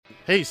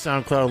Hey,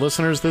 SoundCloud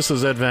listeners, this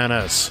is Ed Van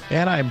Ness.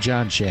 And I'm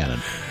John Shannon.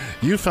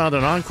 You found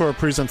an encore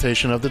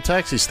presentation of the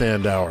Taxi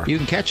Stand Hour. You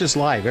can catch us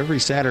live every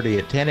Saturday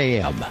at 10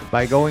 a.m.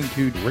 by going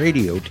to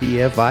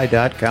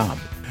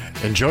radiotfi.com.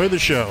 Enjoy the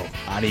show.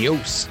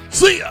 Adios.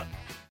 See ya!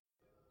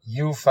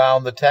 You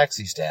found the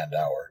Taxi Stand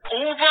Hour.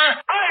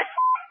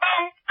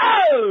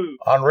 Over.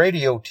 On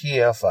Radio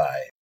TFI.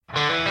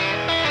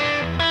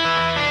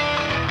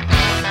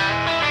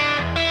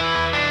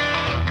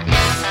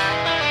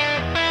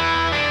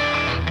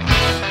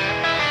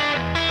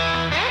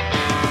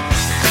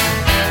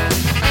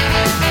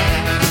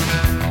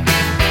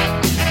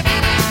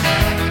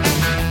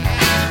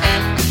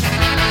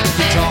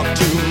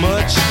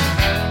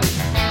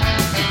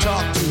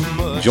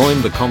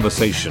 Join the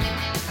conversation.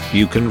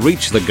 You can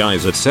reach the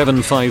guys at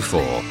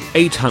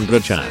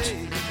 754-800-CHAT,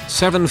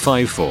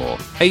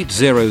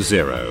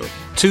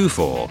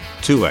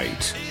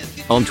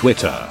 754-800-2428, on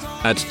Twitter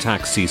at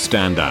Taxi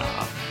Stand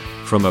Hour.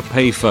 From a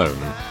payphone,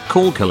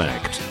 call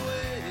collect.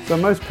 So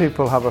most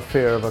people have a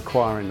fear of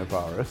acquiring the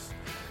virus.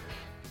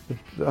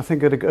 I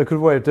think a good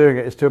way of doing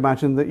it is to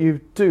imagine that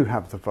you do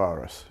have the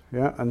virus,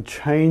 yeah, and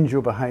change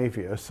your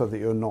behaviour so that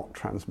you're not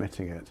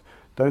transmitting it.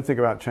 Don't think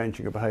about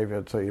changing your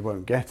behaviour so you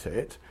won't get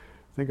it.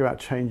 Think about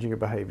changing your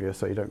behaviour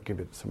so you don't give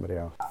it to somebody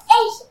else.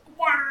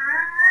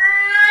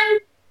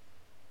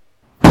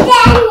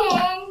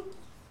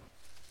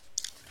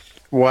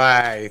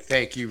 Why,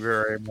 thank you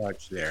very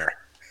much there.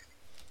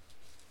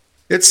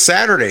 It's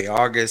Saturday,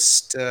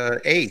 August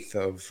 8th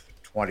of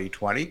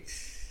 2020.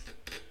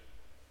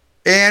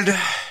 And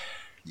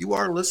you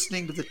are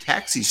listening to the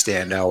Taxi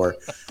Stand Hour,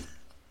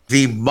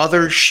 the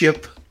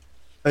Mothership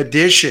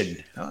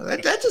edition. Oh,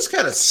 that just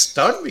kind of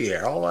stunned me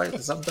there.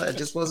 Sometimes I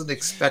just wasn't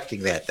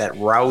expecting that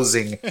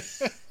rousing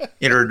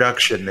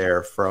introduction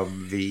there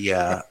from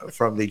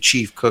the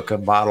chief cook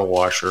and bottle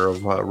washer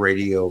of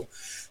Radio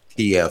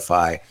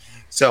TFI.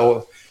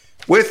 So,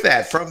 with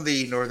that, from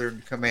the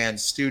Northern Command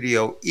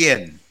studio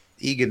in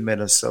Eagan,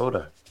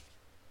 Minnesota,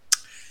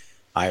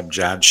 I am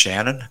John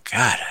Shannon.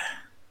 God,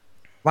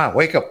 come on,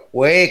 wake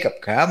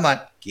up, come on,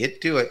 get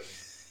to it.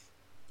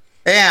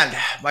 And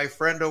my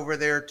friend over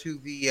there to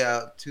the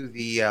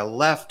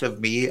left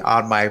of me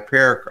on my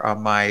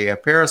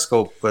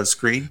Periscope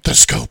screen. The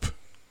scope.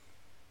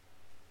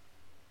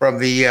 From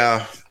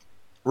the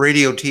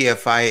Radio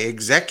TFI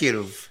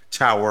Executive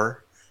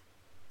Tower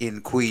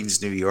in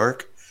Queens, New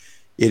York,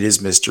 it is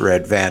Mr.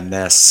 Ed Van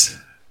Ness.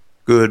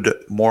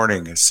 Good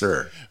morning,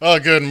 sir.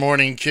 Good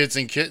morning, kids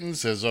and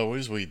kittens. As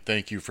always, we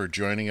thank you for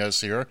joining us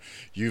here.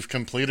 You've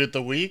completed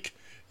the week.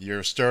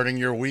 You're starting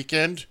your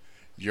weekend.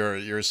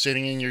 You're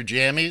sitting in your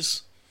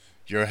jammies.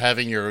 You're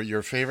having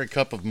your favorite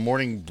cup of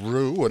morning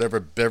brew, whatever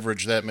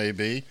beverage that may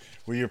be.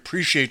 We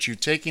appreciate you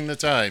taking the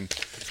time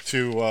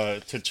to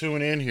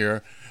tune in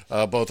here,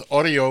 both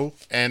audio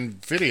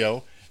and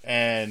video,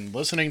 and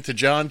listening to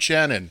John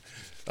Shannon.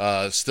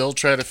 Still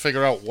trying to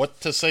figure out what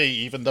to say,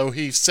 even though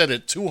he said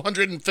it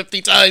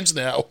 250 times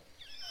now.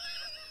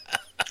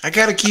 I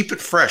got to keep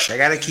it fresh. I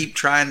got to keep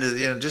trying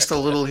to, just a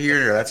little here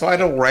and there. That's why I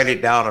don't write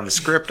it down on a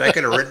script. I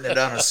could have written it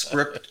on a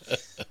script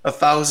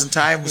 1,000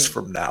 times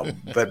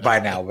by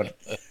now. But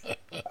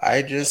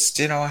I just,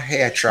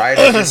 hey, I try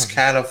to just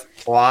kind of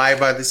fly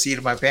by the seat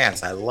of my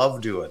pants. I love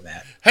doing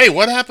that. Hey,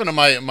 what happened to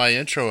my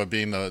intro of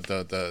being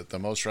the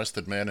most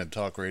rested man in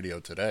talk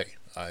radio today?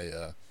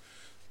 I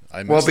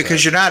well,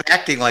 because you're not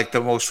acting like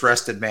the most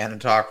rested man in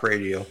talk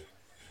radio.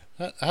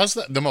 How's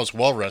that? The most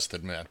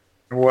well-rested man.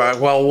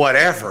 Well,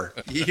 whatever.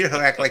 You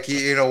don't act like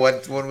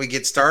when we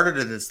get started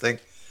in this thing.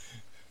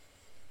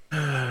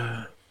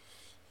 That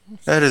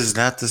is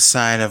not the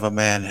sign of a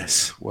man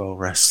that's well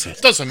rested.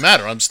 It doesn't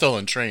matter. I'm still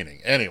in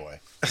training. Anyway.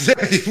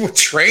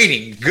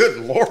 Training? Good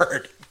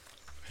Lord.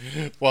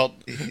 Well.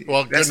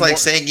 That's like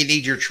saying you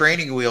need your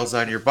training wheels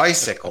on your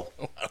bicycle.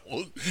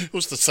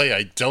 Who's to say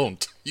I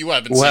don't? You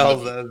haven't seen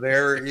Well,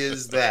 there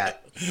is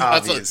that,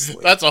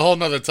 obviously. That's a whole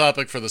nother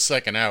topic for the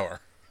second hour.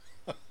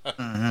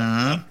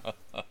 Mm-hmm.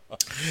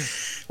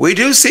 We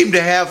do seem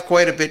to have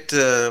quite a bit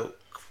to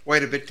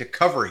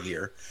cover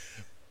here,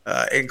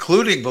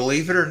 including,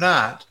 believe it or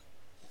not,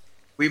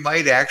 we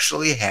might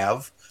actually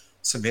have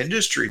some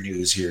industry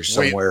news here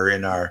somewhere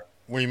in our.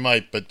 We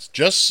might, but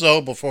just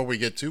so before we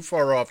get too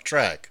far off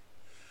track,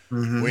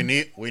 mm-hmm.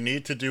 we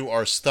need to do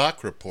our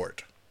stock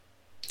report.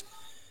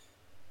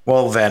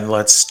 Well, then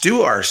let's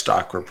do our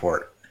stock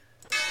report.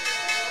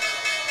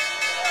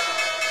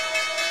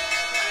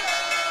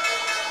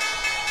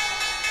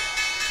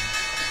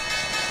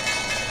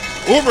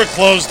 Uber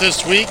closed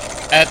this week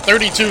at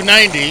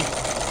 $32.90,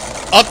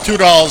 up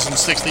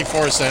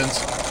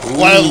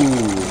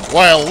 $2.64,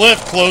 while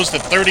Lyft closed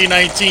at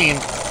 $30.19,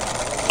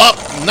 up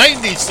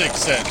 96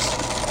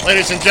 cents.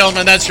 Ladies and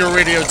gentlemen, that's your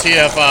Radio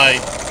TFI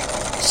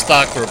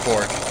stock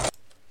report.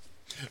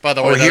 By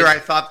the way, here I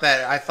thought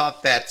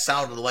that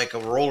sounded like a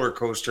roller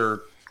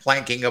coaster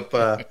clanking up,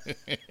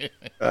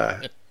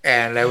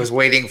 and I was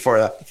waiting for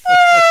the.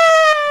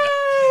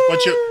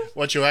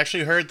 What you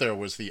actually heard there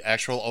was the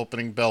actual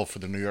opening bell for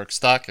the New York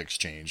Stock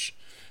Exchange,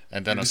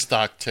 and then a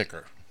stock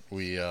ticker.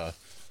 We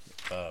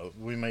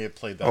We may have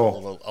played that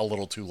Oh. a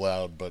little too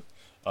loud, but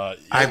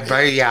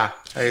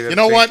You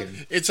know what?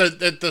 It's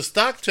the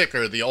stock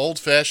ticker, the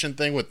old-fashioned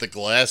thing with the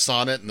glass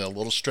on it and the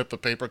little strip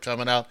of paper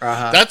coming out.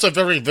 That's a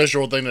very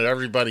visual thing that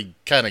everybody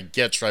kind of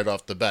gets right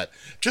off the bat.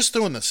 Just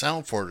doing the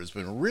sound for it has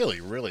been really,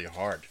 really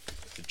hard.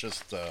 It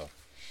just.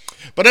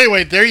 But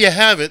anyway, there you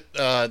have it.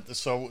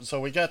 So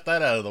we got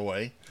that out of the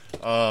way,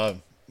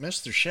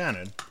 Mr.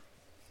 Shannon.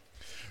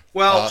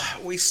 Well,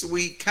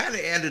 we kind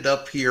of ended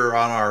up here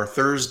on our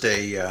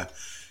Thursday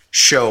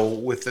show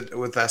with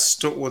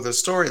a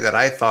story that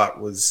I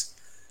thought was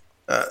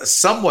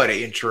somewhat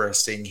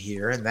interesting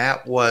here, and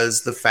that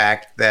was the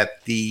fact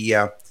that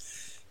the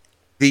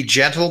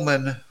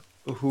gentleman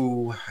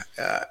who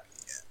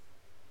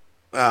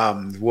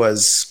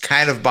was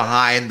kind of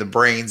behind the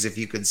brains, if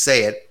you can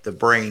say it, the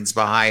brains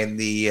behind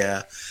the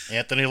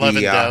Anthony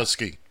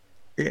Lewandowski.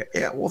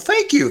 Yeah. Well,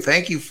 thank you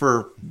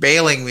for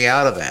bailing me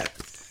out of that.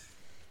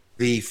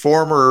 The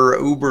former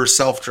Uber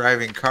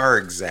self-driving car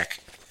exec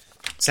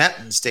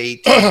sentenced to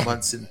 18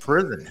 months in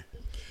prison.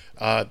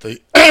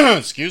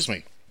 Excuse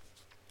me.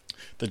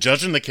 The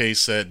judge in the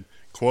case said,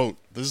 quote,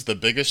 "This is the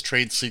biggest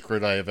trade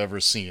secret I have ever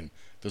seen.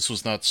 This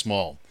was not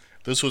small.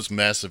 This was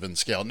massive in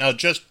scale." Now,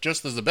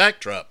 just as a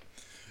backdrop,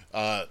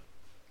 Mr.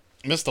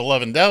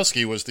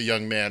 Lewandowski was the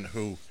young man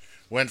who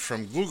went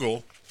from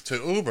Google to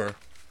Uber,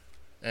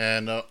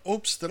 and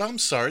I'm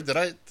sorry, did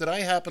I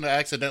happen to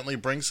accidentally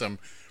bring some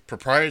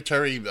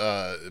proprietary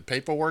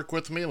paperwork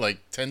with me,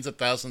 like tens of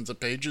thousands of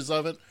pages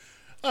of it?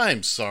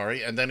 I'm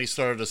sorry. And then he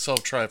started a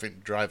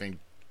self-driving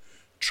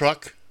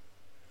truck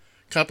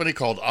company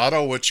called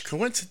Otto, which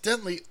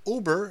coincidentally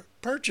Uber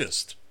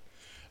purchased.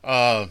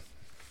 Yeah,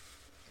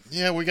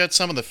 we got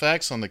some of the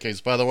facts on the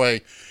case. By the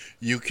way,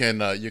 you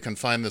can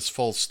find this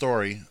full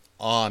story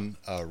on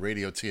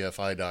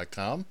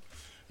radiotfi.com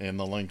in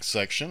the link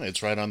section.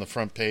 It's right on the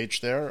front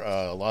page there.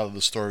 A lot of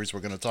the stories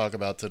we're going to talk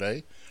about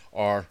today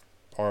are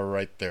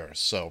right there.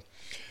 So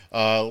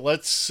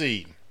let's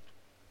see.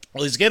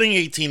 Well, he's getting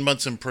 18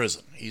 months in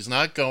prison. He's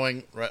not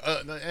going...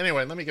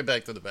 anyway, let me get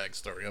back to the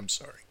backstory. I'm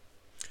sorry.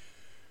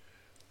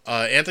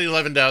 Anthony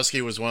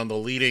Lewandowski was one of the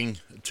leading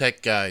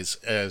tech guys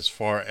as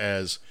far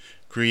as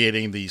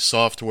creating the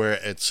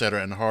software,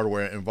 etc., and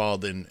hardware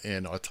involved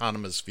in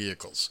autonomous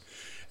vehicles.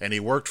 And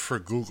he worked for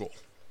Google.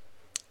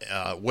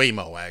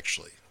 Waymo,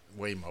 actually.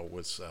 Waymo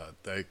was...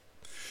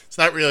 it's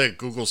not really a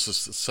Google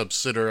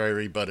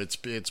subsidiary, but it's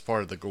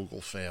part of the Google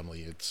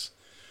family. It's...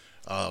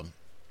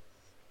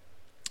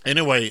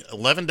 Anyway,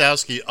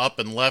 Lewandowski up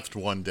and left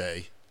one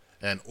day,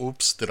 and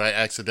oops, did I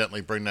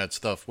accidentally bring that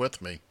stuff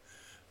with me?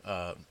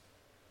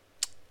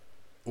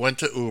 Went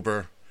to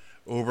Uber.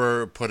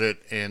 Uber put it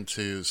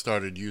into,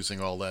 started using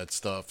all that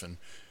stuff, and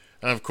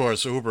of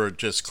course Uber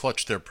just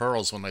clutched their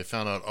pearls when they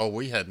found out, oh,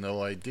 we had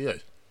no idea.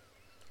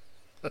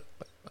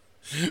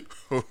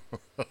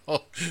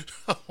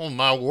 Oh,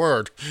 my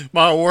word.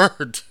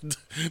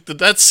 Did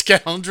that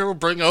scoundrel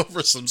bring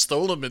over some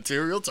stolen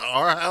material to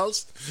our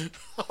house?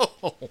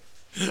 Oh,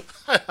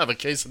 I have a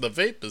case of the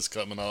vapors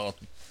coming on.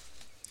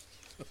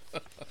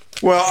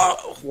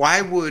 Well,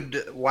 why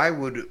would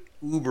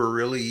Uber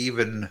really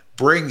even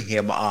bring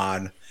him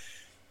on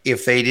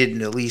if they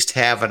didn't at least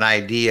have an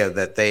idea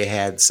that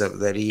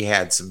he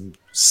had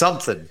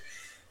something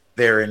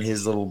there in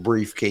his little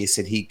briefcase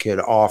that he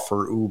could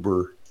offer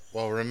Uber?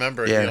 Well,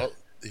 remember,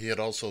 he had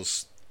also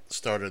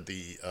started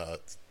the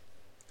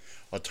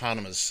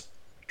autonomous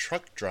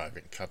truck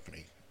driving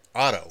company,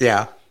 Otto.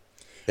 Yeah.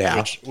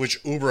 Which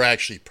Uber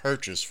actually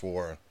purchased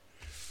for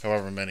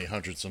however many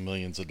hundreds of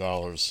millions of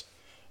dollars.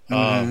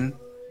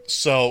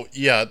 So,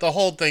 yeah, the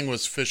whole thing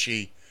was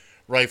fishy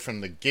right from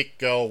the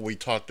get-go. We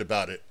talked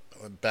about it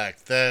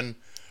back then.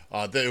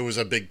 It was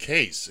a big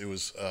case. It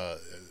was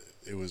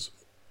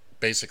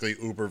basically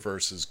Uber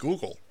versus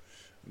Google,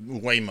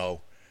 Waymo.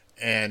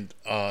 And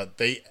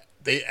they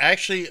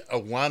actually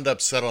wound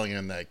up settling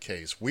in that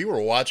case. We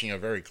were watching it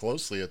very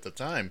closely at the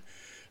time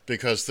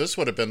because this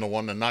would have been the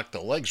one that knocked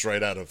the legs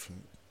right out of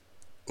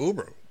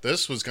Uber.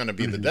 This was going to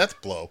be the death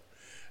blow.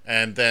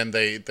 And then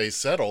they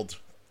settled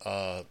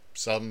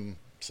some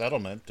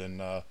settlement,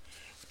 and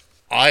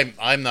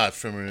I'm not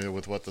familiar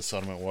with what the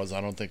settlement was.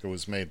 I don't think it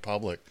was made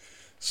public.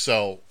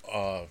 So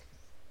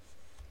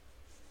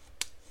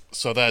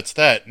that's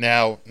that.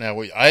 Now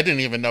I didn't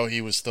even know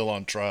he was still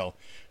on trial,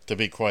 to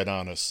be quite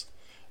honest.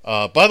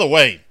 By the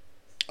way,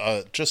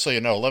 just so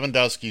you know,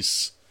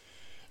 Lewandowski's,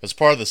 as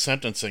part of the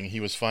sentencing, he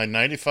was fined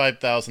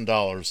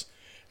 $95,000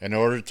 in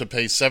order to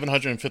pay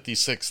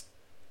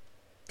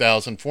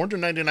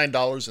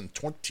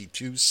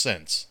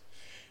 $756,499.22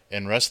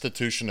 in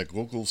restitution to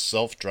Google's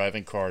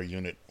self-driving car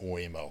unit,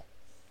 Waymo.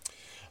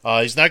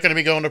 He's not going to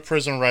be going to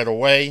prison right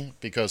away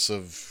because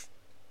of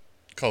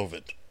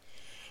COVID.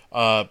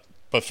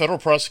 But federal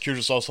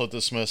prosecutors also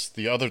dismissed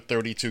the other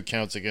 32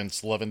 counts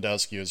against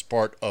Lewandowski as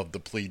part of the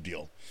plea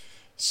deal.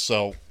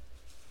 So,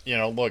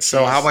 look.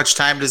 So how much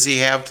time does he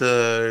have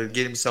to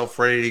get himself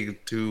ready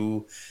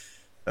to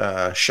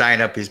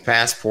shine up his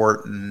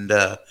passport and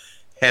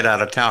head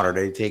out of town, or do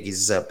they take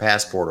his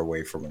passport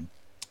away from him?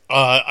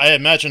 I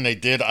imagine they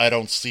did. I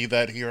don't see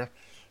that here,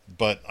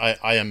 but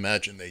I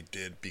imagine they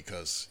did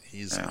because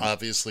he's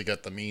obviously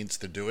got the means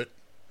to do it.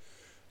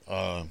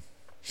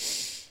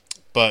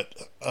 But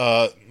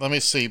let me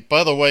see.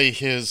 By the way,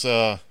 his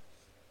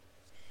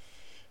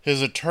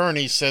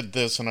attorney said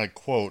this, and I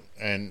quote,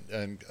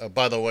 and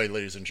by the way,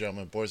 ladies and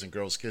gentlemen, boys and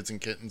girls, kids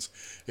and kittens,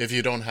 if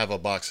you don't have a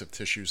box of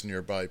tissues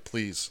nearby,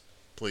 please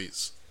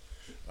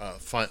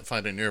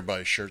find a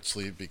nearby shirt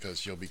sleeve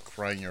because you'll be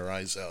crying your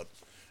eyes out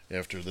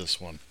after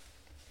this one.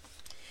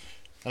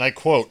 And I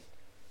quote,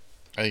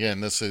 again,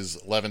 this is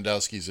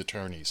Lewandowski's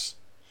attorneys.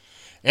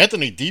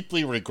 Anthony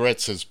deeply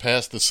regrets his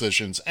past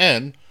decisions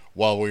and,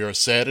 while we are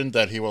saddened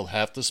that he will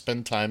have to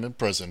spend time in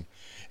prison,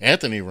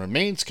 Anthony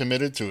remains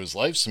committed to his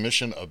life's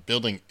mission of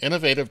building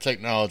innovative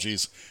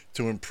technologies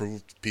to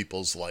improve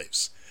people's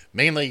lives.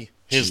 Mainly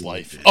his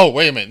life. Oh,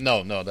 wait a minute.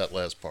 No, that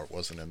last part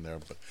wasn't in there,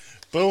 but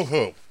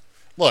boo-hoo.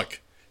 Look,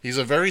 he's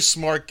a very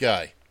smart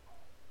guy.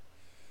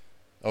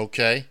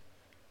 Okay?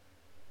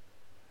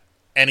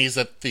 And he's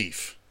a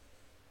thief.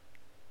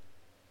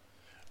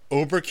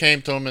 Uber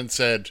came to him and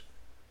said,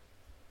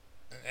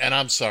 and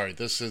I'm sorry,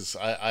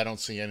 I don't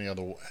see any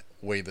other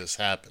way this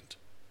happened.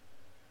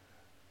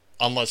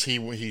 Unless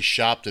he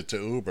shopped it to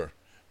Uber.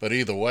 But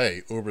either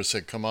way, Uber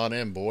said, come on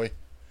in, boy.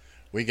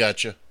 We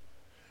got you.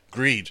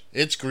 Greed.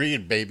 It's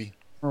greed, baby.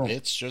 Oh.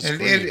 It's just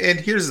greed. And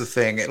here's the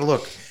thing.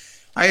 Look,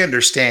 I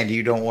understand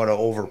you don't want to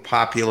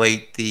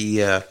overpopulate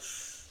the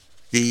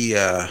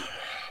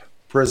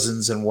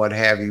prisons and what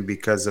have you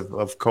because of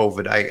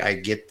COVID. I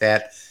get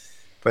that.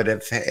 But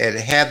if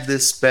had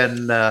this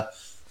been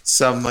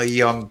some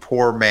young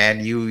poor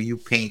man, you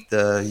paint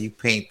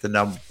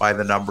the by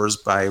the numbers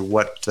by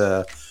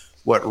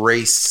what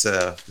race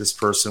this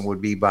person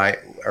would be by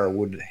or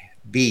would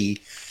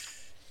be.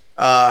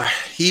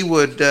 He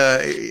would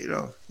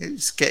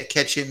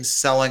catch him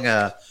selling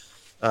a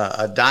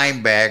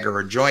dime bag or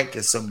a joint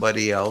to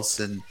somebody else,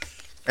 and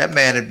that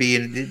man would be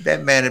in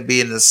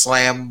the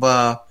slam.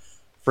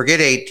 Forget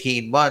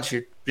 18 months.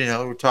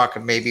 We're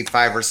talking maybe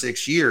 5 or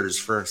 6 years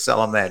for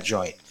selling that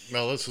joint.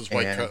 Well, this is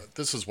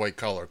white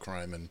collar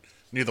crime, and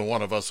neither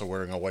one of us are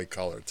wearing a white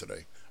collar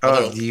today.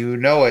 Oh, you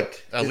know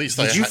it. At least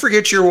did you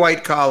forget your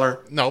white collar?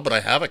 No, but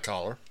I have a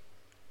collar.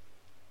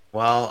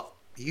 Well,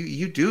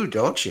 you do,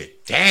 don't you?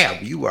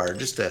 Damn, you are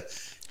just a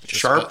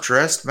sharp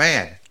dressed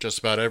man. Just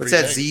about every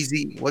day.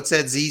 What's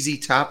that ZZ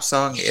Top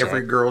song?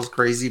 Every girl's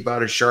crazy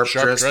about a sharp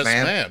dressed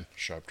man.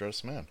 Sharp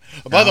dressed man.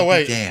 By the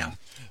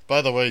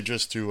way,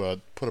 just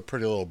to put a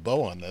pretty little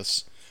bow on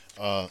this,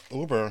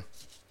 Uber,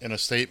 in a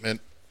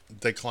statement,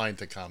 declined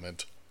to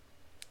comment.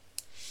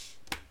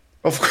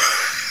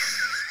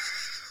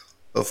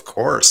 Of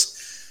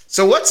course.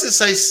 So what's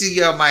this I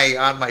see on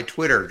my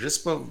Twitter?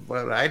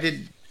 I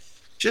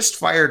just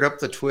fired up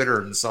the Twitter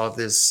and saw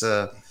this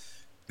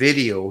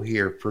video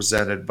here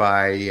presented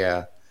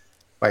by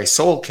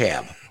Soul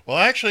Cab. Well,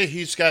 actually,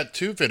 he's got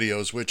 2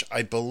 videos which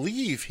I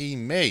believe he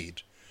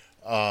made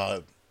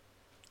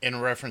in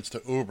reference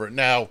to Uber.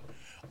 Now,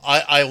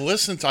 I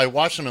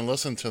watched them and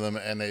listened to them,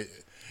 and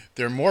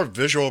they're more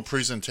visual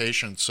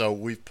presentations. So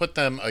we've put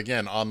them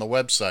again on the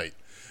website.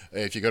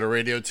 If you go to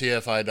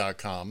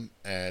radiotfi.com,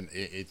 and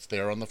it's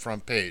there on the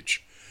front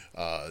page,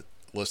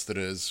 listed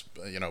as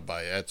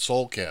by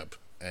 @SoulCab,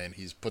 and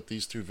he's put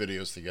these 2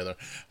 videos together.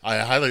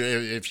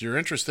 If you're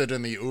interested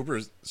in the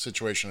Uber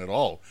situation at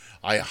all,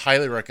 I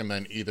highly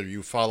recommend either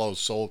you follow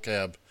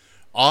SoulCab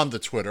on the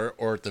Twitter,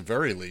 or at the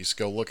very least,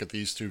 go look at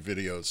these 2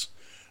 videos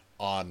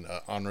on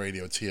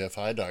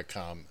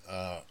radiotfi.com.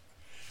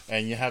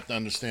 And you have to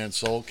understand,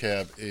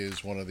 SoulCab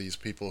is one of these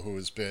people who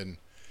has been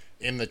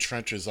in the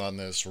trenches on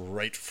this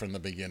right from the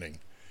beginning.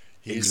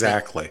 He's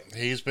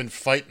been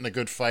fighting a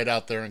good fight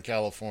out there in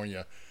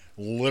California,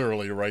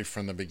 literally right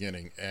from the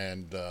beginning.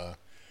 And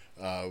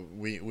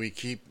we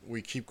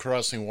keep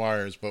crossing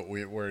wires, but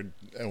we're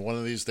and one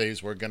of these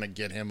days we're going to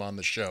get him on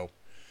the show,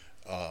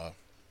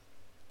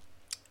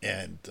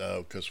 and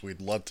because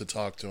we'd love to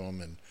talk to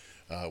him, and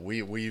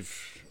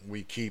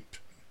we keep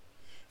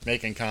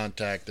making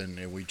contact,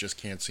 and we just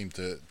can't seem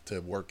to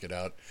work it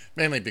out,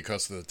 mainly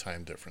because of the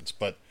time difference.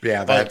 But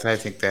I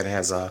think that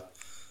has a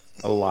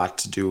lot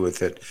to do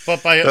with it.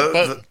 But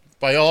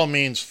by all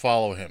means,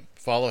 follow him.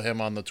 Follow him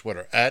on the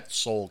Twitter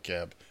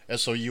 @SoulCab,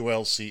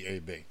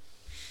 SOULCAB.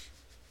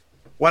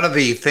 One of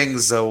the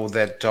things, though,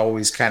 that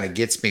always kind of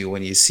gets me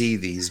when you see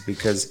these,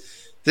 because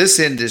this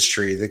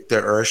industry,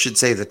 or I should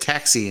say the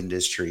taxi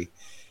industry,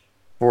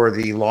 for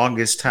the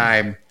longest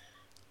time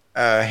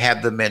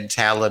had the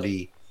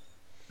mentality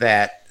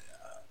that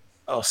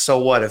so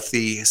what if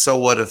the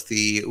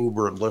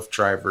Uber and Lyft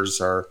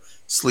drivers are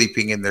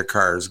sleeping in their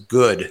cars?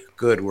 Good,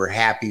 we're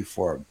happy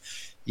for them.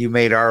 You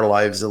made our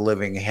lives a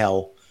living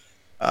hell,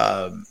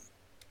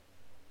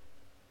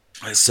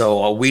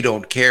 so we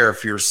don't care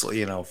if you're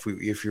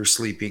if you're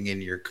sleeping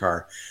in your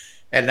car.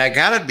 And I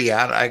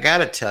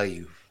gotta tell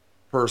you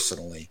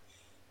personally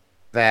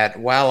that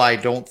while I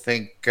don't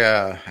think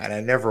and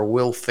I never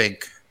will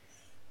think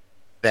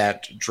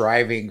that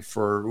driving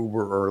for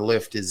Uber or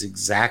Lyft is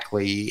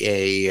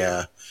exactly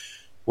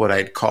what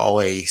I'd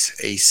call a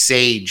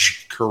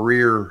sage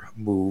career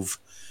move.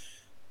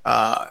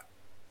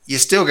 You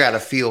still got to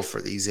feel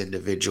for these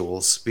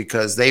individuals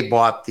because they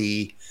bought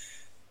the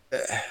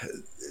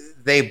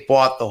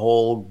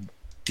whole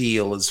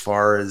deal as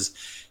far as,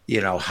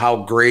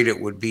 how great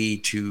it would be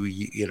to,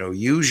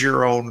 use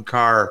your own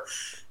car,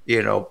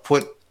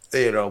 put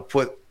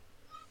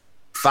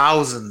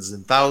thousands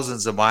and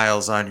thousands of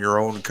miles on your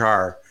own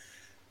car.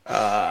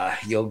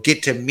 You'll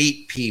get to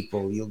meet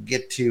people. You'll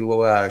get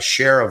to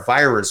share a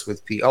virus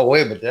with people. Oh,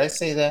 wait a minute. Did I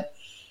say that?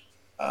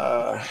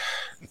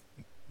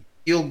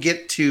 You'll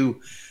get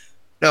to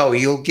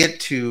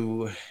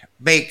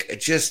make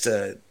just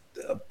a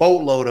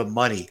boatload of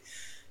money,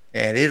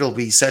 and it'll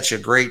be such a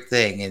great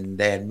thing. And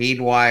then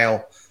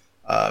meanwhile,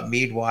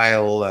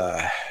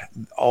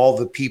 all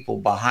the people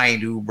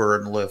behind Uber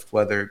and Lyft,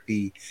 whether it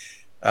be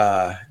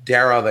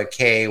Dara the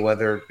K,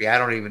 whether it be, I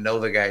don't even know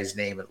the guy's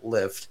name at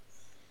Lyft.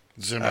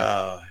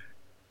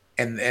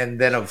 And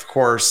then of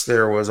course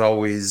there was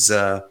always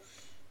God,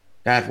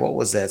 what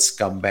was that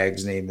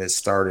scumbag's name that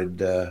started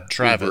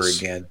Travis Uber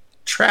again?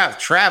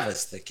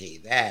 Travis the K.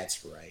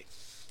 That's right.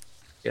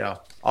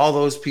 All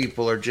those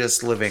people are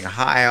just living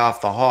high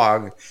off the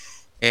hog,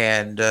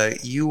 and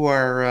you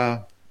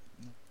are.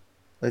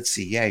 Let's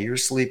see. Yeah, you're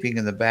sleeping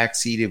in the back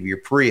seat of your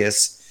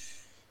Prius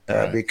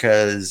right.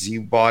 because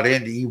you bought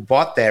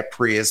that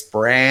Prius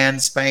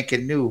brand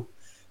spanking new.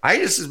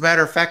 As a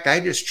matter of fact, I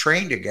just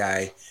trained a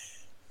guy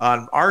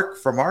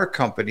from our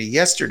company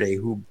yesterday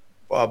who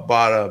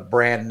bought a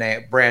brand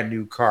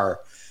new car,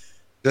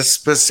 just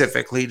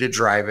specifically to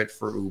drive it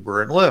for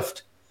Uber and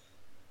Lyft.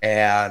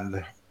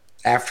 And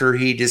after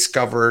he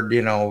discovered,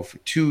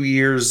 2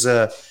 years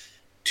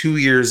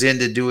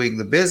into doing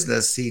the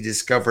business, he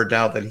discovered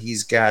now that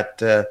he's got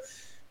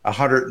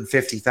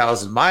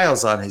 150,000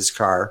 miles on his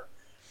car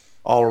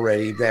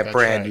already. That's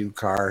brand new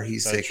car.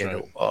 He's thinking,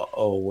 right.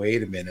 Oh,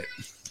 wait a minute.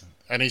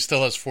 And he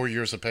still has 4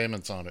 years of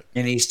payments on it.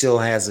 And he still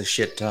has a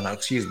ton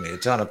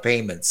of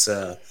payments.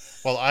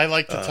 Well, I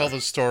like to tell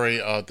the story.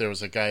 There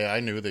was a guy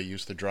I knew that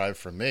used to drive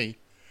for me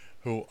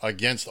who,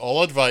 against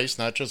all advice,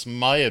 not just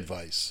my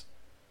advice,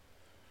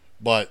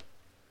 but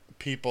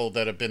people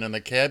that have been in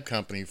the cab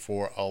company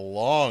for a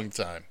long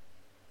time,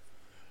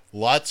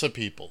 lots of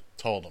people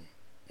told him.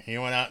 He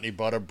went out and he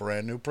bought a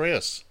brand new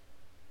Prius,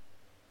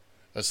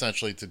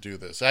 essentially to do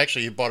this.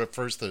 Actually, he bought it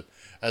first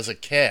as a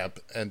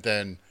cab, and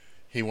then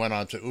he went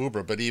on to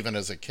Uber. But even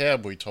as a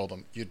cab, we told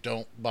him, you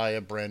don't buy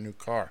a brand new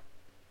car.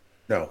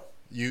 No.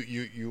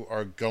 You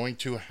are going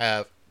to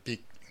have... He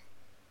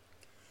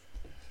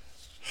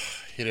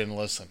didn't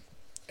listen.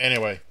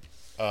 Anyway,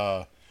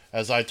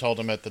 as I told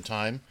him at the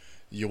time,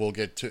 you will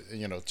get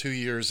 2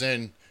 years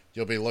in,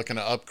 you'll be looking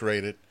to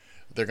upgrade it.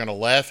 They're going to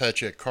laugh at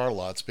you at car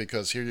lots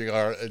because here you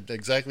are,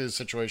 exactly the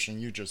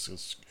situation you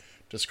just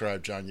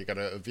described, John. You got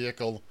a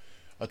vehicle,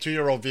 a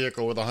 2-year-old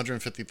vehicle with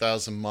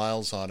 150,000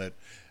 miles on it.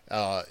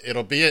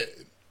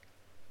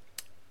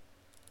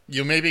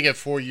 You maybe get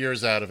 4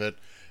 years out of it,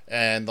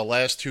 and the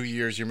last 2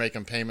 years you're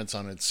making payments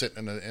on it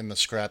sitting in the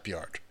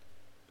scrapyard.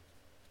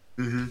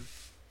 Mm-hmm.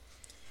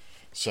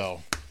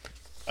 So.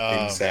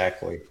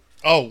 Exactly.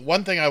 Oh,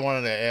 one thing I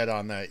wanted to add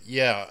on that.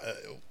 Yeah.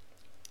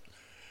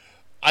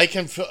 I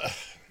kind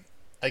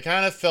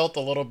of felt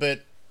a little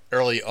bit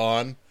early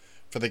on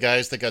for the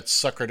guys that got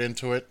suckered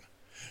into it.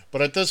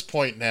 But at this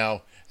point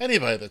now,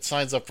 anybody that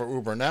signs up for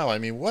Uber now, I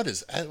mean, what do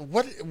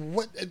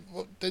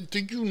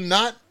you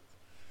not?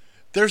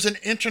 There's an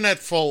internet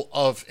full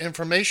of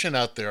information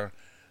out there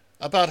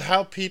about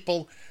how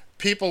people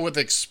with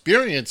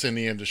experience in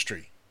the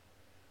industry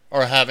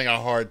are having a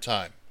hard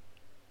time.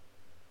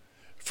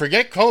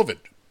 Forget COVID.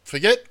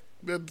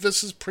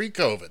 This is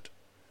pre-COVID.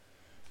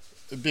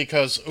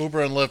 Because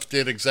Uber and Lyft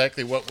did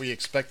exactly what we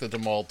expected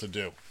them all to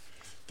do.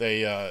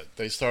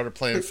 They started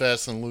playing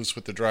fast and loose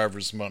with the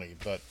driver's money.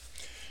 But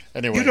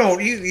anyway,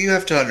 you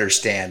have to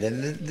understand,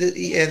 and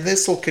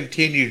this will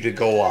continue to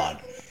go on.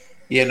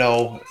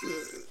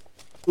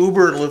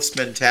 Uber and Lyft's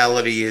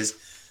mentality is,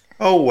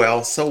 oh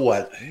well, so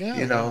what?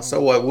 Yeah. So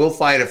what? We'll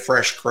find a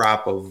fresh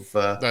crop of.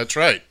 That's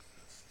right.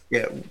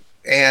 Yeah,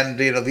 and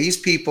these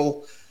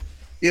people,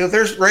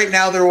 there's right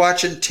now they're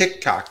watching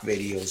TikTok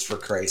videos for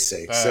Christ's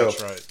sake. That's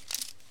right.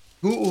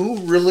 Who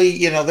really,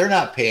 they're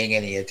not paying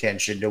any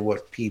attention to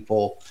what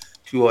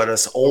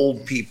us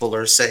old people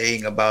are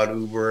saying about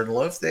Uber and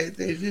Lyft.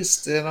 They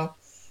just,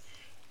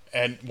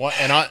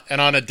 And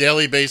on a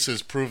daily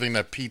basis, proving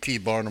that P.T.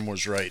 Barnum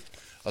was right.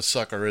 A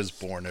sucker is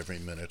born every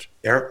minute.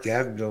 Yeah,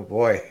 oh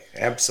boy,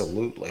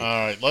 absolutely.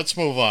 All right, let's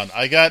move on.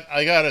 I got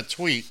a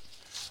tweet.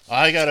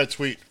 I got a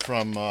tweet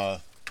from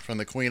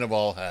the Queen of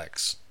all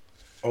hacks.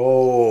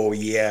 Oh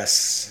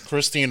yes,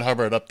 Christine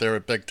Hubbard up there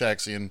at Big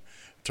Taxi in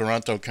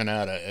Toronto,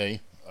 Canada.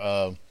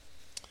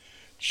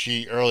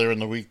 She earlier in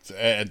the week,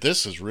 and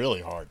this is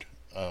really hard.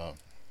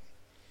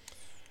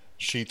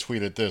 She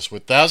tweeted this: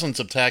 with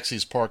thousands of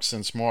taxis parked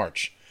since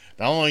March,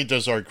 not only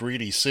does our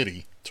greedy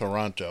city,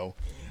 Toronto,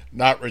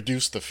 not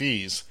reduce the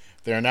fees,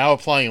 they are now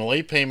applying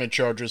late payment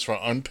charges for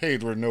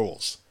unpaid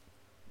renewals.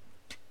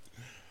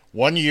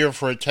 1 year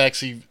for a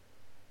taxi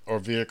or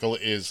vehicle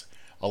is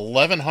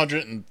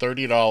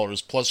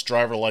 $1,130 plus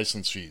driver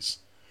license fees.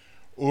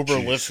 Uber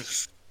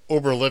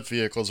Lyft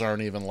vehicles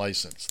aren't even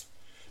licensed.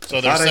 So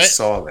I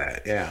saw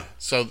that. Yeah.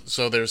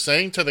 So they're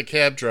saying to the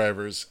cab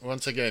drivers,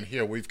 once again,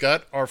 here we've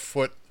got our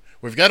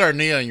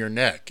knee on your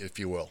neck, if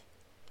you will,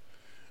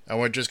 and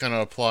we're just going to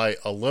apply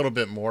a little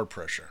bit more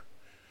pressure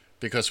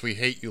because we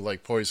hate you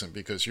like poison,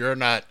 because you're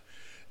not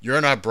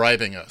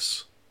bribing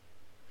us.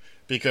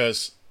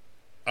 Because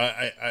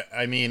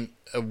I mean,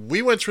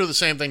 we went through the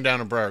same thing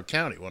down in Broward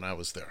County when I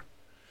was there.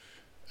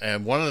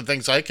 And one of the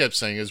things I kept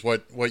saying is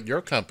what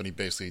your company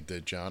basically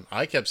did, John.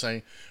 I kept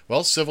saying,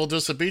 well, civil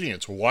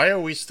disobedience. Why are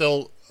we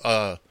still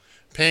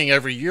paying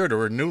every year to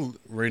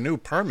renew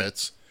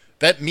permits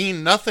that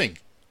mean nothing?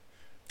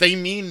 They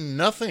mean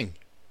nothing.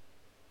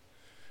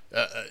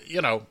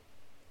 The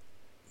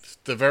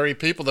very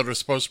people that are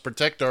supposed to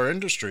protect our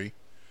industry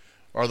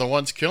are the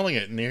ones killing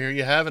it. And here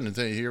you have it. And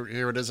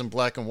here it is in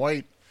black and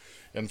white,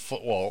 and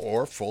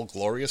full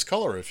glorious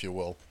color, if you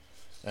will.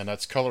 And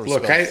that's color.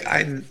 Look,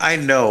 I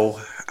know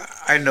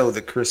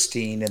the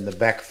Christine and the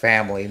Beck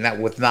family,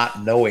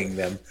 not knowing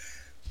them,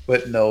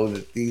 but know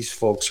that these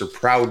folks are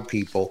proud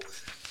people.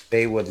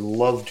 They would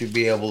love to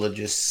be able to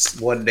just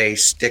one day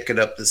stick it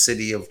up the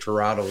city of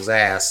Toronto's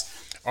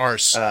ass.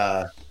 Arse.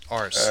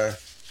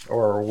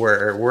 Or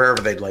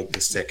wherever they'd like to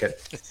stick it.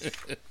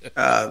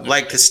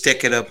 Like to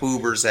stick it up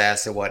Uber's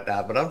ass and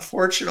whatnot. But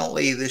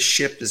unfortunately, this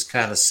ship has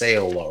kind of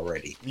sailed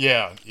already.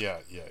 Yeah.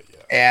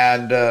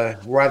 And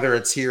whether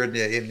it's here in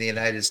the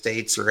United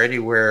States or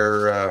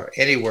anywhere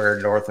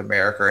in North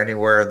America or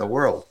anywhere in the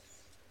world.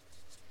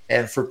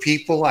 And for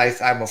people,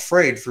 I'm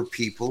afraid for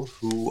people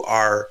who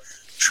are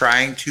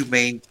trying to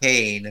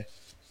maintain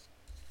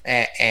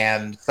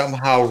and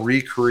somehow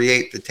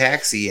recreate the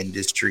taxi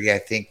industry, I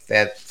think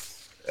that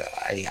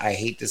I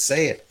hate to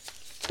say it,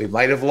 we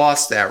might have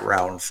lost that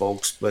round,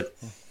 folks. But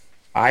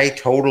I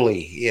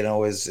totally,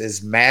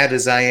 as mad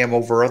as I am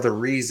over other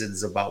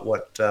reasons about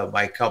what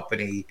my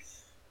company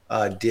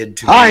did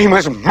to I'm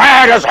as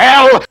mad as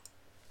hell.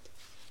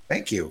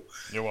 Thank you.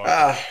 You're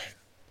welcome.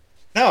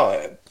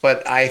 No,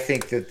 but I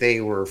think that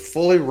they were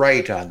fully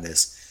right on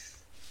this.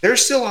 They're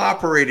still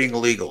operating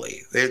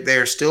legally.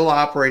 They're still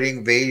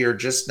operating. They are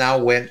just now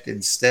went,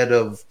 instead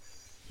of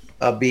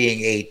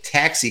being a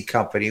taxi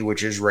company,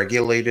 which is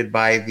regulated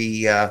by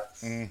the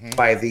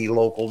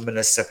local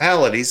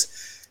municipalities.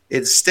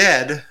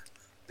 Instead,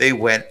 they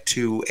went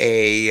to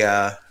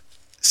a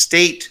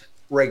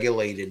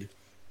state-regulated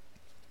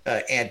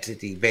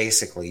entity,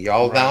 basically.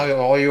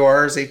 All you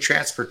are is a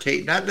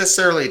transportation, not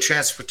necessarily a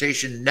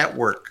transportation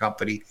network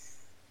company,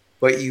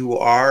 but you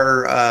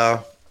are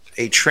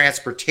a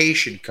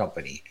transportation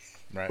company.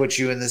 Right. Put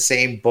you in the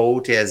same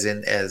boat as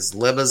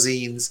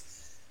limousines,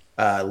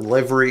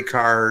 livery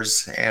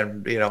cars,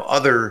 and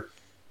other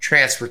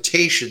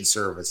transportation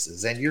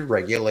services, and you're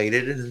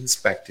regulated and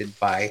inspected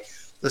by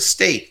the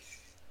state.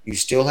 You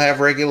still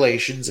have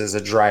regulations as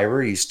a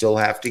driver. You still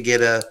have to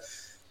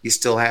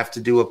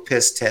do a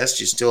piss test.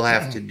 You still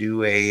have to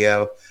do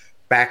a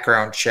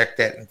background check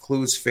that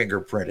includes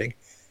fingerprinting,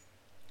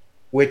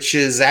 which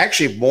is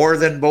actually more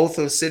than both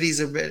those cities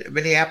of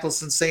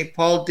Minneapolis and St.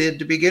 Paul did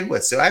to begin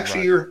with. So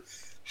actually, you're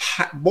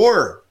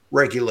more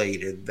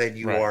regulated than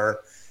you are.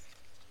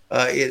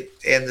 And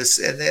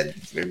then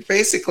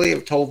basically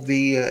have told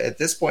at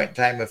this point in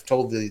time, have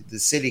told the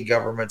city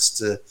governments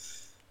to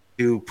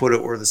put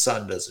it where the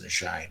sun doesn't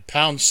shine.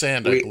 Pound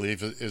sand, I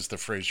believe, is the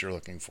phrase you're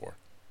looking for.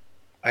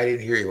 I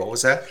didn't hear you. What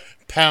was that?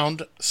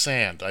 Pound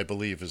sand, I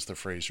believe, is the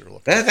phrase you're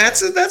looking for.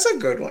 That's a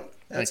good one.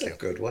 That's a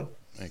good one.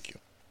 Thank you.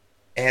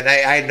 And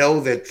I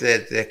know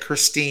that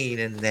Christine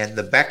and then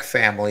the Beck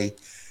family,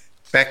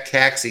 Beck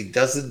Taxi,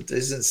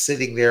 isn't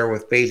sitting there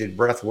with bated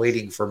breath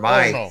waiting for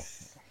my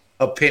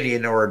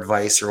opinion or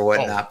advice or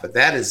whatnot. But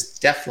that is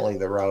definitely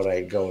the route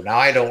I'd go. Now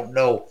I don't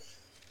know.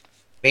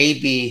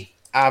 Maybe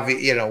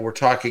we're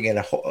talking in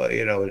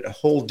a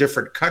whole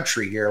different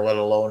country here, let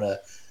alone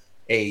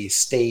a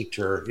state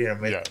or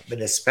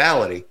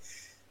municipality.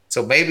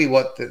 So maybe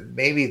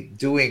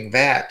doing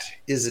that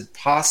isn't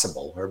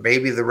possible, or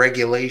maybe the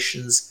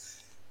regulations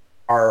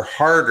are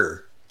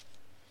harder.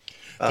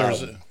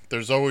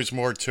 There's always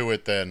more to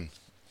it than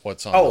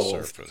what's on the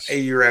surface.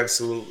 You're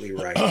absolutely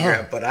right.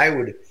 Yeah, but I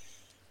would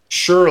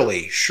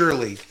surely,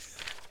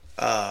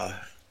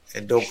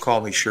 and don't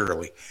call me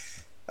Shirley.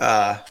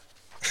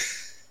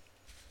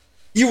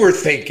 You were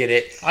thinking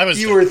it. I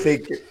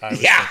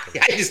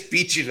just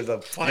beat you to the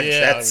punch.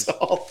 That's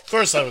all. Of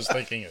course, I was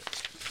thinking it.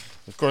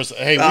 Of course.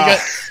 Hey,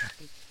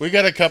 we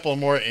got a couple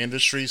more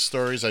industry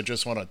stories I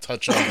just want to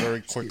touch on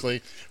very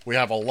quickly. We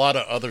have a lot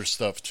of other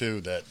stuff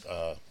too that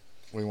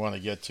we want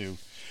to get to.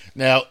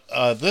 Now,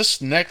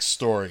 this next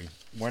story,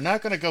 we're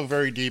not going to go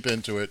very deep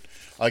into it.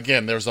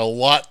 Again, there's a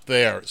lot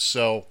there,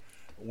 so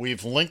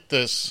we've linked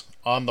this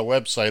on the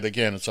website.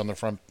 Again, it's on the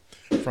front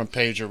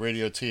page at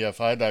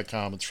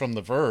radiotfi.com. It's from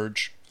The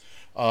Verge,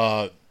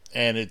 and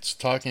it's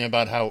talking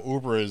about how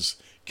Uber is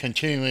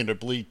continuing to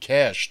bleed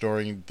cash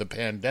during the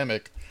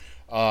pandemic.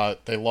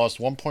 They lost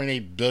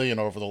 $1.8 billion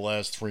over the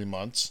last 3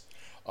 months.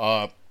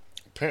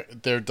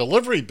 their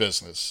delivery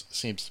business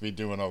seems to be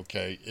doing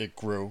okay. It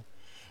grew.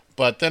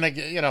 But then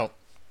again,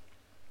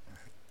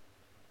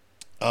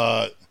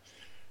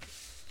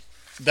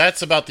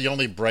 that's about the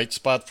only bright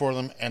spot for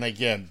them. And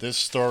again, this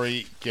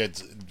story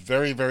gets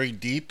very, very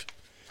deep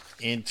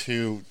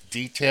into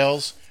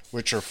details,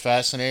 which are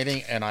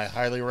fascinating. And I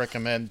highly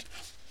recommend,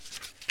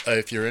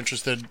 if you're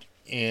interested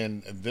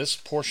in this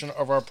portion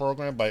of our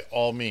program, by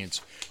all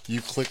means,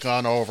 you click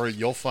on over.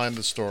 You'll find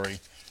the story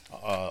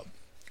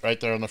right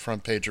there on the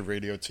front page of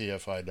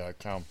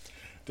RadioTFI.com.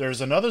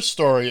 There's another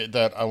story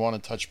that I want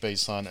to touch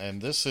base on,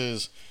 and this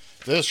is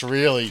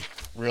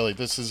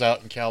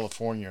out in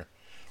California,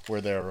 where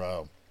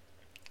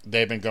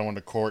they've been going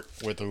to court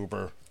with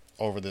Uber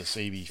over this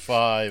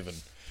AB5,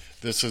 and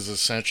this is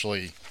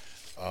essentially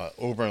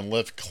Uber and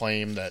Lyft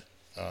claim that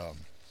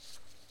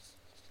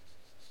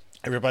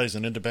everybody's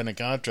an independent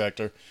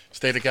contractor.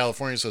 State of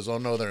California says, oh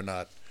no, they're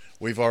not.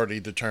 We've already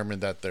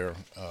determined that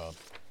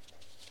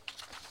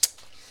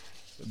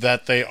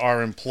they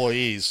are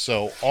employees.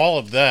 So all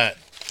of that,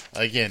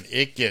 again,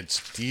 it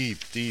gets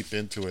deep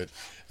into it.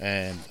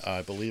 And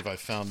I believe I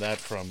found that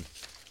from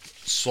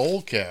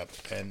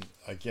Soulcap. And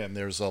again,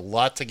 there's a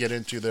lot to get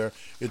into there.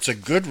 It's a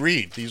good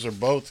read. These are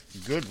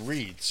both good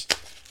reads.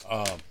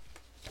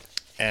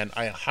 And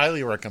I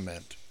highly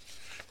recommend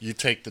you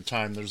take the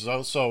time. There's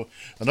also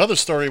another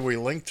story we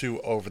linked to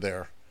over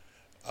there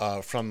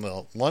from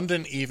the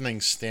London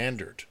Evening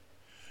Standard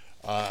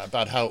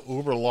about how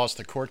Uber lost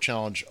the court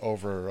challenge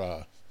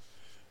over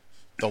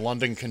the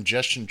London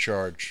congestion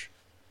charge.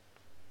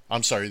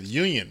 I'm sorry, the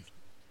union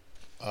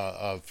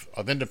of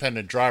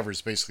independent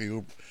drivers,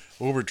 basically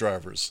Uber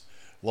drivers,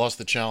 lost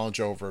the challenge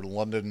over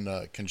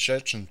London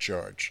congestion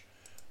charge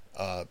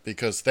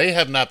because they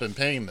have not been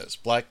paying this.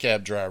 Black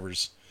cab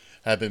drivers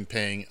have been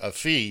paying a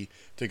fee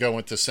to go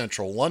into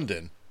central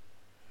London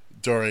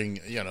during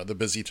the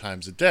busy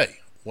times of day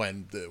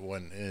when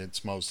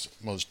it's most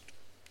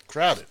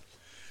crowded,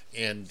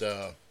 and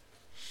of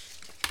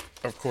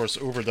course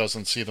Uber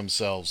doesn't see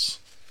themselves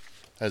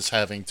as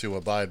having to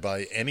abide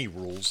by any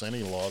rules,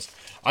 any laws.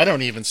 I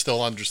don't even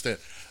still understand.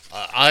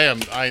 I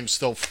am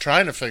still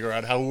trying to figure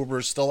out how Uber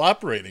is still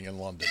operating in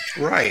London.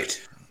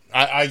 Right.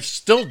 I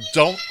still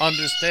don't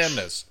understand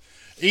this.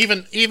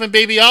 Even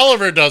Baby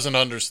Oliver doesn't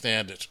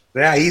understand it.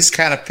 Yeah, he's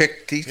kind of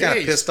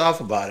pissed off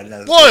about it.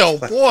 Boy, oh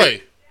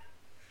boy.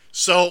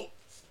 So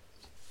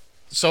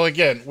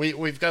again,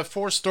 we've got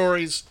 4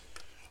 stories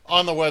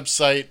on the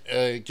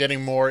website,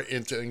 getting more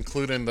into,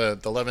 including the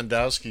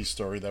Lewandowski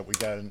story that we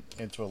got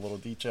into a little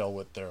detail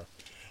with there.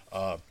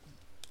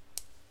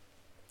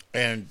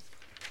 And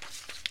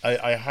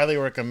I highly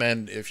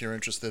recommend, if you're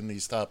interested in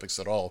these topics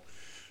at all,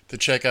 to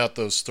check out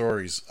those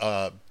stories.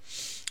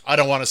 I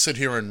don't want to sit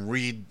here and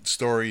read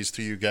stories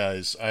to you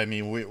guys. I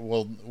mean,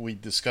 we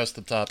discuss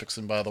the topics,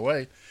 and by the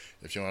way,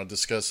 if you want to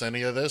discuss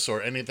any of this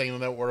or anything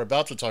that we're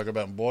about to talk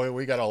about, boy,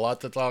 we got a lot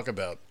to talk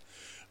about.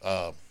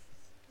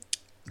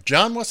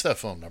 John, what's that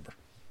phone number?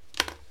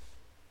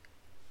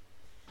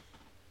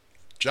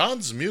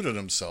 John's muted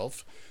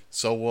himself,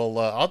 so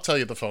I'll tell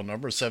you the phone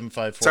number,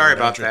 754. Sorry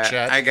about that.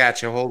 Chat. I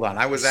got you. Hold on.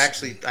 I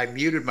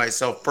muted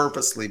myself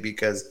purposely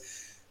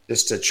because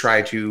just to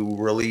try to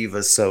relieve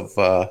us of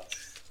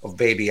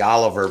Baby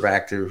Oliver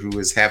back there, who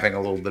is having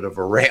a little bit of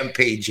a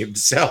rampage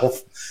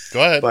himself.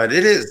 Go ahead. But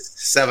it is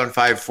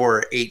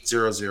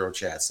 754-800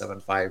 chat,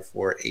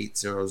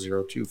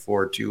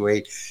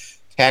 754-800-2428.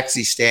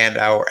 Taxi Stand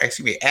Hour, at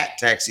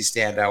Taxi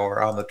Stand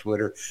Hour on the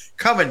Twitter.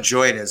 Come and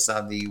join us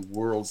on the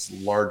world's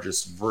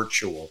largest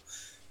virtual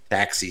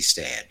taxi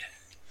stand.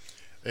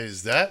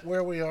 Is that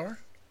where we are?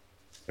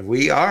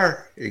 We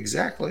are,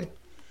 exactly.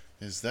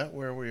 Is that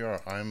where we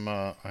are?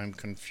 I'm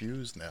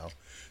confused now.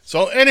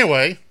 So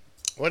anyway,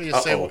 what do you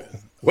say?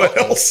 What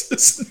else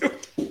is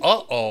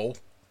new?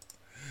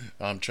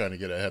 I'm trying to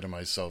get ahead of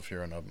myself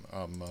here, and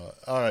I'm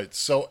all right.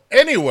 So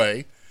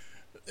anyway,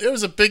 it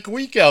was a big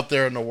week out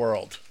there in the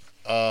world.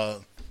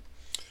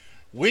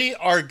 We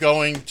are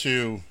going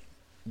to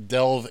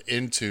delve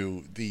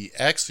into the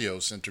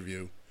Axios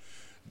interview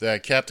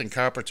that Captain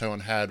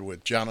Coppertone had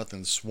with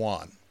Jonathan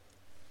Swan,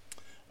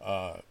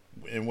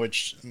 in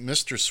which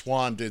Mr.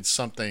 Swan did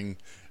something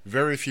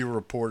very few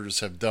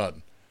reporters have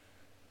done,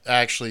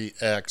 actually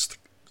asked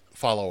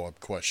follow-up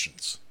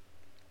questions.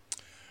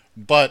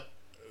 But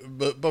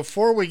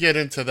before we get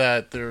into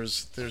that,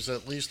 there's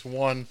at least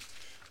one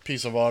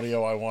piece of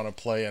audio I want to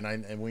play,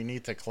 and we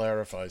need to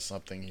clarify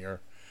something here.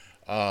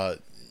 As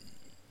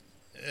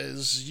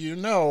you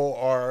know,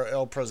 our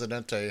El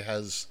Presidente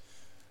has,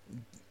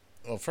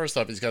 well, first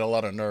off, he's got a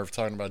lot of nerve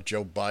talking about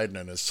Joe Biden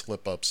and his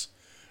slip-ups,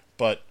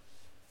 but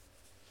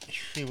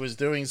he was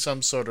doing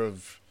some sort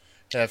of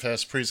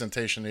half-assed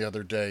presentation the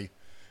other day,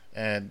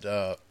 and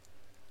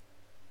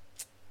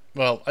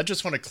well, I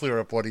just want to clear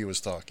up what he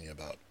was talking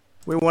about.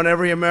 We want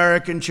every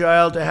American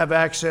child to have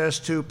access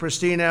to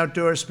pristine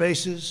outdoor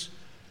spaces.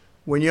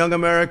 When young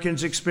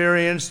Americans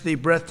experience the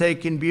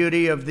breathtaking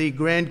beauty of the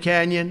Grand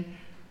Canyon,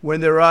 when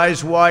their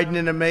eyes widen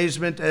in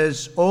amazement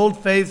as Old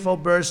Faithful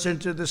bursts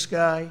into the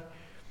sky,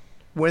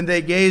 when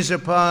they gaze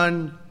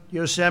upon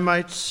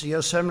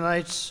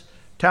Yosemites,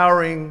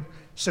 towering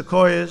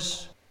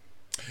sequoias.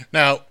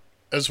 Now,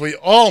 as we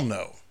all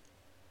know,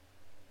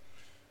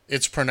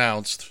 it's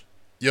pronounced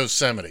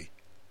Yosemite.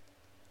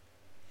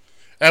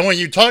 And when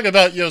you talk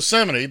about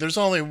Yosemite, there's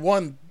only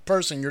one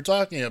person you're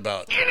talking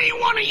about. Any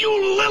one of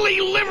you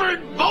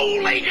lily-livered,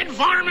 bow-legged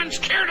varmints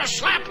care to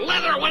slap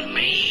leather with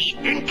me?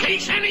 In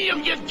case any of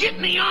you get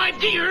any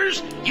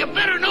ideas, you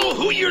better know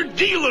who you're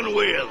dealing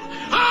with.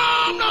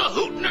 I'm the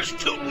hootin'est,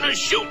 tootin'est,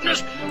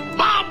 shootin'est,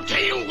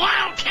 bobtail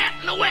wildcat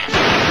in the West.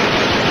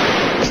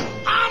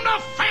 I'm the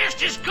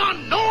fastest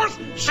gun north,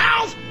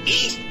 south,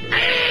 east,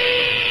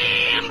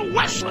 and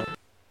west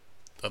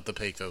Of the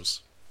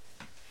Pecos.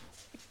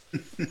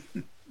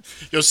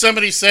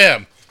 Yosemite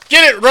Sam.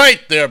 Get it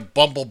right there,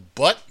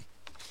 bumblebutt.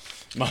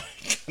 My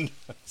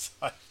goodness.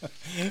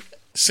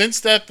 Since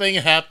that thing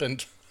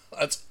happened,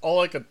 that's all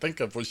I could think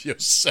of was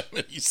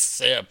Yosemite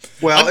Sam.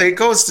 Well, it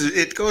goes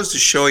to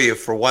show you,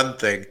 for one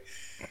thing,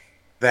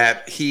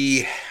 that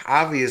he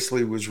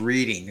obviously was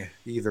reading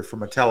either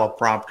from a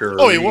teleprompter.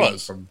 Oh, he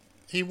was.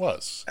 He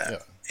was. Yeah.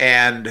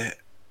 And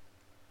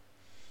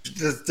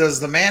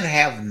does the man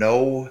have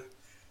no?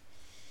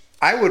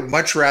 I would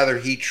much rather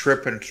he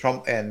trip and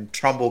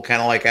tumble,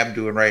 kind of like I'm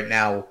doing right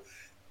now,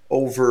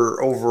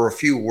 over a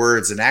few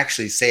words and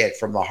actually say it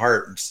from the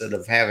heart instead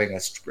of having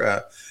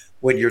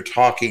when you're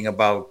talking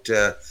about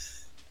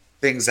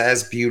things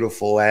as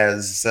beautiful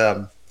as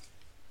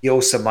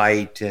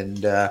Yosemite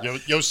and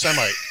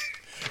Yosemite.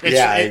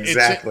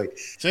 Exactly.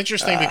 It's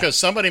interesting because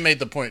somebody made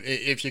the point.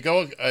 If you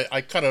go, I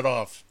cut it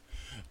off,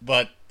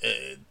 but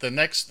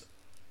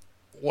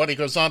what he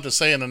goes on to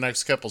say in the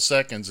next couple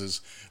seconds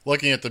is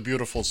looking at the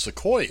beautiful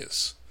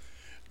sequoias.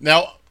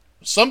 Now,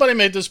 somebody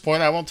made this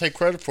point. I won't take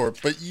credit for it,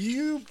 but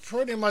you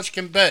pretty much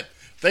can bet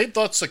they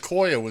thought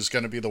sequoia was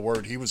going to be the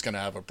word he was going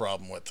to have a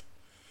problem with,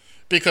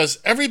 because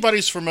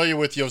everybody's familiar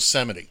with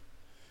Yosemite.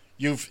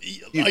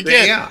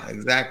 Yeah,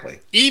 exactly.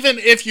 Even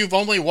if you've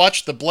only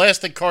watched the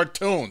blasted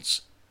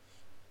cartoons,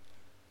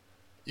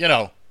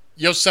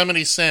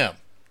 Yosemite Sam.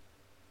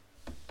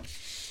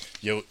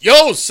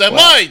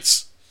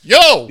 Semites!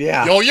 Yo!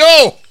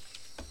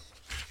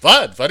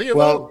 Bud, what do you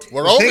want?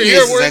 We're over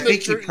here. I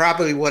think he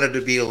probably wanted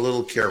to be a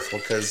little careful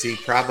because he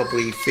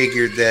probably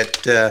figured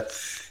that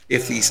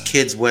if these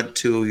kids went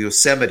to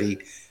Yosemite,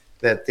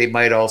 that they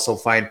might also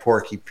find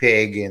Porky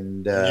Pig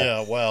and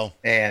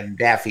and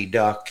Daffy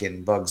Duck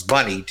and Bugs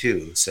Bunny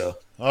too. So,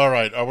 all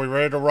right, are we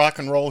ready to rock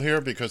and roll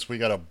here? Because we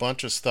got a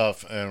bunch of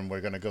stuff, and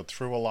we're going to go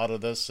through a lot of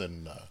this,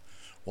 and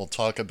we'll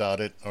talk about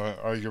it.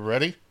 Are you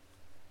ready?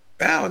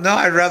 Oh, no,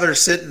 I'd rather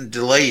sit and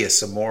delay you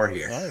some more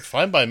here. All right,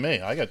 fine by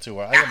me. I got an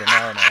hour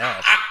and a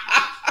half.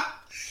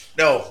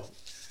 No.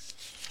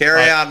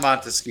 Carry on,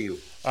 Montesquieu.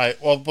 All right,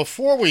 well,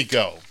 before we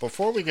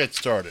get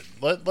started,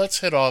 let's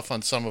hit off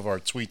on some of our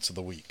tweets of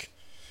the week.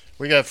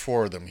 We got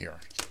 4 of them here.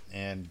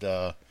 And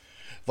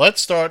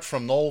let's start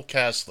from Noel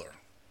Castler.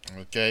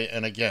 Okay,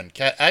 and again,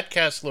 at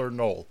Castler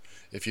Noel,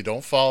 if you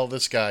don't follow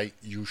this guy,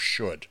 you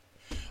should.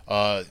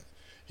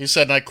 He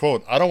said, and I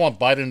quote, "I don't want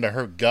Biden to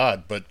hurt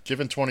God, but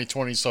given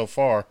 2020 so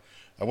far,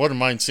 I wouldn't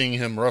mind seeing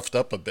him roughed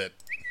up a bit."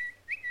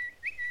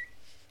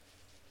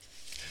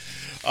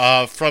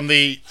 From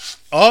the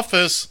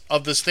office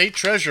of the state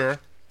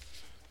treasurer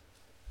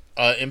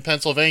in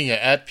Pennsylvania,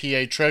 at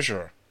PA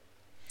Treasurer.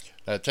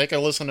 Take a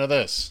listen to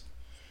this.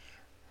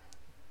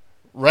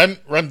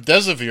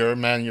 Remdesivir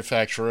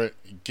manufacturer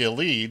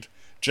Gilead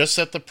just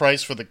set the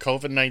price for the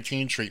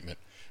COVID-19 treatment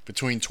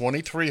between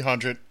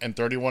 $2,300 and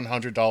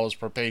 $3,100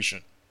 per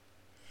patient.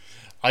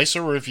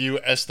 ICER review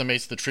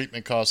estimates the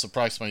treatment costs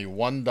approximately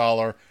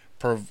 $1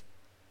 per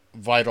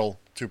vial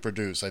to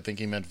produce. I think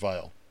he meant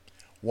vial.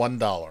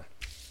 $1.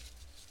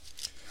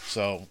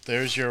 So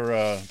there's your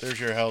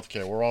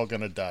healthcare. We're all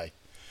gonna die.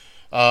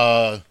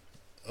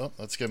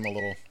 Let's give him a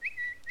little.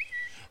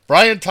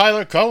 Brian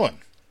Tyler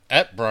Cohen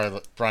at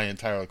Brian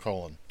Tyler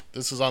Cohen.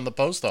 This is on the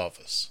post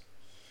office.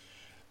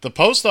 The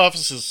post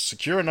office is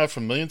secure enough for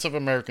millions of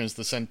Americans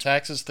to send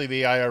taxes to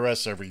the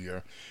IRS every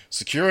year,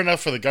 secure enough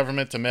for the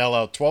government to mail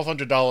out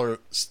 $1,200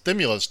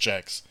 stimulus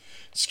checks,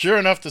 secure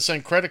enough to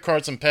send credit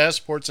cards and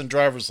passports and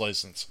driver's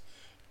license,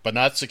 but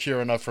not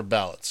secure enough for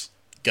ballots.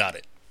 Got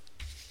it.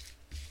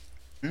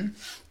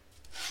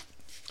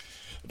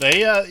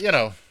 They, as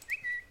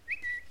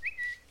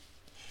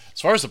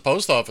far as the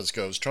post office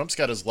goes, Trump's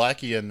got his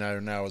lackey in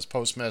there now as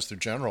Postmaster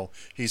General.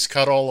 He's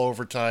cut all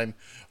overtime.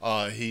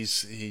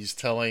 He's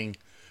telling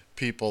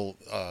people,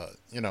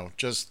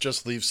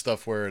 just leave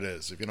stuff where it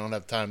is. If you don't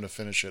have time to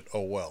finish it,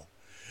 oh well.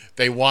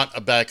 They want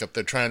a backup.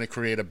 They're trying to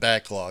create a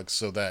backlog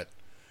so that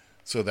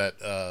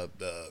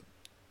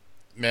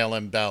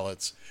mail-in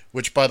ballots,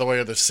 which by the way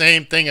are the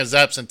same thing as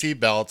absentee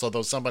ballots.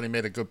 Although somebody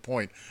made a good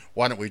point.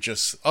 Why don't we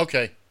just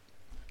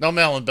no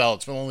mail-in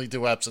ballots? We'll only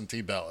do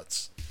absentee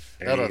ballots.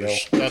 That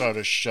ought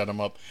to shut them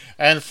up.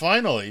 And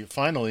finally,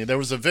 there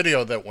was a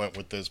video that went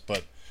with this,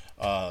 but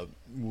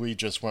we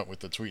just went with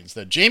the tweet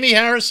instead. Jamie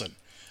Harrison,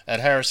 at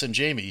Harrison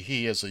Jamie,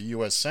 he is a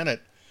U.S.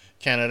 Senate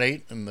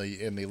candidate in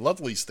the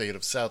lovely state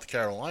of South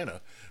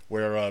Carolina,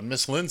 where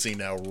Miss Lindsay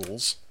now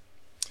rules.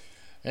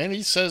 And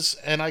he says,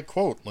 and I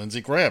quote, Lindsey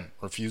Graham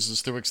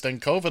refuses to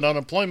extend COVID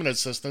unemployment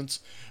assistance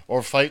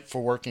or fight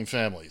for working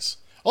families.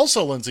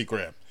 Also, Lindsey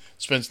Graham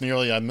spends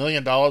nearly $1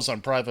 million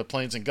on private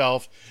planes and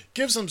golf,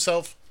 gives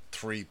himself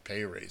 3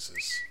 pay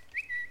raises.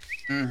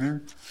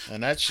 Mm-hmm.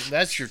 And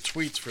that's your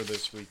tweets for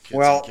this week,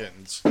 kids and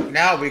kittens.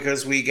 Now,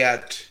 because we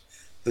got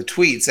the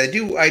tweets,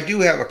 I do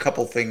have a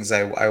couple things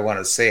I want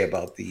to say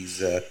about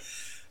these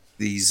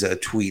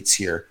tweets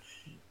here.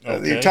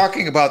 Okay. You're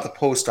talking about the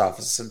post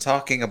office and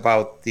talking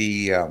about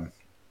the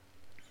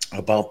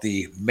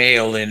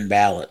mail-in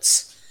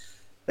ballots.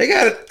 They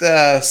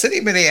got City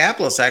of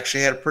Minneapolis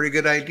actually had a pretty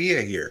good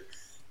idea here.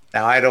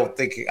 Now, I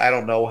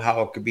don't know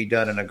how it could be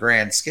done in a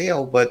grand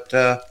scale, but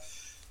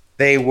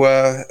they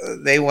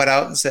went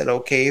out and said,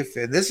 okay,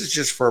 and this is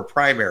just for a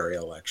primary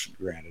election,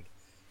 granted,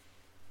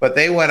 but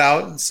they went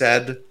out and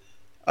said,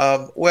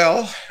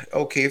 well,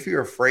 okay, if you're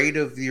afraid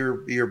of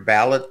your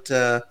ballot,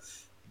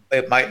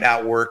 it might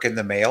not work in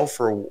the mail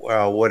for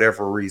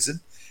whatever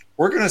reason,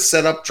 we're going to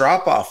set up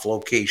drop-off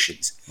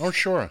locations. Oh,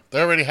 sure. They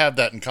already have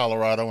that in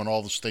Colorado and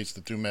all the states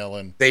that do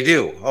mail-in. They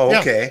do? Oh,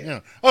 okay.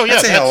 Yeah. Oh, yeah.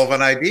 That's a hell of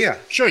an idea.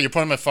 Sure, you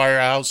put them at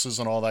firehouses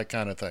and all that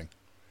kind of thing.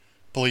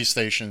 Police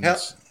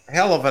stations.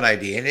 Hell of an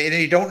idea. And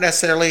you don't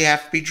necessarily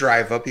have to be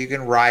drive up. You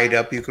can ride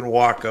up. You can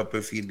walk up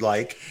if you'd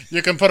like.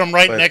 You can put them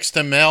next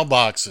to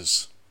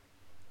mailboxes.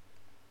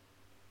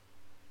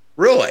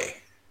 Really?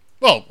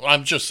 Well,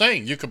 I'm just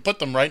saying, you could put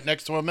them right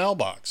next to a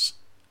mailbox.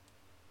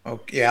 Oh,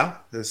 yeah,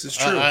 this is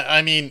true.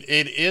 I mean,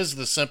 it is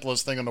the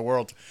simplest thing in the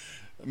world.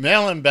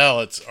 Mail-in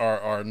ballots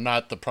are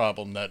not the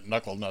problem that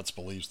Knuckle Nuts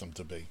believes them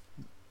to be.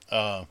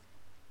 Well,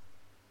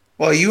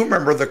 you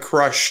remember the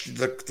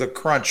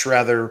crunch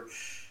rather,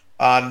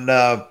 on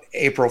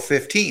April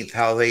 15th,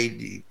 how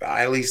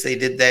at least they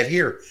did that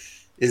here,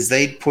 is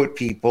they'd put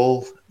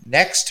people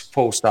next to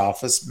post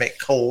office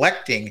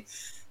collecting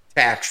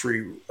tax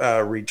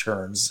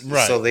returns,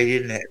 right?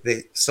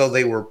 So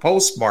they were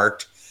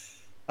postmarked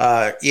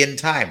in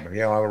time,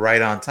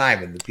 right on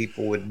time, and the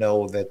people would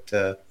know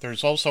that.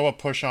 There's also a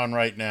push on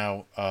right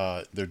now.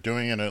 They're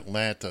doing in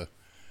Atlanta.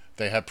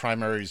 They had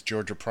primaries,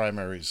 Georgia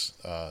primaries,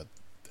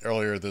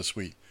 earlier this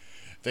week.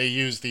 They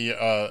used the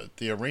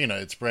arena.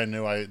 It's brand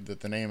new.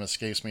 The name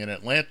escapes me, in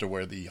Atlanta,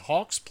 where the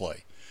Hawks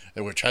play,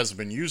 which hasn't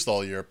been used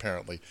all year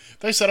apparently.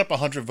 They set up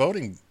 100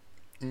 voting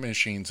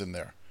machines in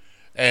there.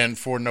 And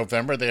for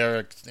November, they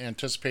are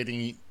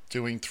anticipating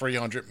doing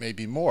 300,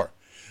 maybe more.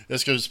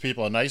 This gives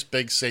people a nice,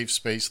 big, safe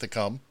space to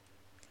come,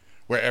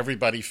 where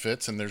everybody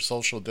fits and there's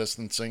social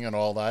distancing and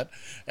all that.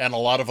 And a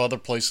lot of other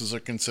places are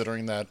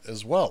considering that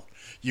as well.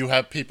 You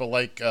have people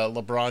like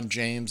LeBron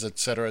James, et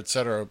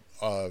cetera,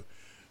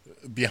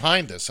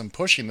 behind this and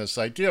pushing this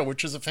idea,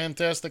 which is a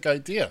fantastic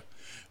idea.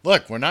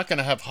 Look, we're not going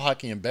to have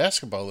hockey and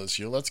basketball this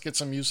year. Let's get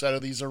some use out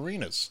of these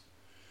arenas.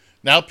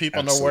 Now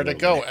people know where to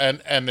go,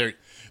 and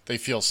they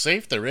feel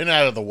safe. They're in and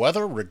out of the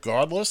weather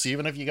regardless.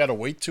 Even if you got to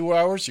wait 2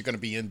 hours, you're going to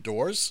be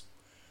indoors.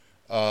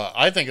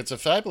 I think it's a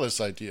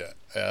fabulous idea.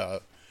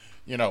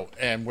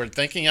 And we're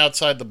thinking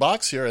outside the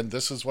box here, and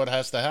this is what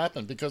has to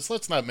happen, because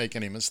let's not make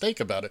any mistake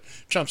about it.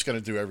 Trump's going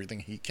to do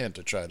everything he can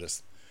to try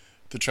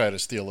to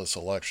steal this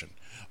election.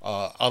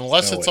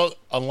 Unless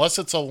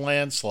it's a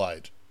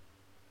landslide,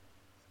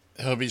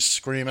 he'll be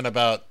screaming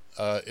about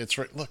it's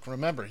rigged. Look,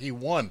 remember, he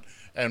won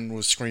and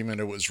was screaming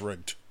it was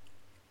rigged.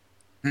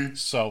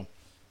 So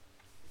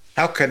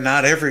how can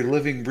not every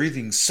living,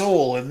 breathing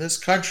soul in this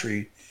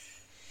country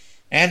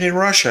and in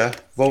Russia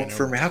vote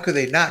for me? How could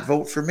they not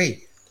vote for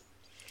me?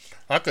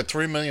 How could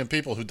 3 million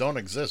people who don't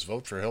exist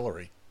vote for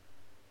Hillary?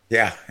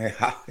 Yeah,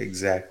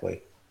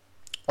 exactly.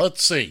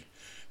 Let's see.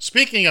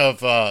 Speaking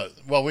of,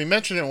 we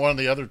mentioned in one of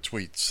the other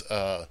tweets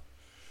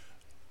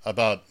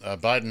about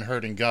Biden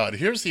hurting God.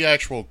 Here's the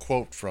actual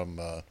quote from...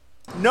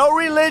 No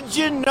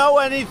religion, no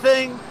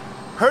anything.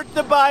 Hurt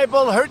the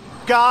Bible, hurt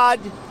God.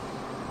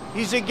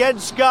 He's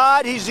against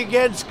God. He's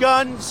against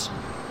guns.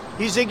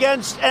 He's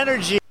against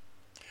energy.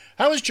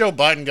 How is Joe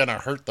Biden going to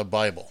hurt the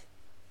Bible?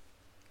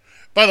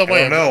 By the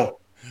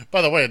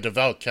way, a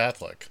devout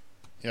Catholic.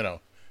 To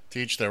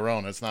each their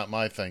own. It's not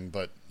my thing,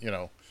 but,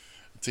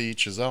 to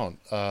each his own.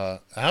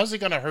 How's he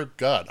going to hurt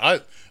God?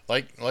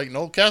 Like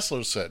Noel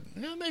Kessler said,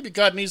 maybe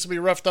God needs to be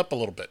roughed up a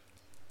little bit.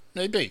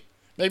 Maybe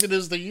this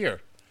is the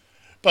year.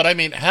 But I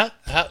mean, how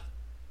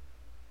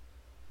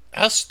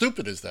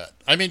stupid is that?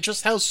 I mean,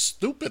 just how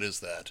stupid is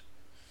that?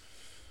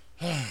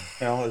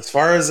 As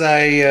far as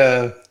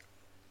I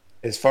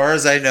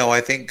know,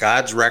 I think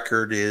God's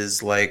record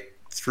is like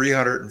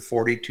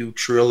 342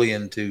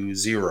 trillion to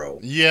zero.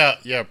 Yeah,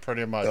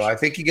 pretty much. So I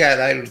think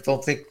I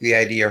don't think the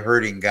idea of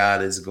hurting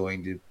God is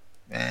going to.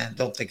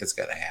 Don't think it's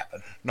going to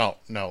happen. No.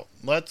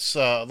 Let's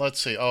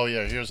see. Oh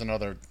yeah, here's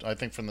another. I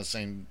think from the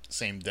same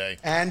day.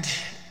 And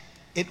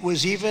it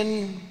was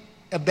even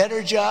a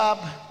better job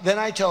than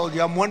I told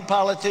you. I'm one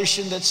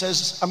politician that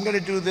says I'm going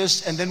to do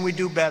this, and then we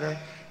do better.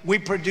 We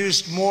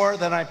produced more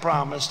than I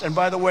promised. And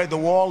by the way, the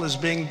wall is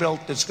being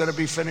built. It's going to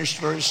be finished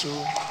very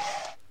soon.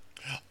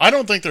 I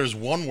don't think there's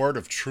one word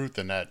of truth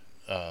in that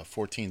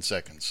 14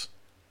 seconds.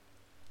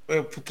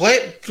 Play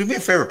it. Do me a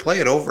favor. Play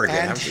it over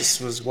again. And I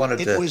just wanted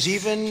it to. was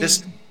even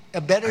just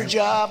a better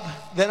job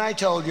than I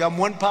told you. I'm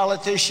one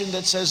politician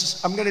that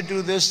says, I'm going to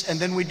do this, and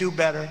then we do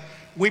better.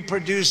 We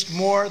produced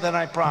more than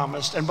I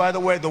promised. And by the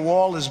way, the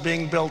wall is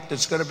being built.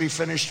 It's going to be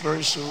finished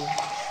very soon.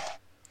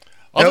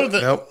 Nope.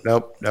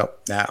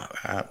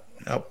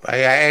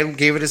 I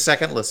gave it a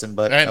second listen,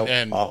 but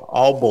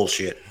all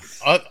bullshit.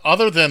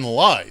 Other than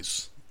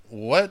lies,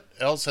 what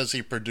else has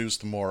he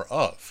produced more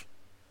of?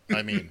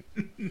 I mean,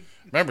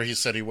 remember he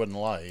said he wouldn't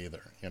lie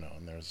either. And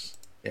there's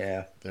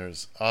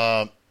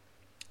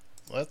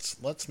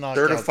let's knock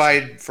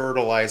certified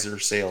fertilizer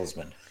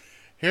salesman.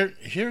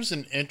 Here's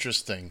an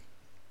interesting.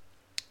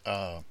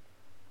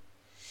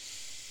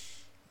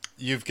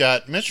 You've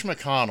got Mitch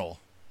McConnell.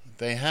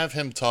 They have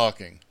him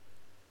talking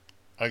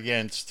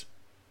against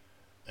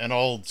an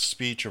old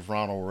speech of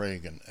Ronald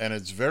Reagan, and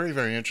it's very,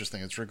 very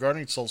interesting. It's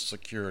regarding Social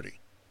Security,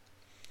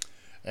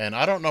 and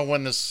I don't know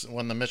when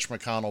the Mitch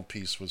McConnell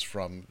piece was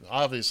from.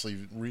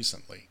 Obviously,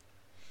 recently,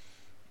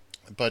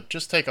 but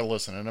just take a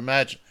listen and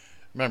imagine.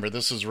 Remember,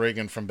 this is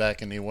Reagan from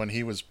back when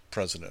he was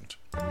president.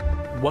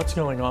 What's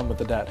going on with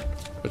the debt?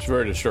 It's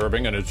very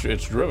disturbing, and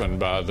it's driven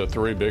by the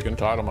three big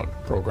entitlement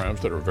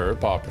programs that are very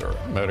popular: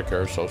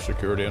 Medicare, Social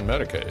Security, and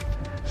Medicaid.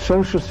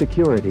 Social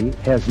Security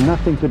has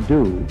nothing to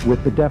do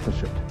with the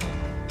deficit.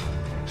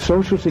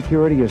 Social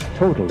Security is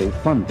totally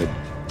funded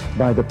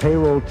by the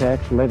payroll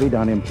tax levied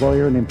on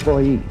employer and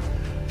employee.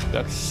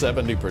 That's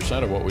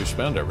 70% of what we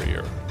spend every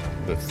year.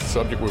 The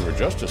subject we were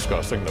just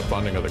discussing, the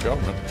funding of the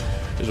government,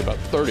 is about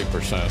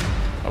 30%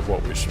 of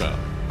what we spend.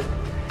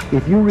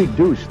 If you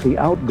reduce the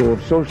outgo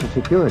of Social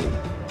Security,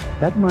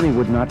 that money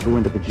would not go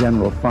into the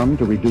general fund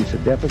to reduce a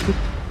deficit.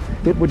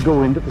 It would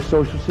go into the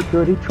Social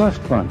Security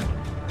Trust Fund.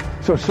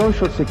 So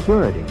Social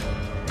Security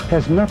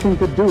has nothing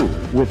to do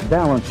with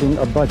balancing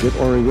a budget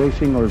or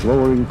erasing or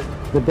lowering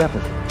the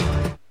deficit.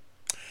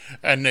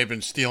 And they've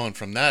been stealing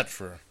from that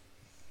for...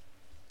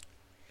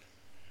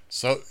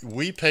 So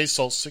we pay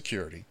Social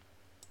Security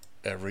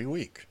every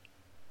week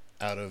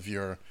out of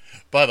your...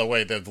 By the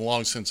way, they've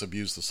long since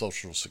abused the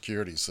Social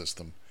Security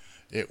system.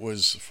 It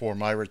was for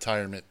my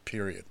retirement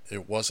period.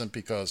 It wasn't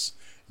because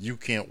you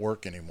can't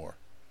work anymore.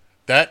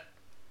 That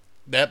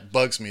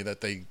bugs me that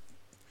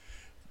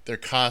they're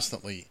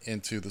constantly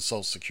into the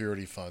Social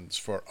Security funds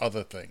for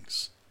other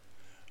things.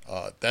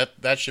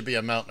 That should be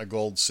a mountain of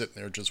gold sitting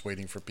there just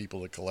waiting for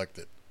people to collect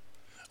it.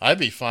 I'd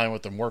be fine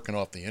with them working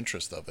off the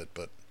interest of it,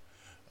 but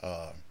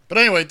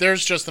anyway,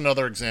 there's just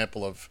another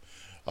example of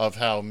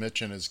how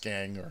Mitch and his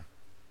gang are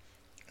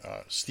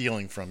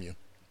stealing from you.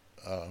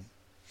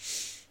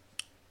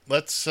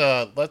 Let's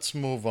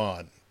move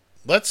on.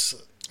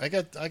 I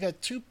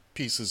got two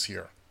pieces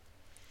here.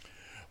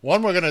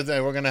 One, we're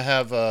gonna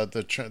have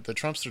the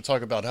Trumpster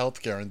talk about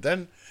healthcare, and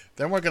then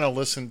we're gonna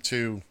listen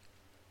to.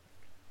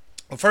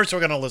 Well, first, we're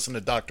gonna listen to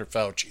Dr.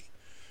 Fauci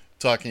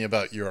talking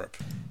about Europe.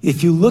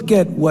 If you look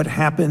at what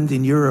happened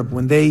in Europe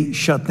when they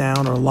shut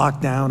down or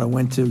locked down or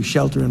went to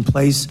shelter in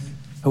place,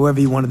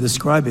 however you want to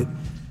describe it,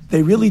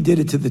 they really did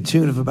it to the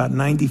tune of about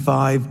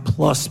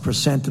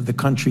 95+% of the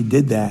country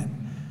did that.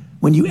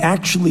 When you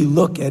actually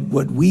look at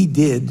what we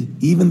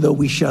did, even though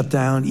we shut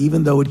down,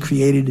 even though it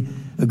created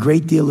a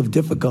great deal of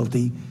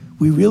difficulty,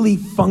 we really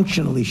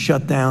functionally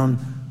shut down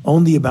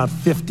only about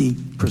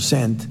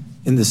 50%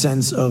 in the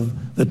sense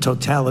of the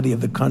totality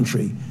of the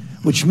country,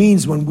 which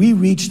means when we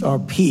reached our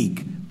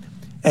peak,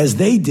 as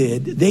they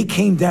did, they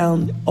came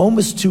down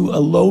almost to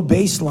a low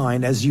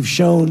baseline, as you've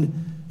shown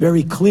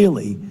very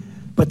clearly.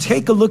 But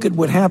take a look at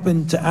what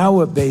happened to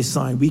our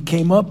baseline. We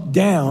came up,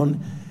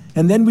 down,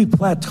 and then we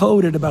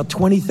plateaued at about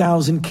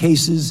 20,000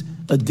 cases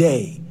a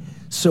day.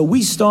 So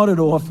we started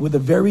off with a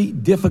very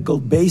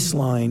difficult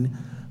baseline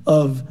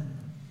of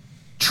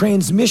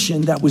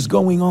transmission that was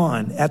going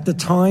on at the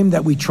time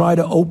that we try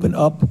to open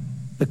up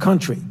the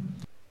country.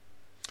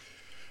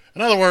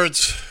 In other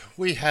words,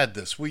 we had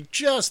this. We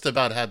just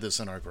about had this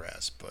in our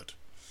grasp, but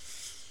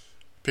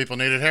people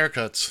needed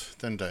haircuts,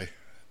 didn't they?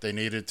 They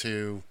needed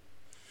to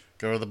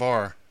go to the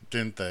bar,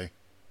 didn't they?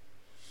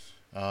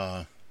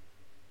 I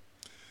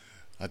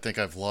think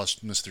I've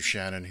lost Mr.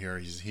 Shannon here.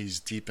 He's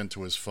deep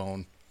into his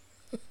phone.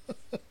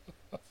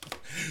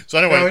 So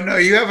anyway, no,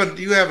 you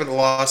haven't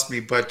lost me,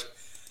 but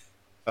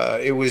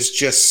it was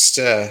just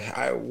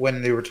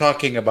when they were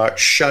talking about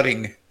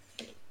shutting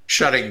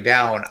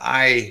down,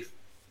 I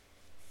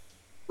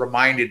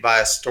reminded by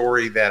a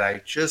story that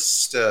I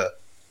just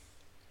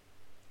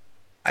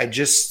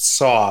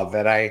saw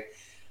that I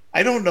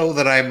don't know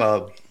that I'm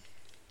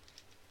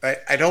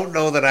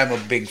a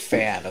big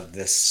fan of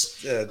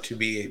this, to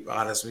be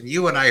honest with you.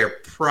 You and I are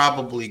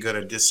probably going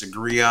to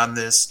disagree on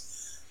this.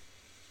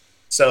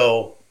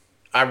 So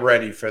I'm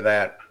ready for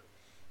that.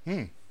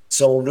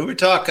 So when we were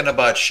talking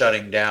about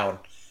shutting down,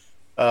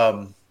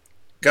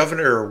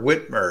 Governor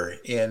Whitmer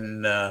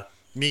in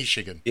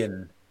Michigan.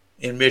 In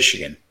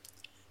Michigan.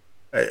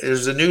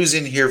 There's a news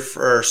in here,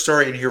 or a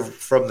story in here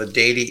from the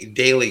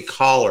Daily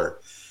Caller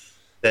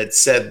that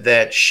said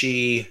that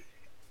she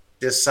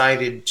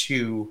decided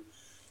to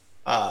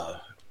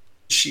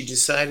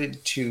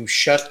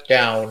shut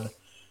down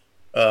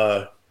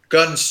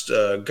gun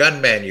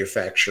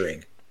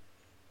manufacturing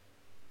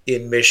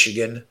in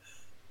Michigan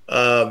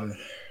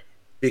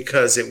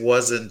because it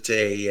wasn't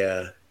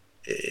an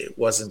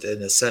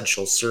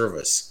essential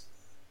service.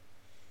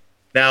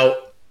 Now,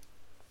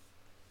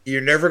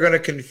 you're never going to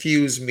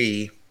confuse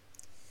me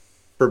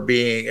for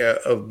being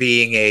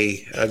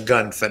a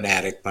gun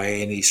fanatic by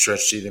any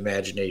stretch of the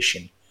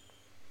imagination,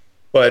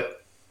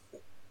 but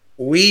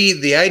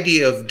the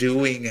idea of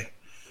doing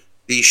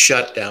these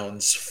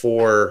shutdowns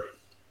for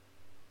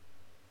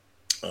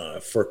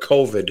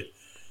COVID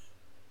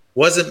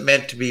wasn't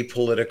meant to be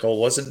political,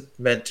 wasn't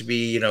meant to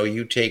be,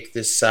 you take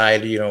this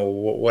side,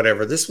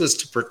 whatever. This was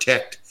to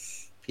protect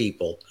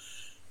people.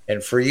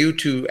 And for you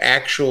to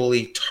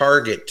actually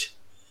target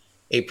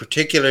a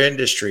particular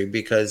industry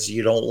because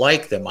you don't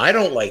like them. I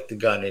don't like the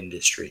gun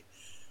industry,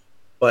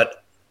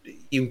 but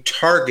you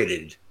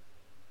targeted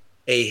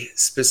a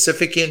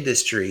specific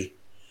industry,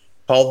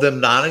 called them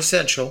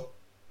non-essential,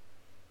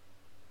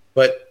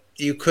 but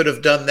you could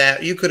have done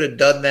that. You could have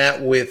done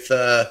that with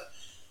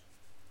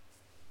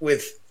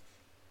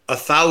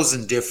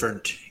 1,000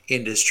 different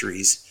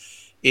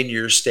industries in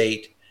your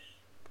state.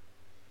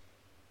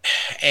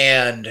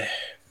 And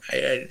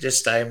I'm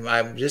just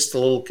a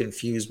little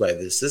confused by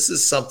this. This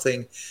is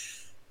something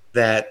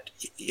that,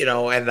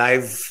 and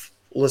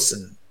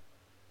listen,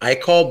 I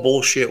call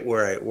bullshit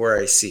where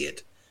I see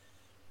it.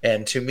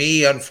 And to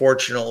me,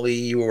 unfortunately,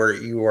 you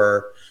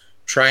are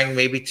trying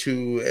maybe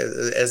to,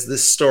 as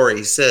this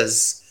story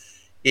says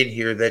in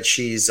here, that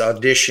she's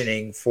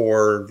auditioning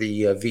for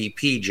the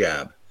VP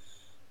job.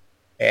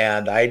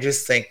 And I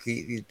just think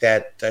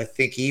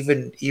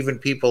even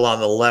people on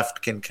the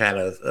left can kind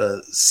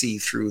of see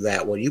through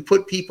that. When you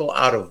put people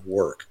out of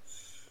work,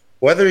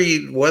 whether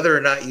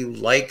or not you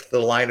like the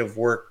line of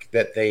work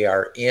that they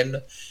are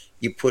in,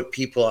 you put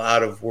people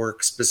out of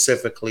work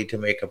specifically to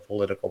make a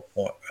political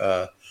point.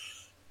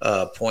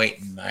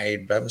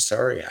 And I'm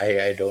sorry,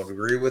 I don't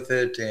agree with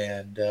it,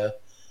 and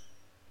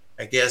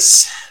I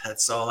guess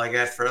that's all I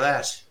got for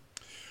that.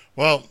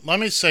 Well, let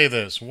me say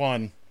this.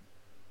 One,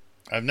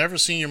 I've never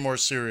seen you more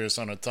serious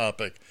on a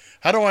topic.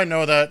 How do I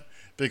know that?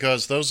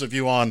 Because those of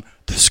you on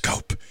the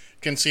scope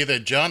can see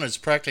that John has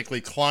practically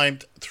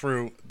climbed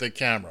through the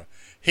camera.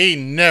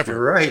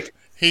 You're right.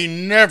 He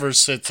never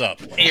sits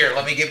up. Here,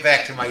 let me get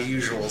back to my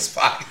usual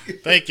spot.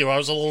 Thank you. I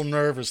was a little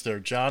nervous there.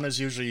 John is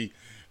usually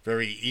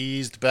very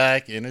eased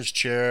back in his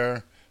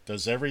chair,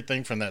 does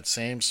everything from that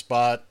same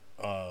spot.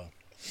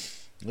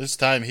 This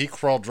time he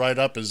crawled right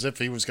up as if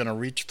he was going to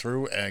reach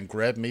through and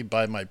grab me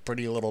by my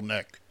pretty little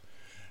neck.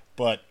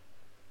 But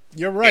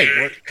you're right.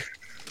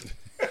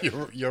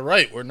 You're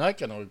right. We're not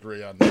going to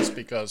agree on this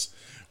because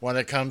when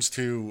it comes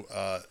to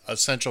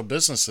essential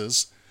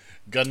businesses,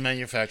 gun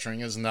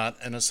manufacturing is not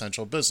an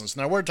essential business.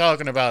 Now, we're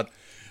talking about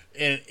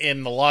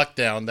in the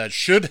lockdown that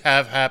should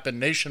have happened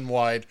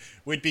nationwide.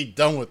 We'd be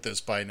done with this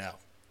by now.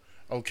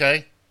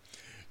 Okay?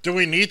 Do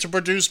we need to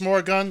produce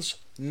more guns?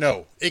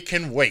 No. It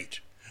can wait.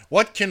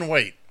 What can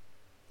wait?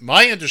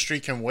 My industry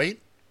can wait.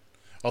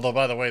 Although,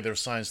 by the way, there's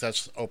signs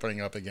that's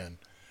opening up again.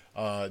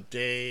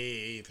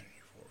 Day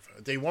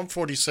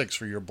 146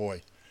 for your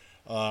boy.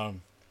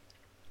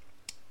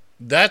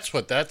 That's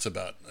what that's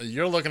about.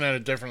 You're looking at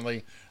it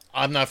differently.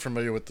 I'm not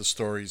familiar with the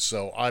stories,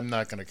 so I'm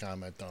not going to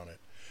comment on it.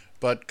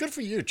 But good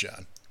for you,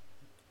 John.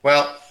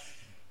 Well,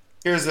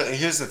 here's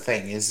the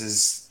thing: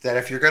 is that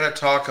if you're going to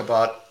talk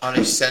about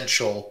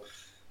unessential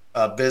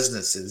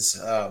businesses,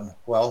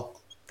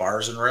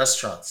 bars and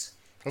restaurants,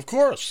 of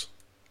course,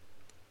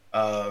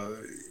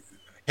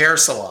 hair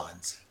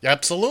salons,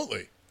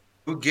 absolutely.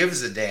 Who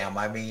gives a damn?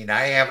 I mean,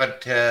 I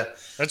haven't.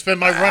 That's been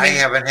my running. I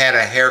haven't had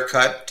a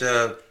haircut.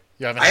 I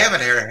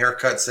haven't had a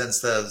haircut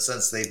since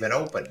they've been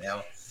open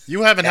now.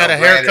 You haven't had a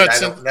haircut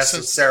since. I don't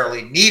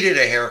necessarily needed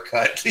a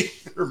haircut.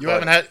 Either,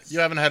 you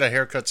haven't had a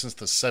haircut since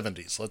the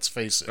 70s. Let's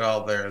face it.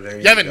 Well, there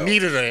you haven't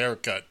needed a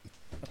haircut.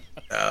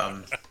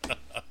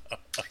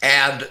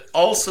 And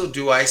also,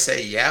 do I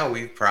say,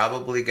 we've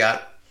probably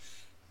got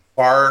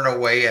far and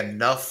away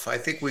enough. I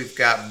think we've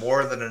got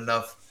more than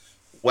enough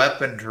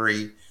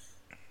weaponry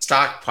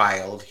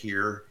stockpiled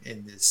here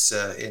in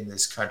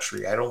this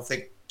country. I don't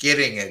think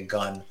getting a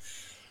gun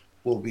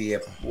will be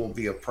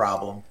a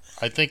problem.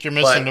 I think you're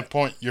missing the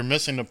point. You're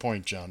missing the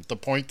point, John. The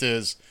point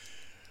is,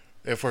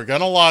 if we're going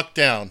to lock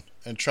down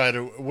and try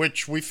to,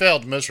 which we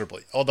failed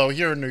miserably, although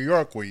here in New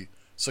York we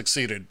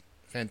succeeded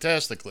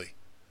fantastically.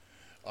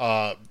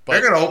 But they're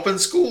going to open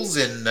schools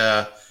in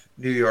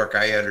New York,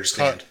 I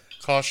understand.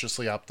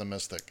 Cautiously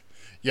optimistic.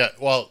 Yeah,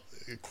 well,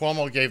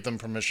 Cuomo gave them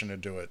permission to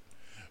do it.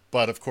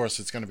 But, of course,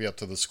 it's going to be up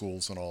to the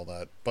schools and all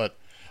that. But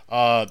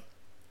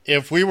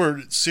if we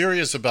were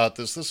serious about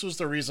this was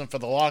the reason for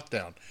the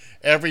lockdown.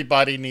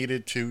 Everybody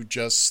needed to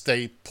just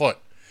stay put.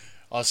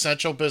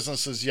 Essential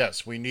businesses,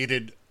 yes. We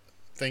needed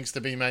things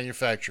to be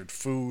manufactured.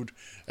 Food,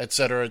 et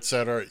cetera,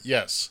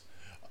 yes.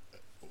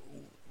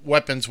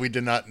 Weapons we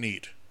did not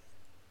need.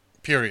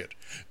 Period.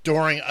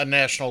 During a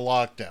national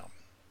lockdown.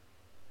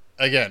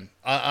 again,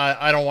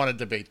 I don't want to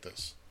debate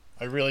this.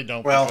 I really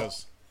don't. Well,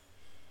 because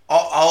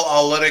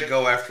I'll let it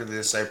go after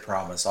this, I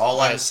promise. All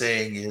I'm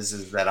saying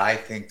is that I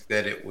think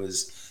that it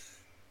was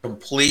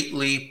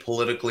completely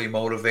politically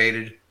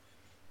motivated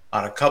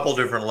on a couple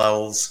different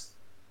levels.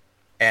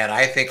 And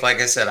I think, like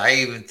I said, I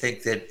even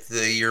think that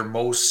your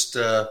most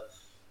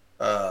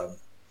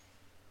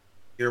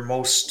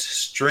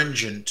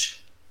stringent,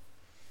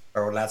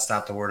 or that's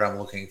not the word I'm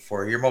looking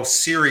for, your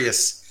most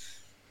serious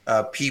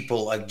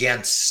people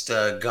against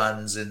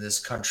guns in this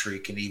country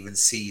can even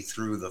see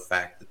through the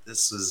fact that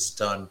this is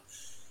done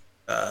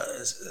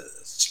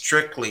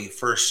strictly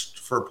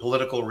for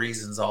political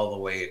reasons all the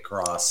way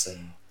across.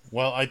 And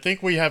well, I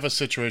think we have a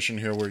situation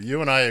here where you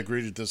and I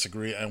agree to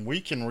disagree, and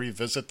we can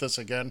revisit this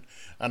again,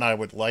 and I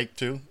would like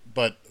to,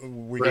 but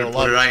we got a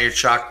lot. Put it on your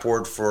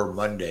chalkboard for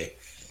Monday.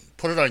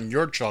 Put it on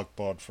your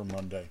chalkboard for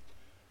Monday,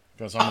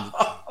 because I'm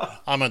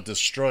gonna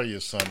destroy you,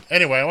 son.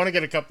 Anyway, I want to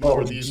get a couple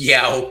more of these.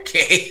 Yeah,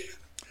 okay.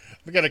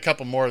 We got a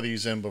couple more of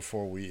these in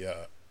before we.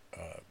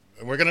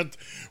 We're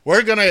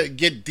gonna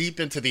get deep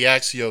into the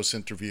Axios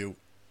interview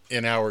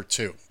in hour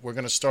 2. We're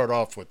gonna start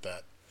off with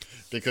that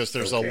because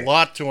there's a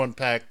lot to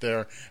unpack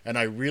there, and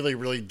I really,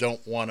 really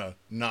don't want to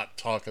not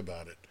talk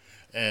about it.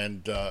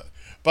 And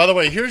by the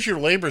way, here's your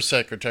Labor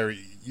Secretary,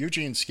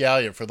 Eugene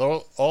Scalia, for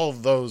all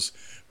of those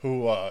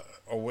who are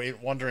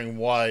wondering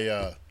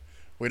why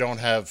we don't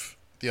have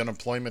the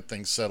unemployment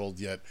thing settled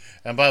yet.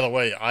 And by the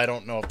way, I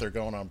don't know if they're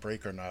going on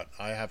break or not.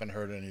 I haven't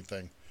heard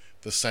anything.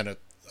 The Senate.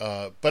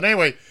 But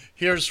anyway,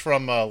 here's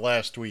from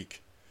last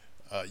week,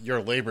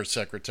 your Labor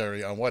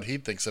Secretary on what he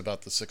thinks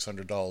about the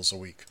 $600 a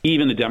week.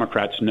 Even the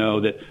Democrats know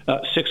that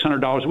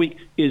 $600 a week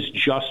is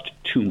just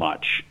too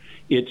much.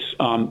 It's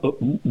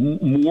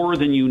more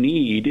than you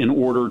need in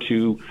order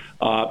to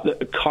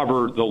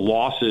cover the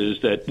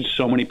losses that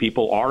so many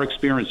people are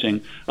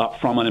experiencing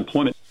from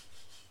unemployment.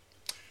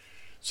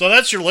 So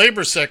that's your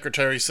Labor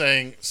Secretary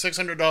saying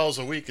 $600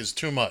 a week is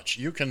too much.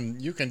 You can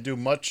do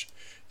much.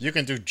 You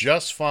can do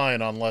just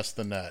fine on less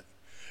than that.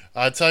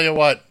 I tell you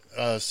what,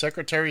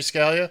 Secretary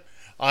Scalia,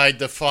 I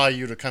defy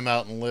you to come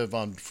out and live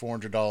on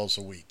 $400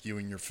 a week, you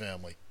and your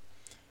family.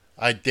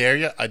 I dare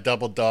you. I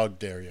double dog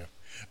dare you.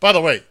 By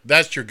the way,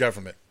 that's your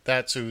government.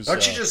 That's who's.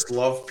 Don't you just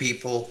love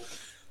people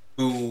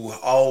who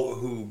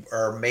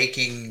are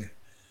making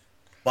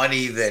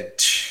money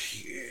that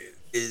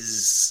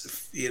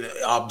is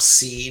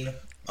obscene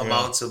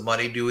amounts of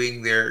money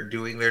doing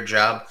their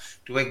job,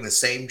 doing the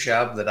same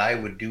job that I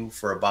would do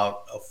for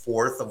about a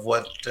fourth of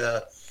what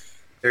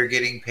they're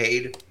getting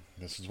paid.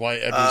 This is why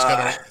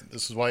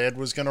Ed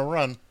was gonna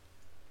run.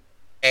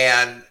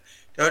 And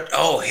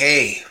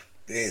hey,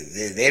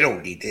 they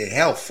don't need it.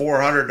 Hell,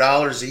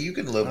 $400. You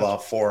can live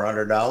off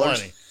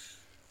 $400.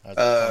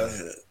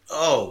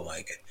 Oh my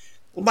God.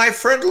 Well, my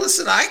friend,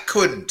 listen, I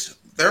couldn't.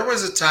 There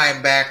was a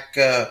time back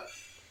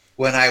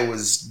when I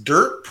was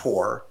dirt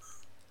poor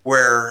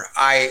where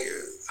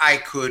I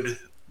could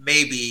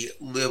maybe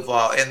live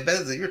off, and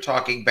you're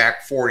talking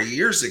back 40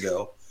 years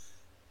ago.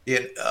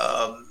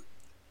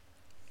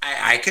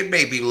 I could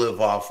maybe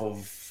live off of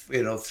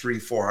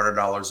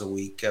 $300-400 a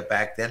week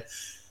back then.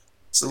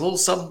 It's a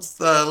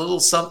little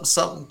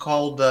something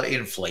called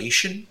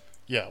inflation.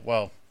 Yeah,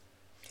 well,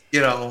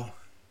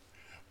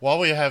 while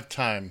we have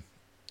time,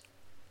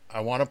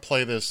 I want to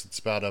play this. It's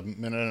about a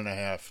minute and a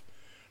half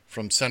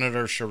from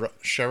Senator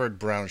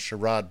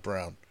Sherrod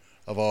Brown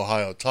of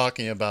Ohio,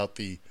 talking about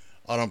the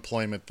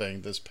unemployment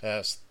thing this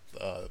past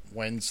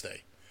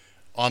Wednesday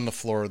on the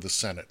floor of the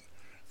Senate.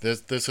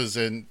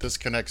 This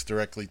connects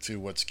directly to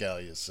what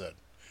Scalia said.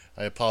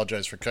 I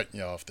apologize for cutting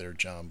you off there,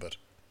 John, but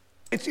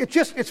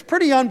it's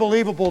pretty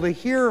unbelievable to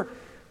hear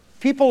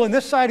people on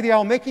this side of the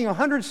aisle making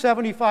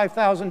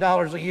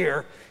 $175,000 a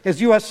year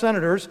as U.S.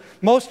 senators.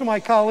 Most of my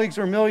colleagues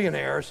are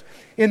millionaires,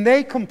 and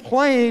they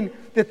complain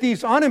that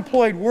these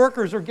unemployed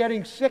workers are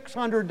getting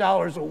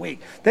 $600 a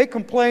week. They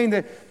complain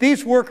that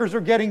these workers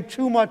are getting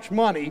too much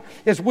money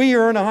as we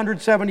earn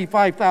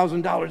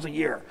 $175,000 a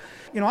year.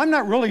 I'm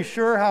not really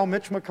sure how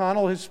Mitch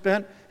McConnell has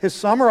spent his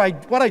summer.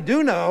 What I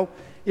do know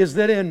is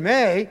that in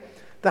May,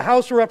 the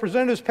House of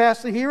Representatives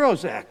passed the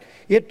HEROES Act.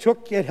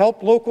 It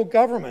helped local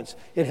governments.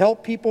 It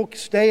helped people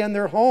stay in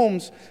their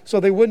homes so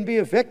they wouldn't be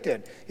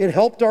evicted. It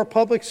helped our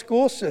public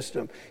school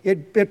system.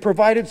 It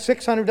provided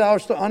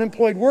 $600 to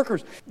unemployed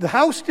workers. The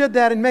House did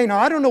that in May. Now,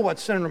 I don't know what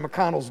Senator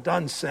McConnell's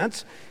done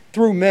since,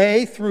 through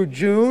May, through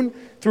June,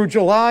 through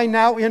July,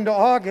 now into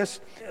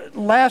August.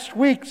 Last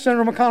week,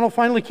 Senator McConnell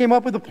finally came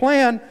up with a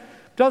plan.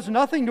 Does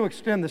nothing to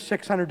extend the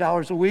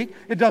 $600 a week.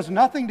 It does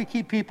nothing to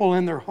keep people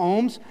in their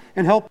homes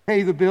and help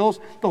pay the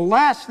bills. The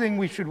last thing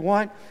we should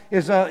want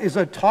is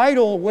a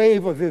tidal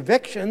wave of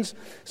evictions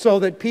so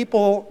that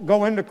people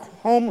go into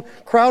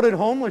crowded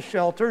homeless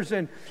shelters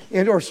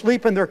or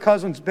sleep in their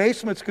cousins'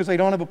 basements because they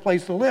don't have a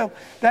place to live.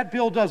 That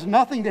bill does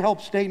nothing to help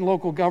state and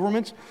local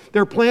governments.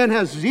 Their plan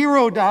has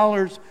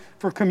 $0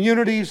 for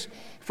communities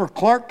for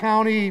Clark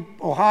County,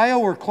 Ohio,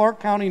 or Clark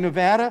County,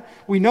 Nevada.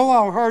 We know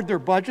how hard their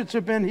budgets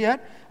have been hit.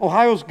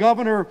 Ohio's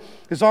governor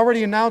has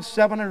already announced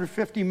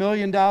 $750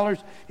 million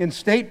in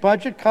state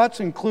budget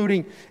cuts,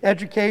 including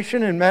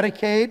education and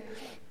Medicaid.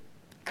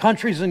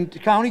 Counties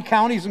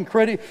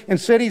and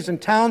cities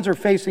and towns are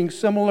facing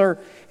similar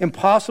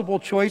impossible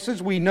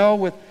choices. We know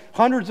with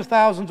hundreds of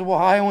thousands of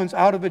Ohioans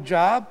out of a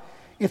job,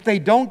 if they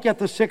don't get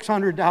the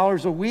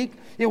 $600 a week,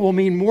 it will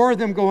mean more of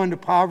them go into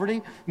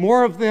poverty,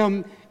 more of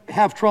them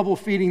have trouble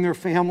feeding their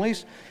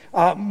families,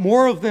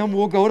 more of them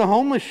will go to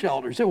homeless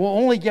shelters. It will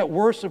only get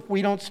worse if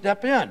we don't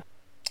step in.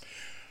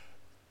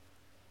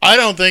 I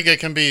don't think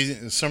it can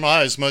be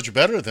surmised much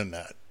better than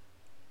that.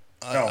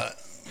 No,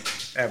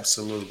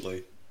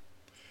 absolutely.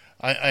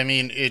 I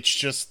mean, it's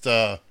just,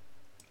 and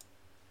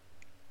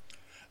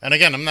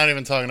again, I'm not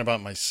even talking about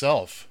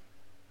myself,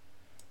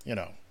 you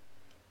know,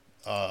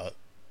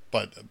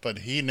 but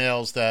he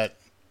nails that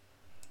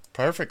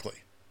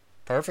perfectly.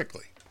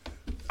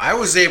 I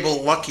was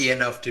lucky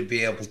enough to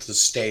be able to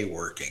stay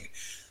working,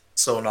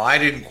 so no, I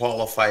didn't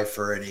qualify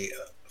for any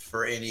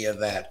of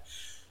that.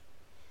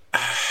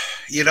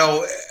 You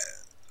know,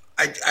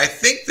 I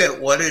think that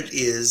what it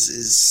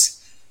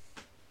is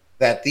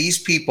that these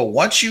people,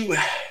 once you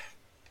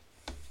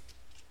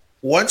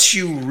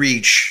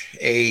reach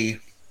a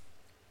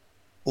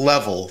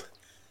level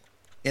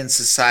in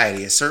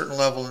society, a certain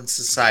level in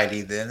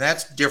society, then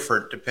that's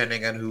different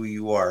depending on who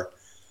you are.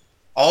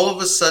 All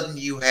of a sudden,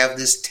 you have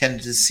this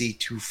tendency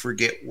to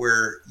forget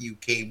where you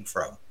came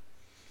from.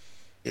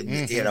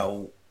 Mm-hmm.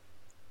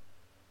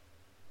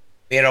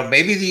 You know,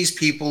 maybe these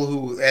people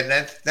who,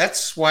 and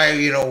that's why,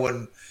 you know,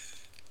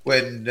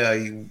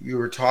 when you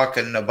were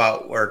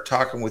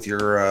talking with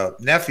your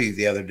nephew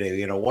the other day,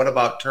 you know, what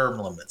about term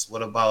limits?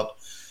 What about,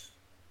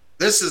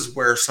 this is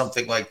where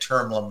something like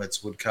term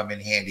limits would come in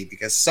handy,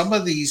 because some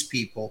of these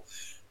people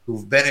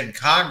who've been in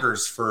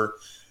Congress for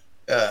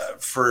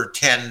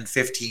 10,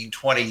 15,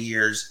 20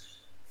 years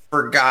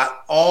forgotten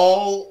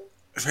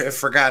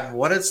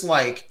what it's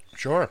like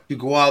to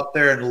go out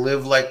there and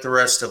live like the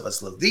rest of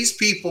us live. These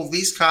people,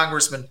 these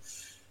congressmen,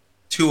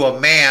 to a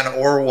man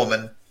or a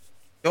woman,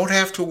 don't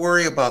have to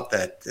worry about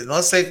that.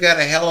 Unless they've got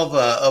a hell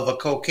of a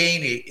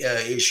cocaine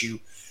issue,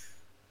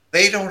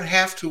 they don't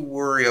have to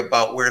worry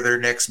about where their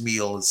next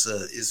meal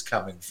is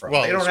coming from.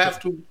 Well, they don't have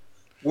to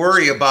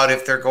worry about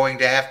if they're going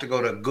to have to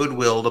go to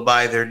Goodwill to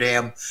buy their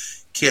damn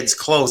kids'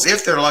 clothes,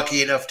 if they're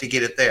lucky enough to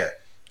get it there.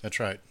 That's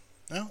right.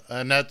 Well,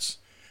 and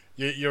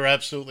you're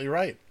absolutely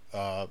right.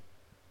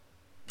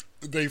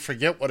 They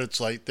forget what it's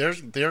like.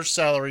 Their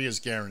salary is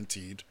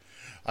guaranteed.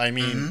 I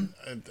mean,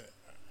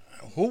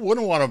 who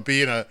wouldn't want to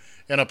be in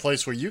a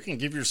place where you can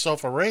give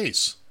yourself a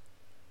raise?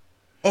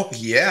 Oh,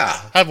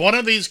 yeah. Have one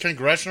of these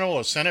congressional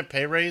or Senate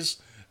pay raise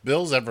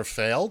bills ever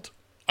failed?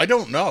 I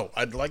don't know.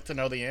 I'd like to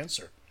know the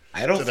answer.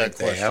 I don't think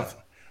they have.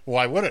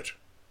 Why would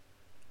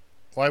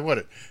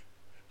it?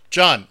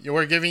 John,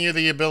 we're giving you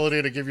the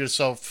ability to give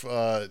yourself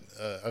a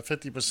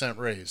 50%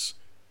 raise.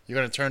 You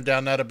going to turn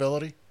down that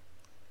ability?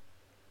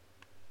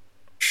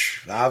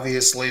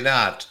 Obviously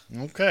not.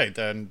 Okay,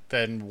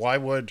 then why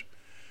would,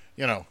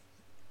 you know?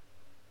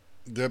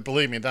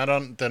 Believe me, they're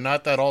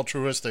not that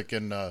altruistic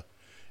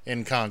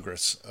in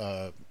Congress,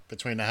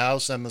 between the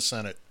House and the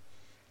Senate.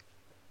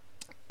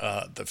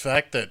 The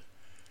fact that,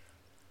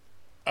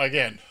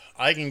 again,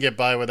 I can get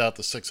by without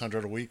the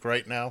 $600 a week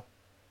right now.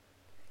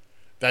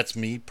 That's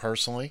me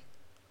personally.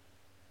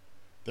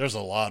 There's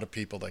a lot of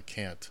people that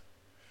can't.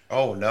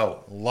 Oh,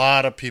 no. A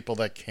lot of people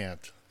that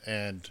can't.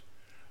 And,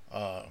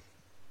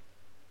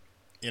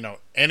 you know,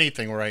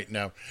 anything right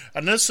now.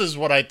 And this is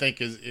what I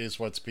think is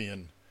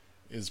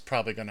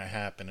probably going to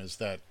happen, is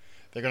that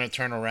they're going to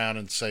turn around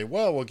and say,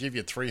 well, we'll give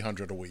you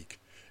 $300 a week.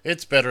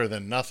 It's better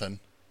than nothing.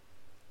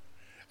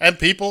 And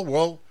people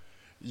will,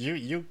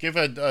 you give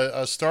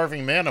a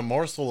starving man a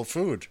morsel of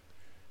food.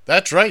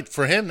 That's right.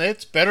 For him,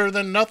 it's better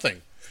than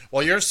nothing.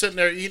 While you're sitting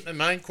there eating a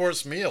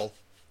 9-course meal,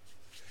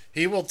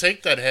 he will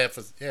take that half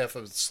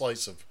a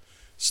slice of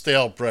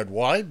stale bread.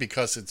 Why?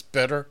 Because it's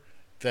better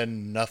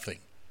than nothing.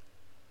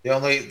 The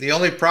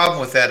only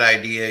problem with that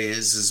idea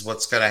is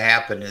what's going to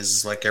happen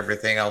is like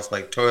everything else,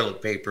 like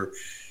toilet paper,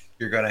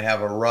 you're going to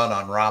have a run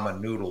on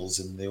ramen noodles,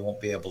 and they won't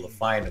be able to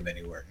find them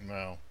anywhere.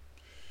 No,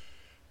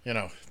 you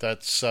know,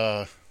 that's.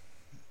 But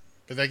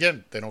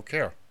again, they don't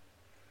care.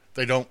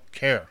 They don't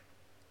care.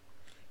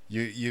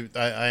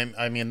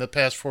 I mean, the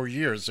past 4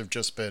 years have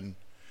just been.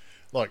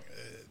 Look,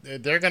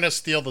 they're going to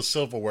steal the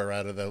silverware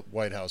out of the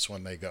White House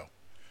when they go.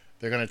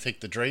 They're going to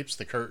take the drapes,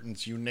 the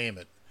curtains, you name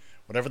it.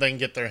 Whatever they can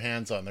get their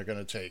hands on, they're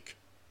going to take.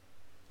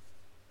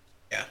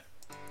 Yeah.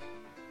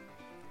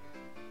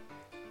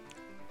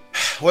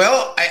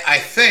 Well, I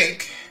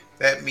think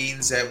that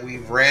means that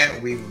we've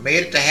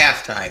made it to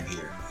halftime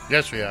here.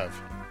 Yes, we have.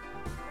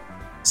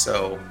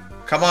 So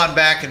come on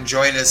back and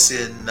join us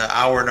in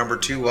hour number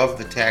 2 of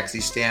the Taxi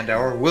Stand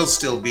Hour. We'll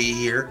still be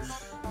here.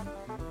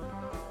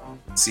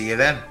 See you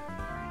then.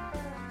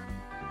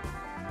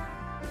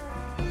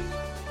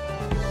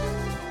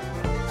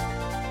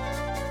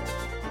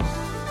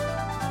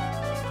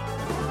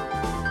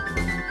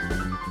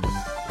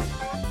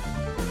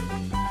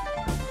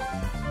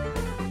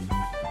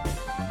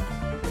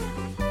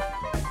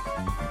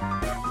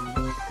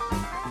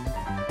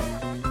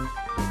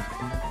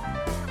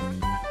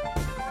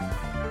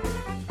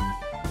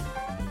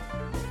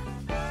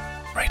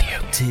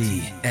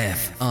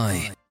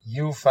 TFI.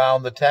 You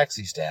found the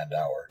Taxi Stand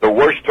Hour. The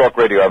worst talk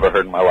radio I've ever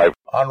heard in my life.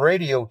 On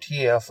Radio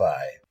TFI.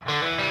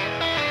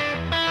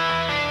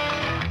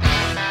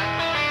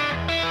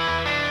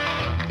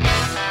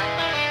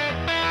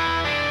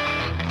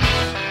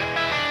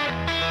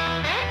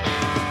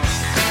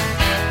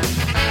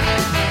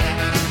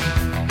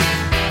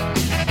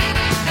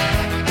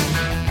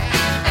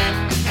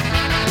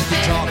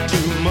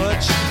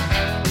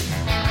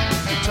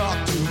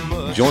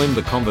 Join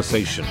the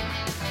conversation.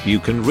 You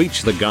can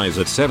reach the guys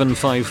at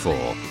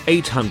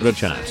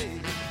 754-800-CHAT,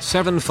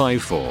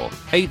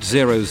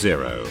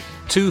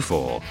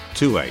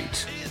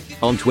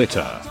 754-800-2428, on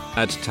Twitter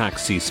at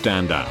Taxi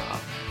Stand Hour.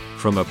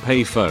 From a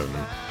payphone,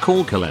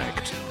 call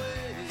collect.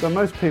 So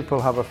most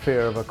people have a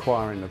fear of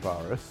acquiring the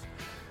virus.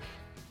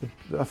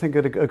 I think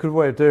a good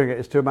way of doing it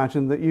is to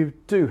imagine that you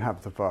do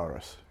have the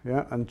virus,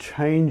 yeah, and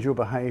change your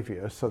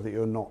behaviour so that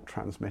you're not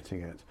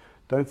transmitting it.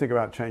 Don't think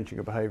about changing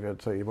your behaviour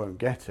so you won't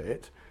get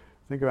it.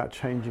 Think about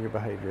changing your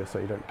behaviour so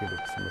you don't give it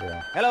to somebody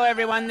else. Hello,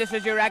 everyone. This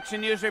is your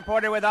Action News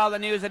reporter with all the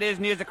news that is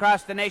news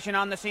across the nation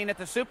on the scene at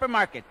the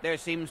supermarket. There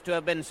seems to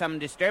have been some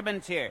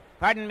disturbance here.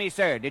 Pardon me,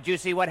 sir. Did you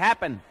see what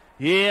happened?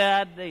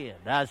 Yeah, I did.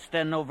 I was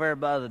standing over there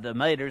by the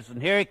tomatoes,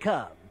 and here he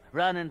come,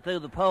 running through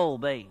the pole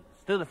beans,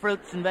 through the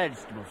fruits and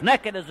vegetables,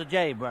 naked as a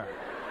jaybird.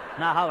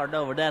 And I hollered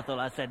over to Ethel.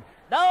 I said,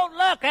 "Don't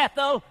look,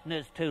 Ethel!" And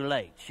it's too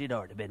late. She'd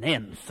already been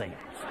in the scenes.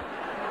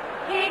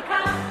 Here he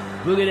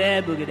comes.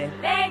 Boogie-dad, boogie-dad.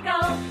 There he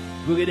goes.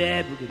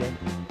 Boogie-dad, boogie-dad.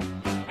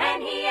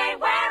 And he ain't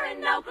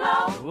wearing no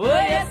clothes. Oh,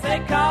 yes, they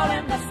call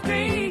him the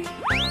street.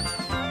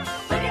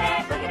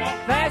 Boogie-dad, boogie-dad.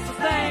 Fastest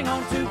thing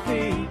on 2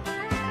 feet.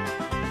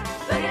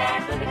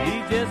 Boogie-dad, boogie-dad.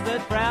 He's just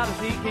as proud as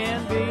he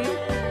can be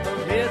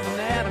of his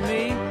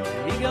anatomy.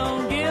 He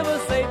gon' give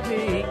us a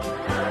peek.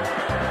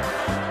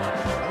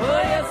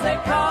 Oh, yes, they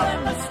call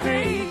him the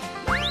street.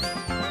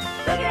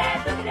 Boogie-dad,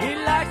 boogie-dad. He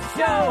likes to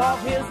show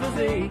off his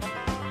physique.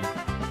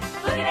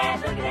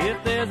 If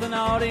there's an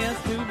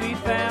audience to be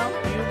found,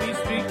 he'll be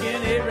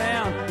streaking it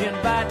round,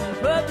 inviting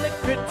public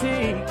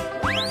critique.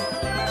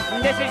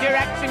 This is your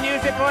Action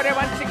News reporter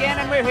once again,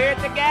 and we're here at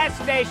the gas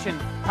station.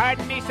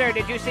 Pardon me, sir.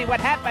 Did you see what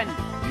happened?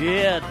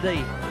 Yeah, I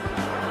did.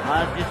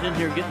 I was just in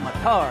here getting my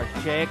tires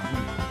checked,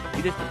 and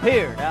he just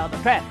appeared out of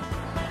the traffic.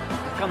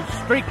 Come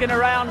streaking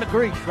around the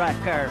grease right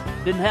there.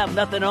 Didn't have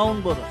nothing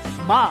on but a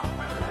smile.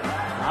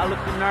 I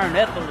looked in there, and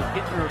Ethel was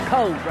getting her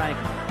cold drink.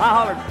 I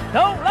hollered,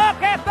 "Don't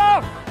look,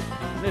 Ethel!"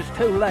 It's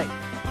too late.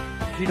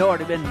 She'd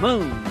already been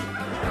mooned.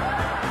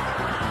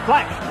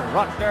 Flashed her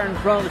right there in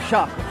front of the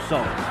shock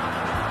absorber.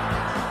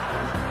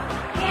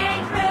 He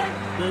ain't rude.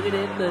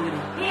 Boogity,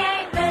 boogity. He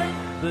ain't rude.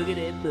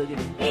 Boogity,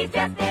 boogity. He's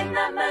just in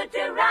the mood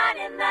to run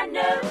in the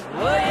nude.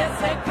 Oh, yes,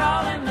 they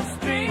call him the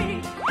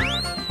street.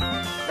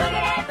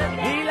 Boogie-dad,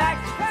 boogie-dad. He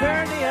likes to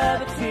turn the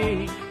other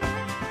cheek.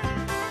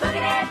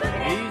 Boogie-dad,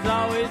 boogie-dad. He's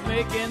always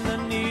making the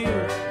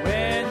news.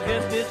 Wearing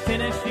just his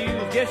tennis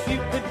shoes. Guess you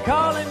could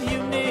call him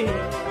unique.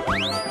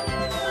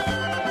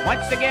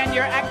 Once again,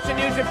 your Action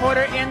News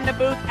reporter in the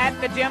booth at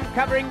the gym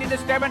covering the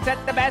disturbance at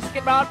the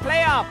basketball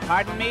playoff.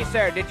 Pardon me,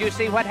 sir. Did you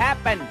see what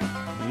happened?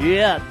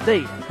 Yeah, I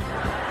did.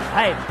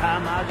 Hey,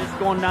 time I was just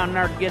going down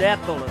there to get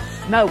Ethel a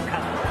snow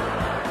cone.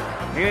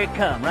 Here he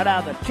come, right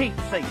out of the cheap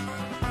seats,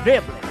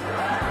 dribbling,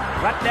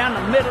 right down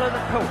the middle of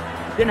the court.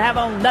 Didn't have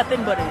on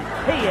nothing but his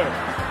PAs.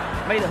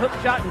 Made a hook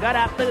shot and got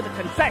out through the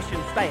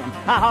concession stand.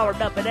 I hollered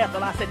up at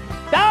Ethel. I said,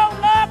 "Don't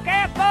look,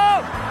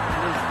 Ethel!"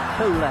 It was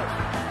too late.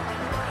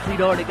 She'd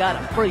already got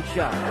a free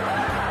shot.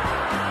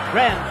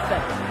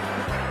 Grandstand.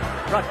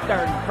 Right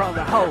there in front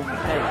of the home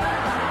table.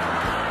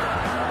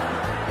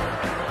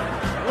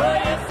 Well,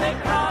 yes, they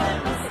call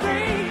him the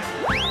street.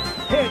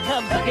 Here it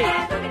comes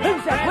again.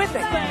 Who's that with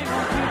it?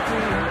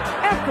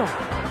 Ethel!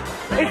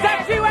 Is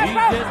that you,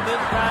 Ethel? He's just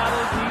as proud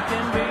as he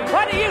can be.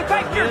 What do you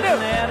think you're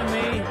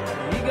doing?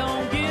 He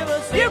gon' give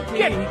us you a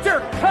get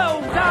your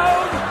clothes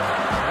on!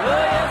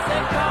 Well, yes,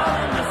 they call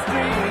him the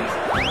street.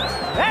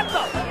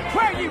 Ethel,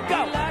 where you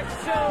go?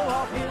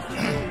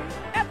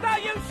 Ethel,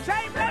 you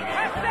shameless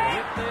hussy!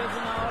 If there's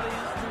an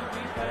audience to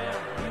be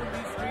found, he'll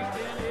be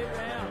streaking it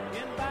round,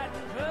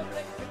 inviting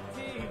public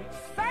critique.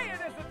 Say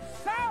it isn't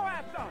so,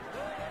 Ethel!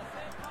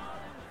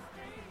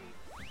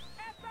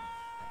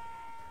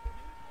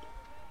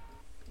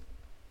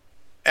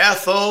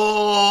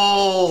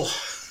 Ethel!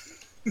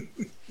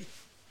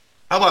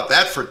 How about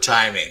that for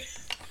timing?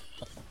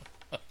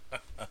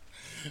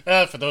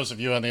 For those of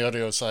you on the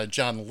audio side,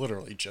 John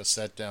literally just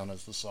sat down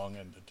as the song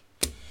ended.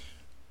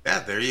 Yeah,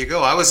 there you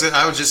go. I was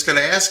just going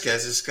to ask you. I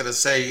was just going to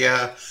say,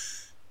 God,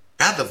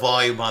 the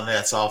volume on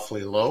that's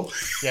awfully low.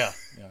 Yeah.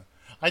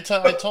 I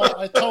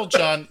told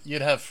John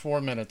you'd have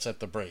 4 minutes at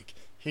the break.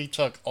 He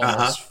took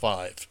almost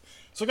 5.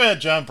 So go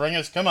ahead, John. Bring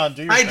us. Come on,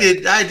 do your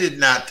thing. I did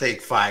not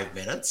take 5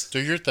 minutes. Do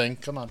your thing.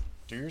 Come on,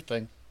 do your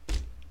thing.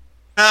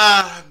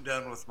 I'm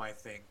done with my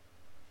thing.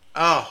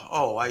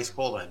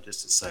 Hold on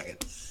just a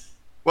second.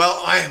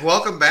 Well,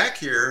 welcome back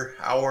here.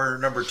 Hour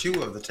number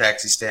 2 of the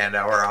Taxi Stand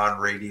Hour on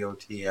Radio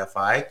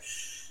TFI.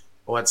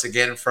 Once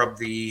again from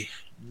the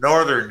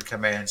Northern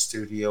Command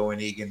Studio in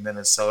Eagan,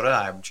 Minnesota.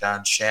 I'm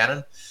John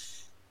Shannon.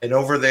 And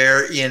over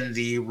there in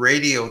the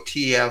Radio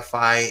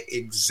TFI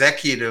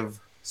Executive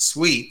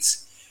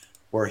Suites,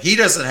 where he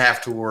doesn't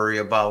have to worry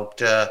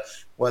about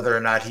whether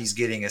or not he's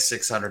getting a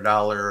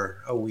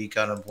 $600 a week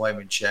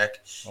unemployment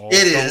check.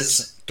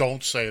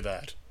 Don't say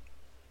that.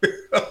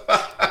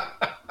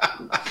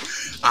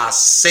 I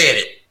said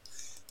it.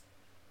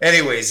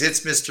 Anyways,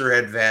 it's Mr.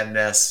 Ed Van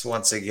Ness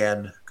once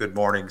again. Good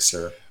morning,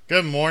 sir.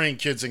 Good morning,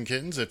 kids and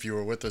kittens. If you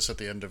were with us at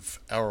the end of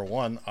hour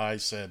one, I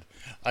said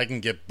I can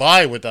get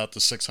by without the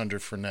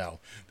 600 for now.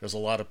 There's a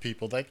lot of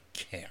people that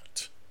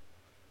can't.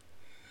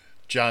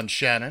 John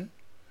Shannon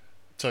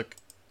took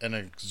an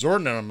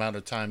exorbitant amount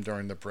of time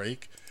during the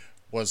break.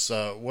 Was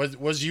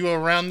you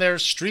around there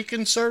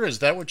streaking, sir? Is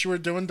that what you were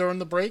doing during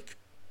the break?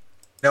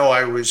 No,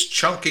 I was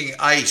chunking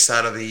ice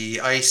out of the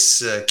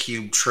ice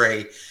cube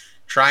tray,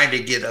 trying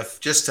to get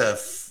just a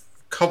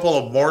couple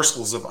of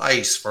morsels of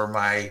ice for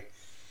my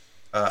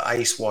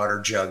ice water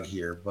jug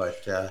here.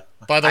 But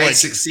by the way, I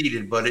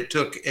succeeded, but it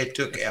took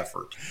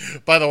effort.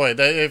 By the way,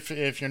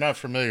 if you're not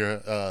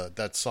familiar,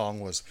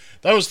 that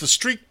was "The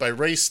Streak" by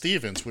Ray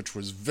Stevens, which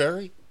was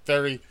very,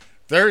 very,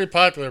 very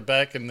popular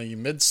back in the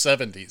mid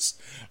 '70s.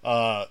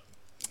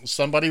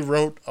 Somebody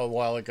wrote a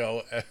while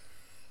ago.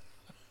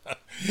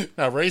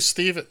 Now, Ray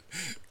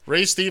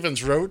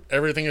Stevens wrote,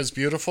 "Everything is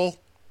beautiful,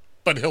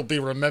 but he'll be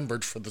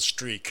remembered for the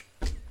streak."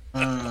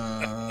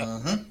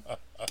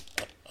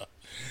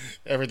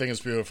 Everything is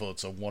beautiful.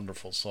 It's a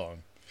wonderful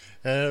song.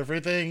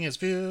 Everything is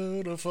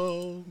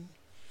beautiful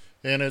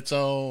in its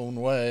own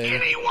way.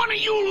 Any one of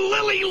you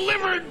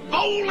lily-livered,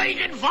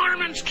 bow-legged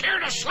varmints care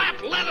to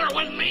slap leather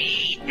with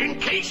me? In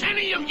case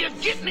any of you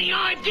get any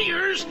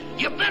ideas,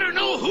 you better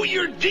know who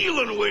you're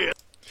dealing with.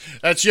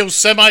 That's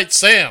Yosemite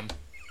Sam.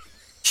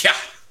 Yeah.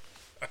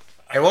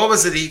 And what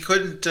was it? He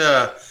couldn't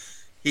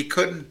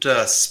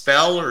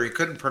spell, or he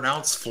couldn't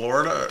pronounce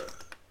Florida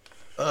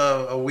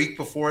a week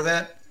before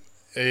that.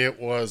 It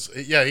was,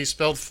 yeah, he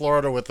spelled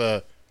Florida with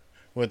a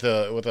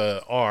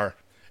R,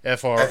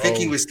 F-R-O. I think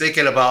he was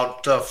thinking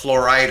about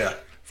Florida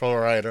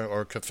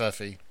or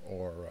Covfefe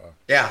or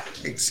yeah,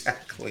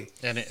 exactly.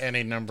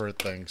 Any number of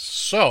things.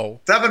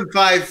 So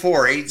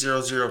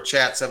 754-800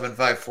 chat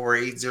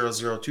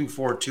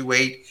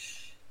 754-800-2428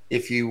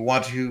 if you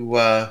want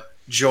to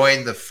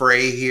join the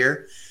fray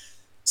here.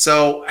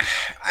 So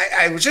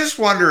I was just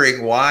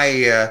wondering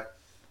why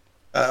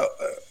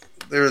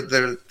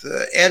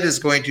Ed is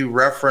going to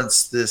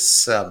reference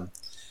this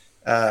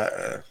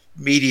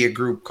media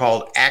group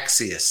called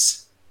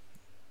Axios.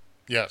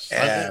 Yes.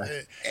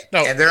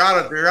 No, and they're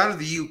out of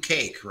the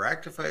UK,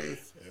 correct?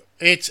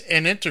 It's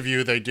an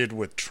interview they did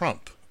with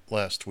Trump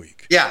last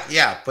week.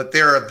 Yeah, but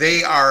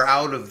they are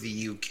out of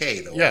the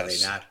UK, though, yes. Are they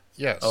not?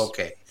 Yes.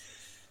 Okay.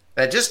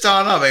 That just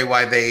dawned on me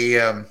why they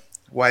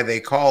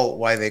call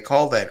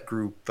that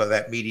group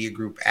that media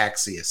group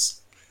Axios.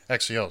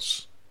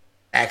 Axios.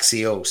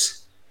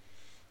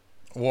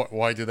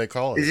 Why do they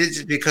call it?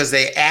 It's because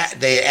they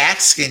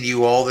asking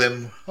you all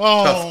them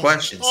tough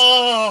questions.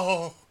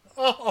 Oh,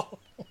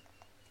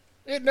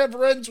 it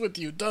never ends with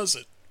you, does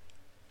it?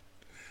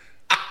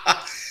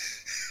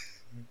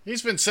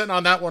 He's been sitting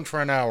on that one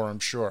for an hour, I'm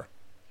sure.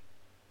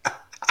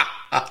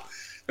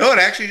 No, it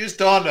actually just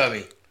dawned on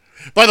me.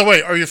 By the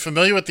way, are you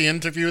familiar with the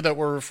interview that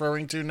we're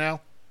referring to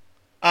now?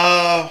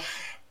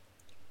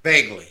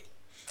 Vaguely.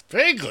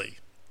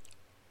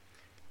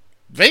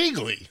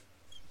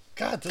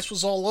 God, this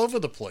was all over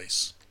the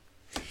place.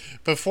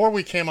 Before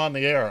we came on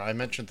the air, I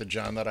mentioned to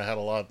John that I had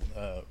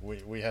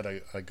we had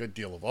a good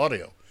deal of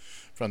audio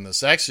from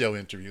this Axios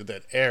interview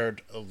that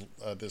aired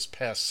this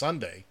past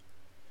Sunday,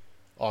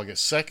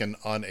 August 2nd,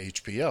 on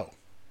HBO.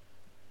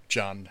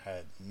 John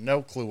had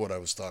no clue what I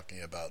was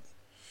talking about.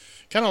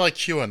 Kind of like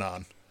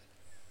QAnon.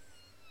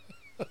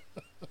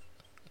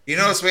 You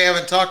notice we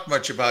haven't talked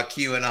much about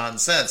QAnon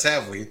since,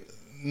 have we?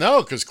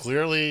 No, because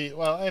clearly,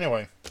 well,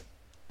 anyway.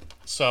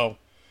 So,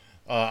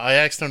 I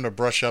asked him to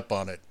brush up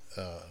on it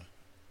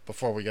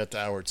before we got to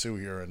hour two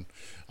here, and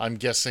I'm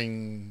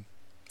guessing,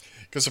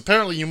 because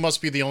apparently you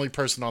must be the only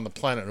person on the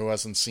planet who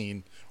hasn't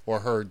seen or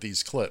heard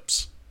these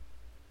clips.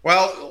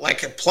 Well,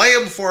 play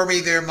them for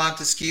me there,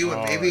 Montesquieu,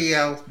 and maybe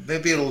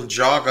it'll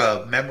jog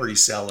a memory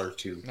cell or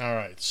two. All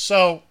right.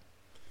 So,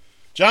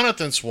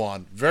 Jonathan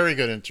Swan, very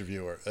good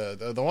interviewer.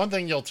 The one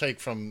thing you'll take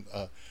from,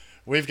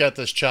 we've got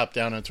this chopped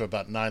down into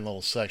about 9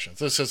 little sections.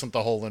 This isn't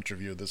the whole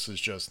interview. This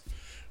is just,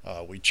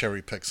 we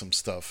cherry pick some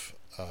stuff.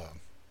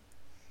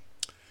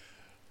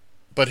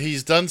 But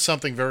he's done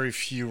something very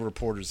few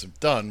reporters have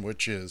done,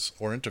 which is,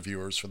 or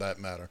interviewers for that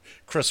matter.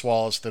 Chris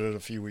Wallace did it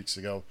a few weeks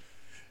ago.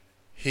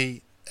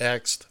 He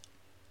asked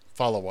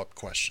follow-up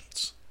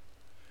questions.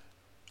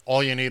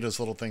 All you need is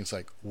little things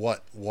like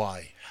what,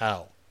 why,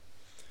 how.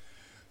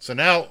 So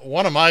now,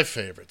 one of my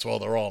favorites, well,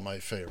 they're all my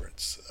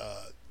favorites.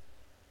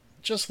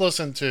 Just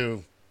listen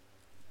to,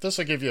 this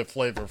will give you a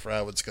flavor for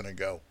how it's going to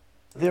go.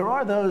 There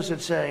are those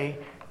that say,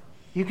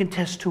 you can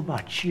test too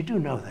much. You do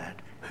know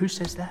that. Who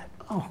says that?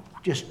 Oh,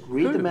 just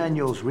read the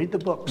manuals, read the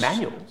books.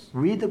 Manuals?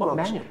 Read the What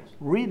books. manuals?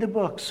 Read the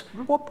books.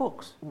 What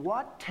books?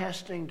 What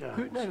testing does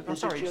I'm is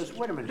sorry, it shows,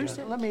 wait a minute, who John,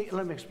 said- let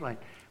me explain.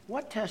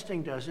 What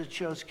testing does, it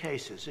shows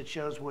cases. It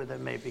shows where there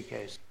may be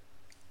cases.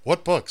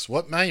 What books?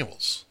 What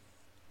manuals?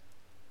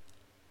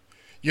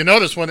 You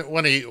notice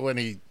when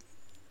he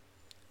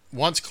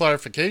wants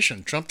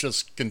clarification, Trump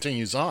just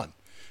continues on.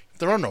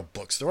 There are no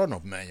books. There are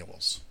no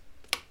manuals.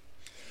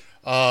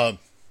 And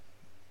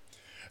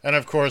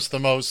of course, the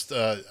most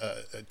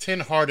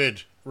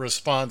tin-hearted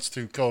response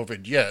to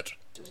COVID yet.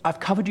 I've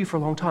covered you for a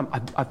long time.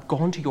 I've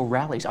gone to your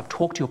rallies. I've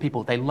talked to your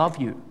people. They love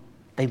you.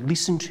 They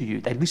listen to you.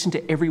 They listen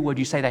to every word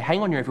you say. They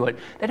hang on your every word.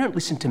 They don't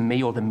listen to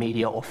me or the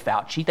media or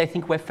Fauci. They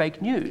think we're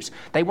fake news.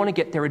 They want to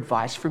get their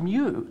advice from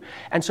you.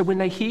 And so when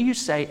they hear you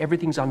say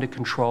everything's under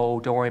control,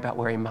 don't worry about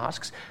wearing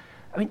masks,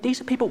 I mean, these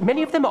are people,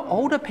 many of them are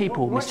older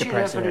people, What's Mr. your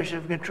President. definition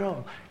of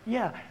control?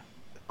 Yeah.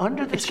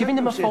 Under the It's giving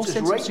them a false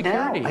sense of right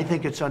security. now, I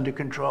think it's under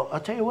control.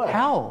 I'll tell you what.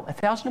 How?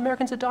 1,000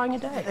 Americans are dying a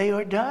day. They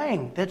are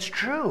dying. That's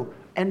true.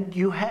 And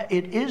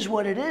it is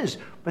what it is.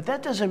 But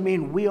that doesn't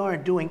mean we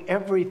aren't doing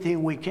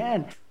everything we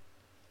can.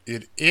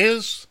 It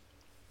is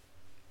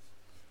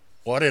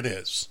what it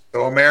is.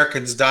 So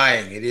Americans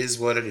dying. It is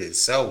what it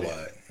is. So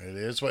what? It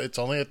is what. It's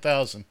only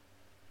 1,000.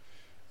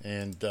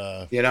 And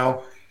you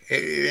know,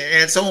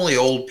 it's only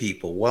old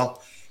people.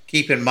 Well,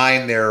 keep in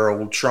mind there,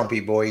 old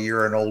Trumpy boy,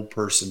 you're an old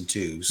person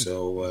too.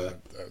 So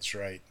that's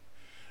right.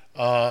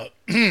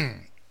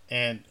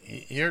 And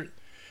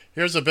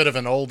here's a bit of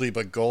an oldie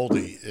but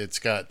goldie. It's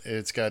got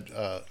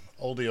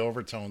oldie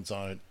overtones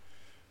on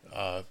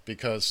it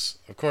because,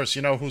 of course,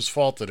 you know whose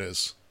fault it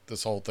is.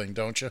 This whole thing,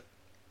 don't you?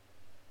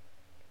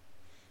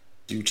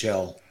 Do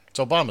tell. It's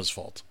Obama's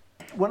fault.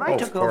 When I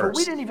took over,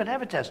 we didn't even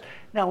have a test.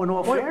 Now, in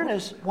all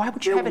fairness, why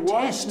would you have a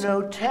test? There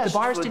was no test. The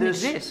virus for didn't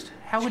this. exist.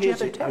 How would you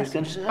have a I was test?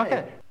 going to say.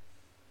 Okay.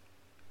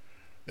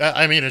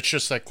 I mean, it's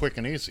just that quick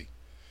and easy.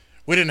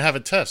 We didn't have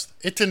a test.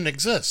 It didn't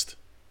exist.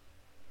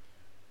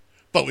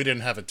 But we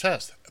didn't have a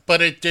test.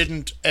 But it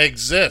didn't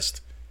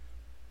exist.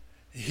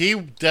 He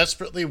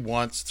desperately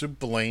wants to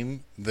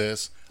blame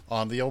this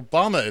on the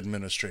Obama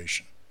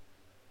administration.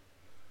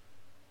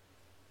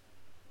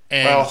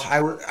 And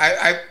well,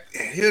 I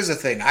here's the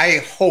thing. I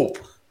hope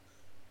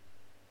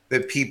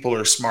that people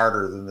are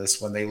smarter than this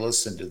when they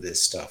listen to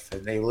this stuff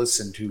and they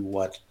listen to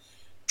what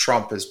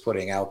Trump is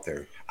putting out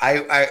there.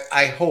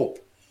 I hope.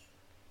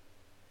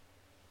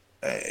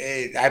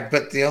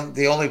 But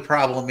the only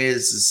problem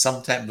is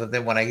sometimes, but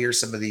then when I hear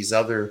some of these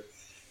other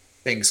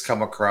things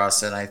come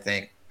across, and I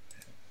think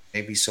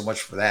maybe so much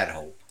for that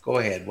hope. Go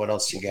ahead. What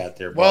else you got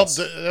there, well, boss?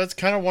 that's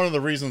kind of one of the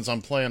reasons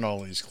I'm playing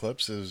all these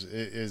clips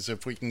is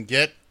if we can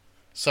get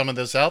some of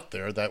this out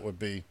there, that would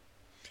be.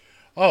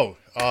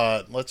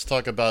 Let's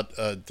talk about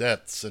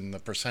deaths and the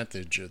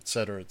percentage, et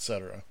cetera, et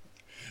cetera.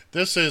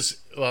 This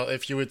is, well,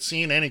 if you had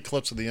seen any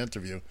clips of the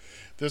interview,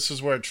 this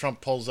is where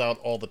Trump pulls out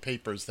all the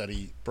papers that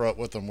he brought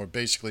with him, were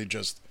basically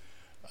just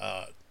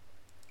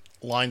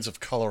lines of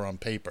color on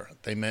paper.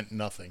 They meant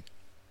nothing.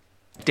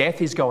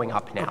 Death is going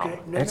up now,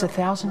 and it's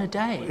 1,000 a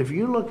day. If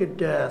you look at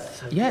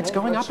death... Yeah, it's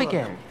going let's up look.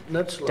 again.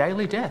 Let's look.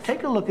 Daily death.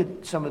 Take a look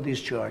at some of these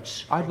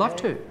charts. I'd love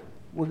to.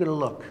 We're going to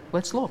look.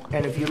 Let's look.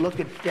 And if you look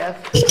at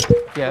death...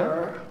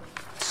 Yeah.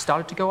 It's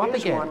started to go up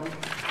here's again. one.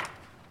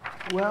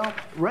 Well,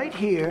 right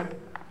here,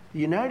 the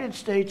United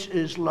States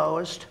is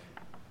lowest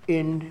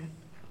in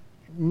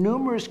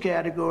numerous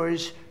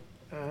categories.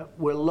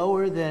 We're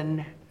lower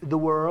than the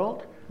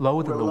world.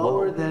 Lower than We're the lower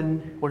world?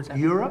 than What is that?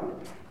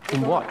 Europe.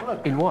 In what?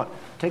 Look. In what?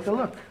 Take a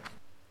look.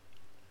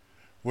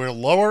 We're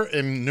lower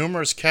in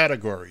numerous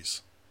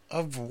categories.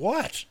 Of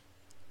what?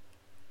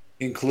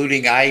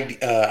 Including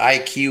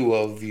IQ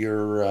of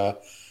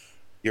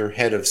your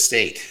head of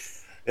state.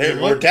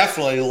 We're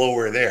definitely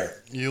lower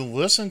there. You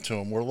listen to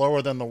him. We're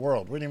lower than the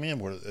world. What do you mean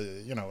we're,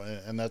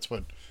 and that's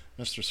what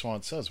Mr.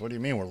 Swan says. What do you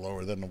mean we're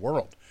lower than the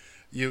world?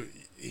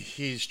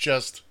 He's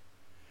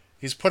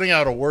putting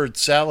out a word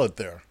salad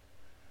there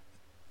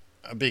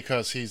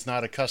because he's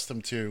not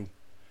accustomed to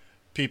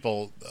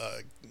people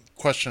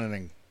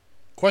questioning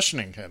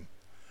him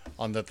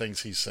on the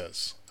things he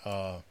says.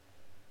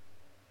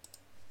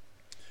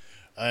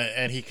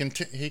 And he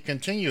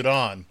continued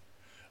on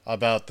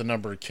about the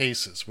number of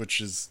cases, which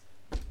is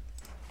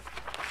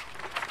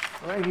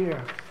Right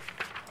here.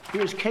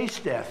 Here's case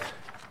death.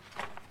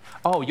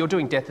 Oh, you're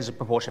doing death as a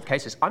proportion of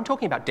cases. I'm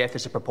talking about death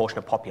as a proportion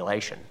of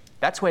population.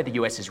 That's where the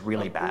US is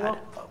really bad.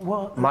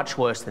 Well, much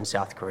worse than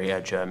South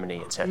Korea,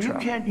 Germany, etc.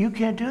 You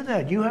can't do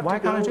that. You have Why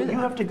to go. can't I do that? You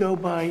have to go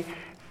by.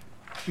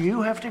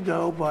 You have to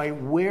go by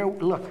where.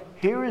 Look,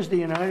 here is the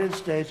United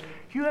States.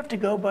 You have to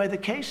go by the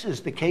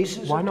cases. The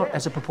cases. Why are not dead.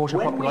 as a proportion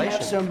of when population? We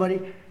have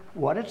somebody.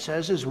 What it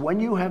says is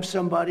when you have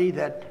somebody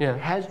that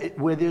has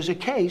where there's a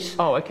case.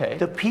 Oh, okay.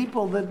 The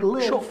people that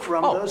live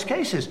from those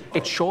cases.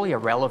 It's surely a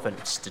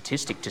relevant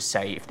statistic to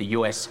say if the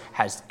US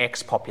has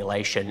X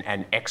population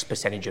and X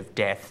percentage of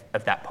death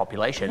of that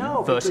population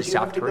No, versus because you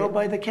South have to Korea. go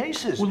by the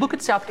cases. Well, look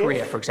at South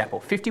Korea, for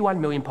example.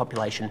 51 million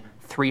population,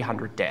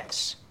 300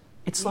 deaths.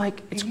 It's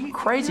like, it's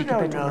crazy you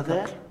don't compared to know other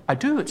that. countries. I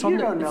do. It's on You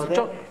the, don't know it's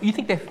that. You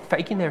think they're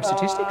faking their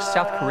statistics?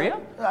 South Korea?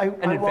 I An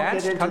won't get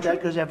advanced into country? that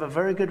because I have a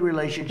very good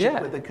relationship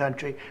with the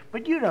country,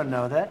 but you don't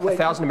know that.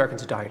 1,000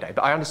 Americans are dying a day,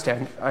 but I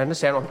understand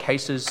on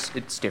cases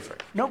it's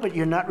different. No, but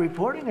you're not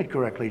reporting it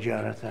correctly,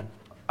 Jonathan.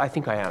 I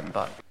think I am,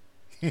 but...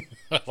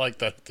 I like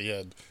that at the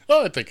end.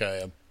 Oh, I think I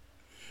am.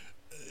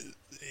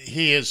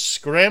 He is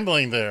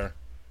scrambling there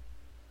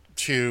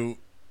he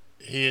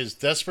is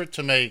desperate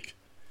to make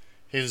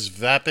his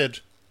vapid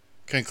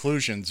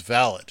conclusions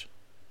valid.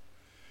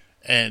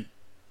 And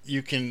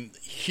you can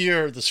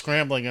hear the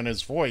scrambling in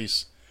his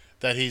voice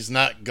that he's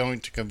not going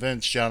to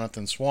convince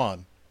Jonathan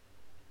Swan.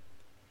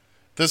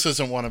 This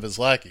isn't one of his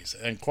lackeys.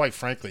 And quite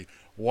frankly,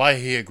 why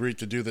he agreed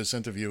to do this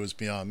interview is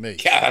beyond me.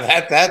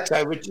 Yeah, that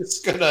I was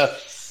just going to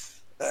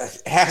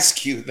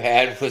ask you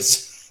that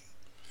was...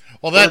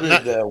 Well,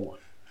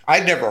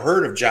 I'd never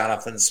heard of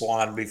Jonathan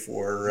Swan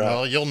before.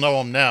 Well, you'll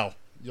know him now.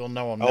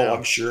 Oh,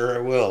 I'm sure I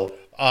will.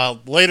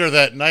 Later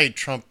that night,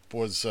 Trump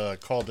was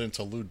called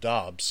into Lou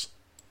Dobbs.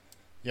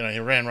 You know, he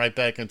ran right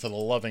back into the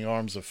loving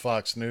arms of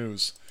Fox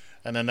News,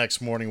 and the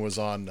next morning was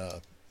on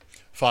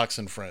Fox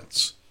and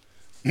Friends.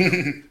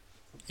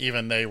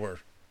 Even they were.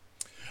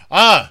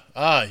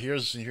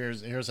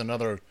 Here's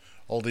another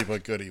oldie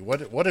but goodie. What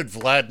did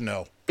Vlad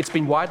know? It's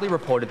been widely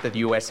reported that the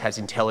US has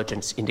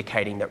intelligence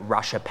indicating that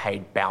Russia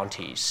paid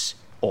bounties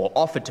or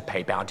offered to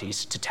pay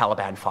bounties to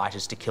Taliban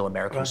fighters to kill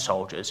American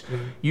soldiers.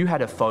 Mm-hmm. You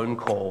had a phone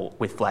call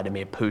with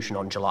Vladimir Putin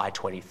on July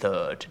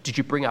 23rd. Did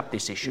you bring up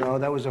this issue? No,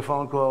 that was a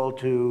phone call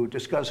to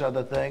discuss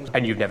other things.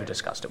 And you've never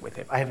discussed it with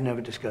him? I have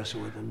never discussed it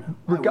with him.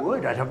 No. I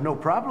would. I'd have no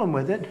problem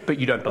with it. But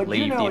you don't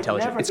believe the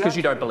intelligence. It's because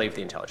you got- don't believe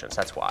the intelligence.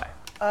 That's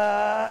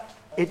why.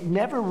 It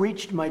never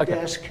reached my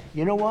desk.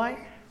 You know why?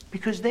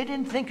 Because they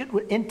didn't think it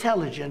was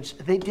intelligence.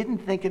 They didn't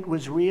think it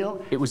was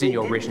real. It was in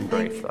your written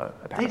brief, though,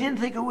 They apparently. didn't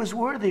think it was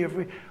worthy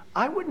of.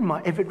 I wouldn't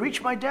mind. If it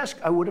reached my desk,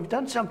 I would have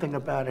done something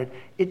about it.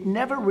 It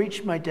never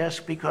reached my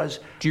desk because.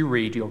 Do you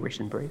read your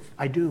written brief?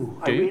 I do.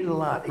 I Do you? read a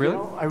lot. Really? You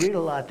know, I read a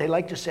lot. They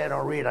like to say I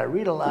don't read. I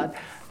read a lot.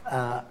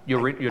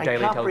 Your daily I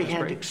intelligence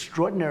comprehend brief?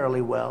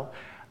 extraordinarily well.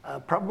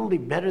 Probably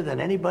better than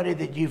anybody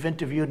that you've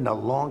interviewed in a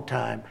long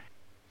time.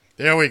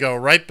 There we go.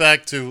 Right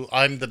back to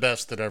I'm the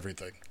best at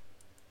everything.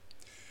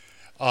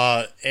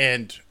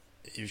 And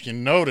if you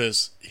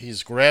notice,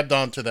 he's grabbed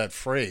onto that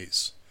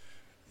phrase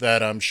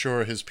that I'm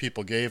sure his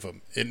people gave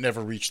him. It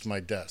never reached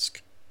my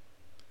desk.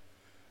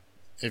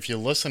 If you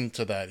listen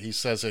to that, he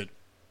says it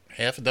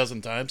half a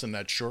dozen times in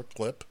that short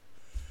clip.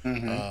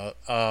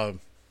 Mm-hmm.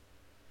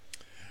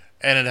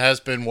 And it has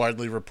been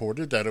widely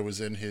reported that it was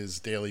in his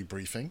daily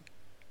briefing.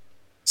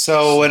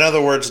 So, in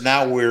other words,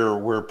 now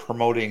we're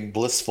promoting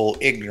blissful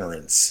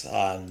ignorance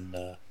on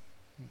the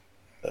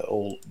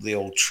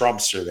old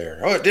Trumpster there.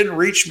 Oh, it didn't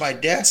reach my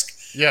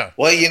desk. Yeah.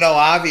 Well, you know,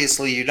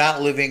 obviously you're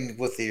not living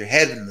with your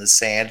head in the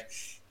sand.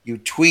 You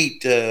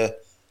tweet,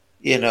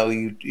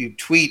 you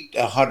tweet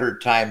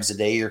 100 times a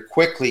day. You're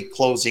quickly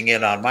closing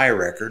in on my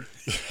record.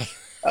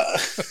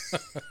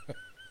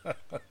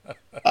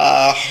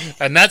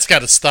 And that's got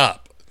to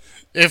stop.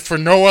 If for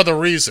no other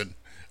reason,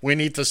 we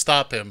need to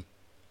stop him.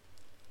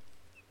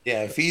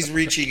 Yeah, if he's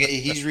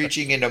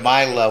reaching into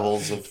my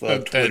levels of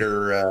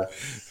Twitter.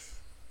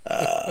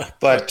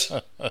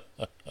 But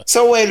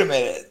so wait a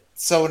minute.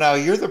 So now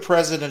you're the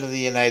president of the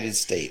United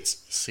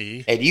States.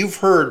 See? And you've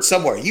heard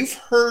somewhere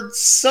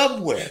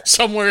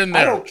somewhere in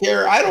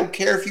there. I don't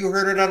care if you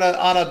heard it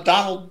on a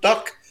Donald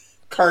Duck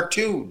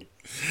cartoon.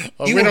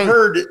 You we don't-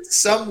 heard it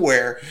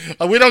somewhere.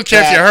 We don't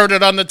care if you that- heard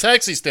it on the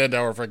taxi stand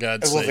hour, for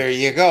God's sake. Well, there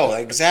you go.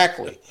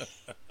 Exactly.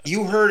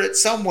 You heard it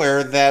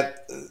somewhere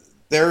that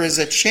there is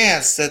a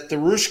chance that the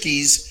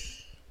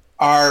Ruskies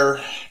are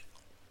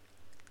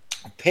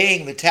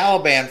paying the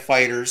Taliban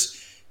fighters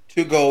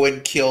to go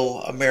and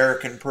kill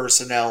American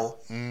personnel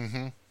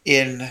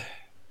in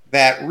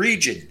that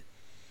region.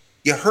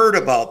 You heard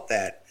about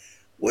that.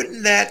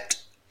 Wouldn't that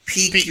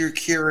pique your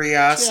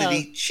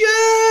curiosity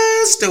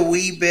just a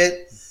wee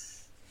bit?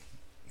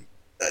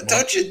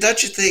 Don't you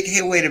think,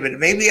 hey, wait a minute,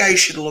 maybe I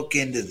should look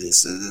into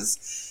this.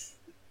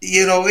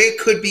 It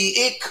could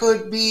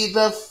be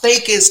the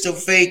fakest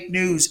of fake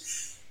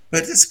news,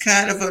 but it's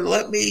kind of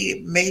let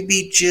me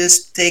maybe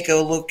just take a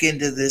look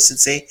into this and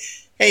say,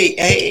 hey,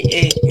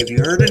 have you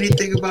heard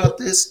anything about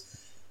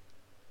this?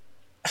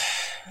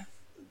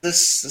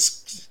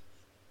 This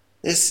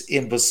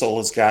imbecile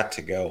has got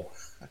to go.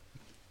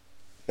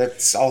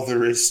 That's all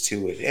there is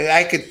to it. And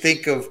I could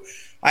think of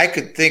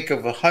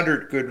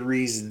 100 good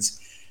reasons,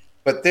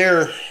 but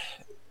that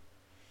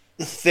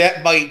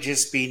might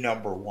just be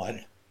number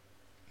one.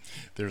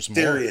 There's more.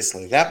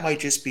 Seriously, that might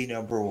just be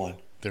number one.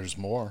 There's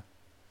more.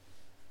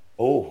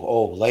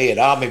 Oh, lay it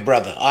on me,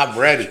 brother. I'm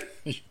ready.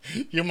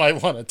 You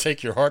might want to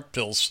take your heart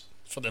pills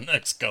for the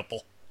next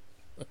couple.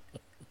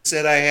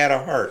 Said I had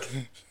a heart.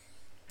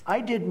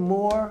 I did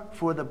more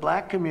for the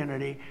black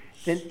community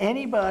than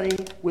anybody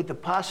with the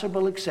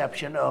possible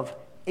exception of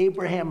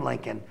Abraham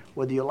Lincoln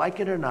whether you like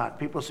it or not.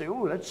 People say,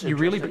 "Oh, that's You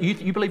really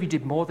interesting." you believe you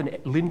did more than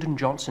Lyndon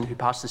Johnson, who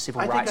passed the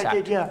Civil I Rights think I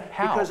Act? did, yeah.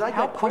 How? Because I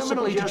How got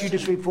criminal possibly did you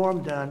justice do?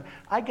 reform done.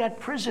 I got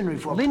prison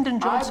reform. Lyndon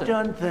Johnson. I've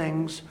done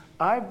things.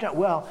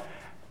 Well,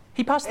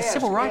 he passed the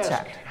Civil Rights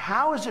Act.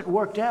 How has it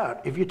worked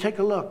out? If you take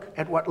a look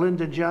at what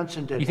Lyndon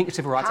Johnson did, You think the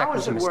Civil Rights Act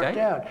was a How has it mistake? worked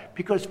out?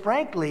 Because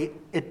frankly,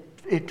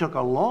 it took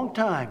a long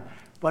time.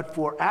 But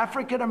for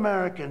African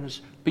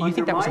Americans, But you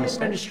think that was a my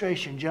mistake?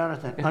 administration,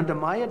 Jonathan, under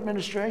my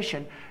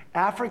administration,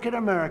 African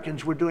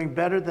Americans were doing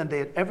better than they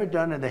had ever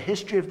done in the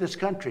history of this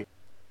country.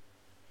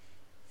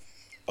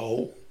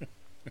 Oh.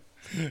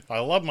 I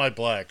love my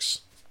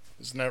blacks.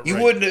 Isn't that He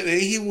right?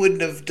 he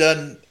wouldn't have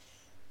done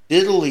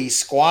diddly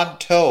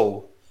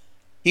squanto.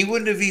 He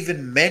wouldn't have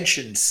even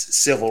mentioned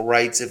civil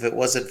rights if it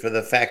wasn't for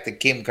the fact that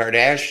Kim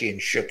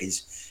Kardashian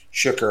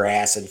shook her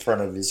ass in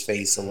front of his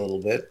face a little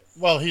bit.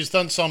 Well, he's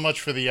done so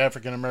much for the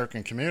African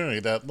American community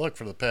that, look,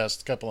 for the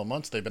past couple of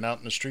months, they've been out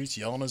in the streets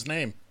yelling his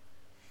name.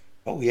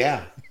 Oh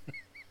yeah.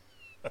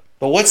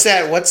 But what's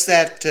that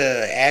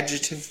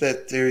adjective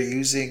that they're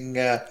using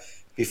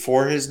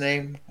before his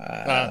name?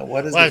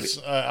 What is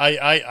it?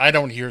 I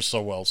don't hear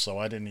so well, so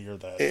I didn't hear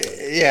that.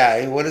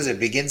 Yeah, what is it?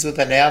 Begins with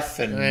an F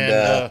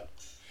and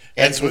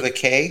ends with a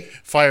K?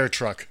 Fire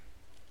truck.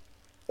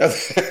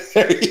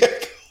 There you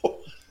go.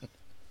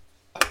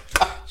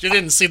 You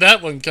didn't see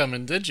that one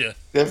coming, did you?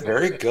 They're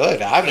very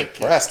good. I'm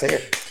impressed. Here,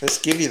 let's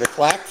give you the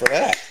clap for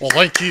that. Well,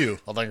 thank you.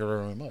 Well, thank you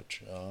very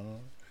much.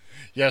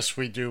 Yes,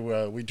 we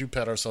do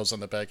pat ourselves on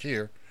the back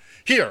here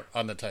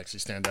on the Taxi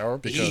Stand Hour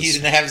because He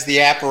even has the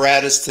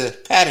apparatus to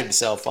pat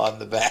himself on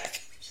the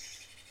back.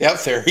 Yep,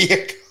 there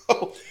you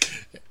go.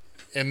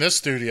 In this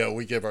studio,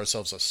 we give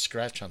ourselves a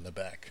scratch on the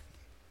back.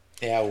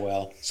 Yeah,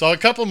 well. So a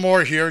couple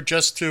more here,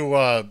 just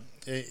to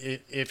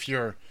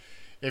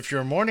if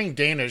your morning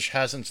Danish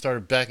hasn't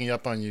started backing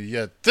up on you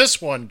yet,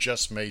 this one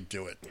just may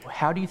do it.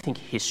 How do you think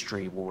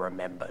history will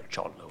remember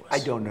John Lewis? I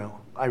don't know.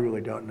 I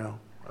really don't know.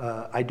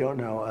 I don't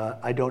know.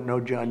 I don't know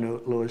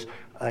John Lewis.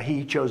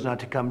 He chose not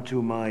to come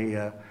to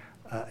my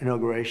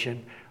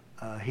inauguration.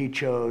 He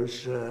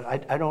chose.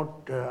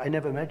 I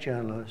never met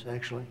John Lewis.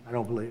 Actually, I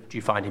don't believe. Do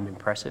you find him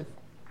impressive?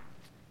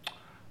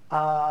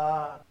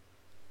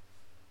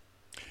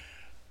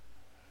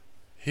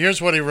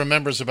 Here's what he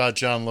remembers about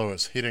John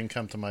Lewis. He didn't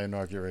come to my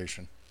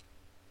inauguration.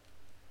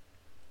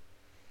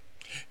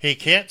 He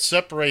can't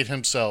separate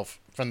himself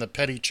from the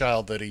petty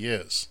child that he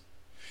is.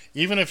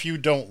 Even if you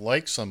don't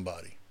like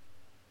somebody,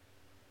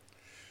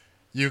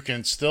 you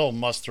can still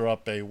muster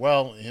up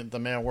the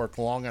man worked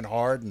long and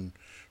hard, and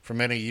for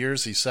many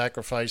years he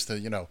sacrificed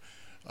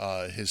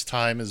his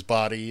time, his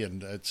body,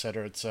 and et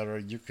cetera, et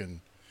cetera.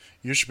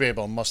 You should be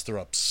able to muster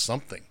up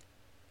something.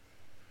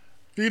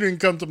 He didn't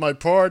come to my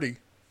party.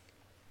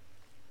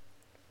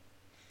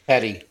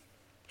 Petty.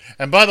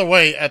 And by the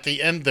way, at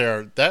the end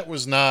there, that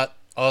was not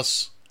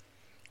us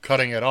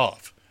cutting it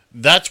off.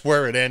 That's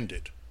where it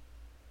ended.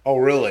 Oh,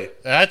 really?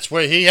 That's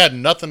where he had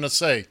nothing to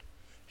say.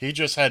 He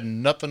just had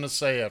nothing to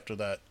say after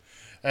that.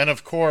 And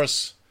of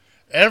course,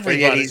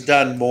 everybody... But yet he's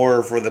done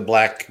more for the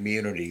black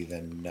community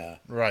than...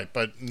 Right,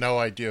 but no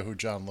idea who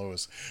John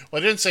Lewis...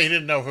 Well, I didn't say he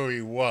didn't know who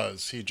he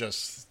was. He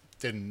just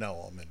didn't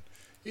know him. And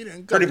he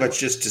didn't pretty much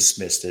just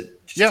dismissed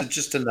it.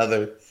 Just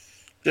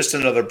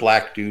another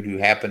black dude who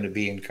happened to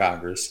be in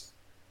Congress.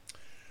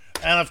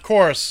 And of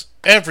course,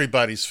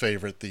 everybody's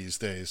favorite these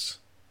days,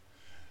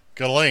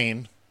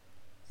 Ghislaine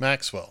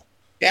Maxwell.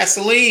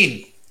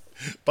 Gasoline!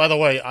 By the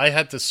way, I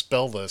had to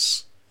spell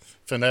this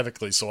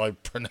phonetically so I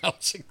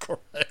pronounce it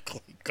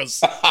correctly,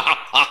 because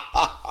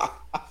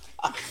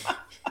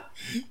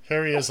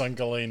here he is on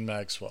Ghislaine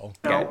Maxwell.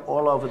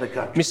 All over the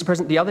country. Mr.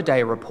 President, the other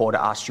day a reporter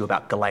asked you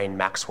about Ghislaine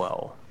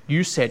Maxwell.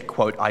 You said,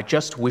 quote, "I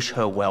just wish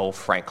her well,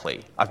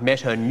 frankly. I've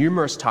met her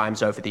numerous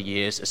times over the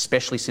years,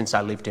 especially since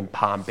I lived in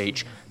Palm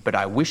Beach, but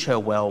I wish her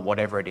well,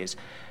 whatever it is."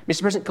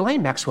 Mr. President,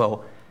 Ghislaine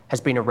Maxwell has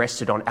been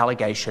arrested on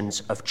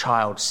allegations of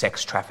child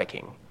sex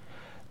trafficking.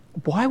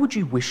 Why would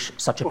you wish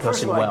such a person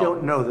first of all, well? I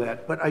don't know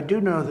that, but I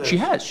do know that She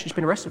has. She's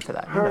been arrested for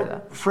that. You know her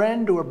that.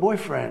 friend or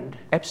boyfriend,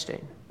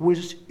 Epstein,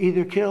 was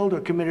either killed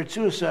or committed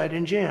suicide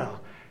in jail.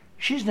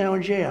 She's now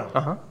in jail.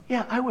 Uh-huh.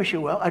 Yeah, I wish her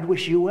well. I'd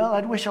wish you well.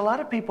 I'd wish a lot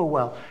of people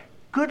well.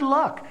 Good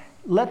luck.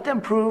 Let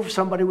them prove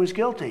somebody was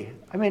guilty.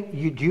 I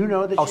mean, do you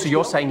know that Oh, she's so you're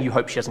guilty? saying you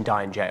hope she doesn't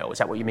die in jail? Is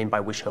that what you mean by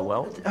wish her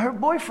well? Her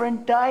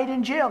boyfriend died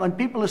in jail, and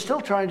people are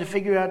still trying to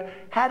figure out,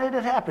 how did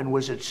it happen?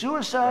 Was it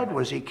suicide?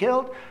 Was he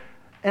killed?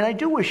 And I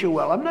do wish her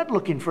well. I'm not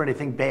looking for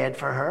anything bad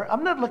for her.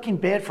 I'm not looking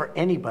bad for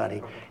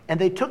anybody.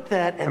 And they took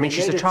that and I mean, they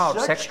she's made a it child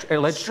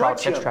alleged child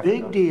such sex a trafficker.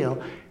 big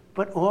deal.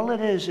 But all it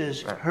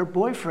is her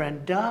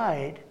boyfriend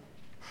died.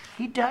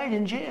 He died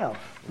in jail.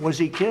 Was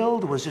he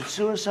killed? Was it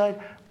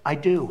suicide? I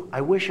do.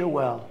 I wish her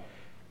well.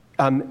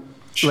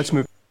 Let's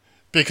move.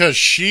 Because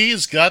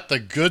she's got the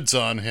goods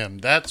on him.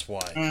 That's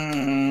why.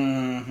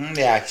 Mm-hmm.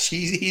 Yeah,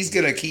 he's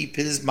going to keep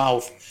his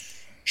mouth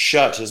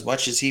shut as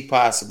much as he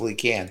possibly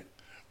can.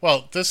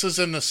 Well, this is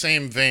in the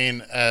same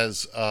vein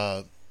as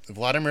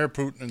Vladimir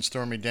Putin and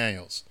Stormy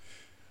Daniels.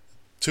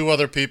 Two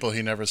other people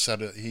he never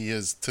said it. He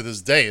is to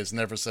this day has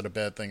never said a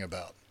bad thing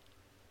about.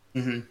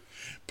 Mm-hmm.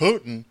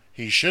 Putin,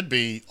 he should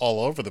be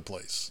all over the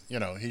place. You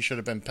know, he should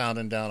have been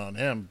pounding down on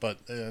him, but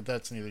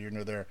that's neither here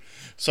nor there.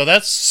 So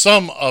that's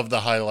some of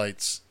the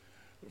highlights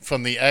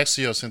from the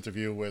Axios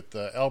interview with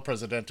El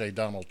Presidente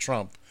Donald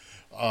Trump.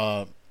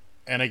 And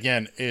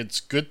again, it's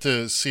good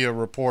to see a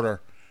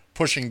reporter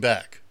pushing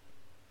back,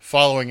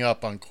 following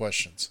up on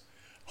questions,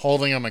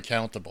 holding them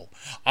accountable.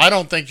 I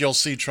don't think you'll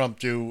see Trump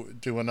do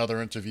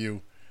another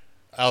interview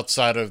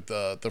outside of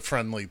the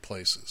friendly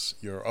places,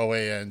 your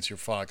OANs, your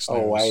Fox News.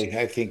 Oh,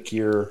 I think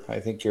you're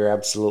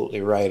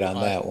absolutely right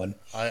on that one.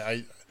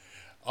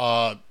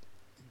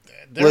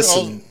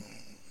 Listen,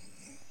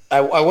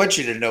 I want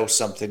you to know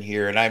something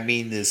here, and I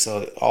mean this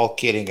all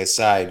kidding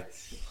aside.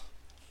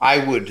 I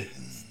would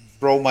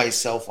throw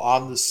myself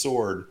on the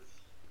sword.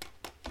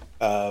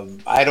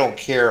 I don't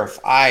care if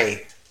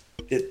I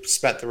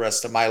spent the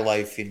rest of my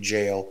life in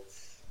jail.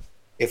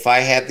 If I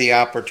had the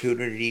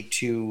opportunity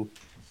to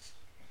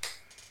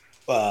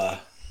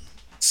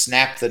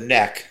snap the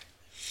neck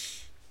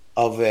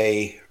of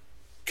a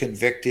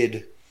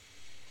convicted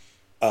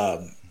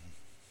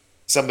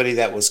somebody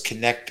that was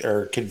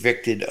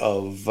convicted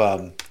of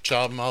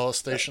child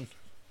molestation,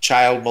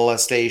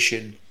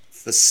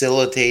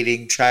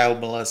 facilitating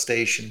child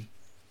molestation,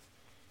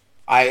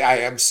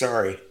 I'm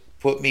sorry.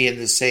 Put me in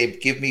the same.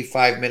 Give me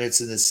 5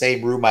 minutes in the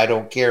same room. I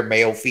don't care,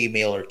 male,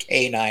 female, or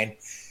canine.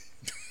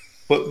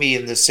 Put me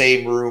in the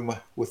same room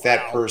with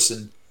that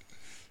person.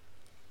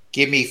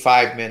 Give me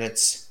 5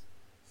 minutes.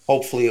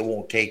 Hopefully it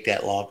won't take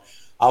that long.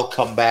 I'll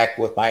come back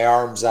with my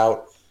arms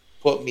out.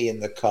 Put me in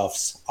the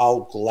cuffs.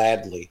 I'll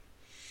gladly.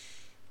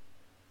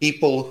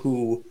 People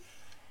who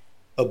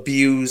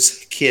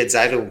abuse kids,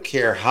 I don't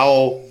care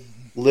how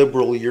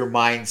liberal your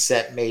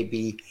mindset may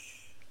be,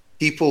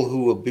 people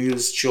who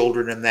abuse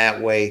children in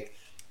that way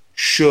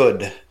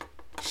should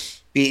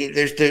be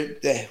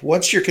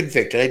once you're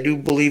convicted. I do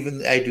believe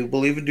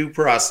in due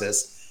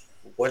process.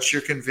 Once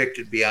you're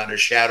convicted beyond a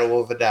shadow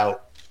of a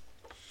doubt,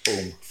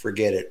 boom,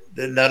 forget it.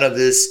 None of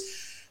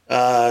this,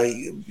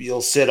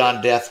 you'll sit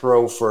on death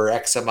row for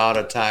X amount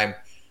of time.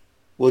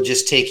 We'll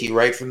just take you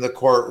right from the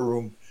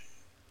courtroom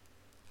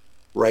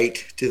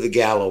right to the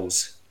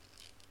gallows.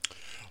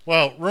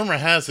 Well, rumor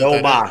has it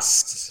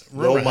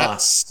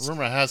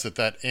rumor has it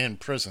that in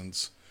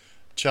prisons,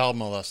 child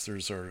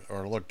molesters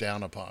are looked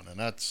down upon, and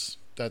that's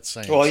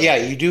saying. Well, yeah,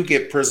 you do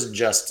get prison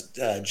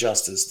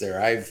justice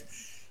there.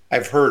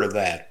 I've heard of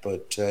that,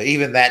 but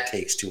even that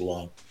takes too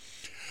long.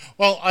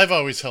 Well, I've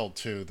always held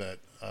too that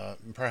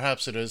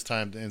perhaps it is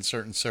time to, in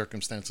certain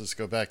circumstances, to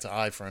go back to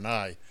eye for an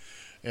eye.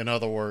 In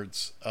other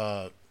words,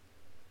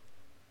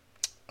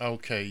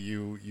 okay,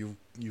 you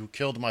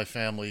killed my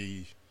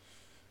family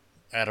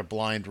at a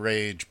blind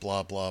rage,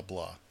 blah, blah,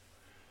 blah.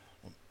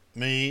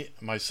 Me,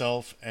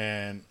 myself,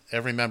 and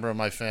every member of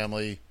my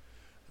family,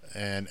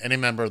 and any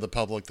member of the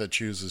public that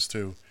chooses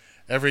to,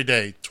 every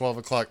day, 12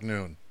 o'clock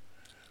noon,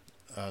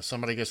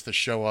 somebody gets to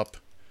show up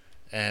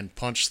and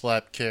punch,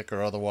 slap, kick,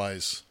 or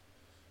otherwise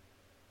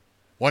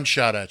one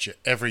shot at you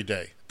every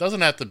day.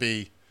 Doesn't have to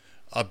be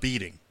a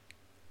beating,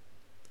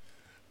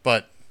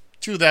 but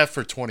do that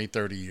for 20,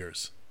 30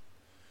 years.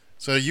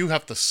 So you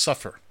have to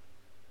suffer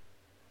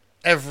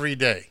every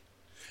day.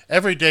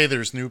 Every day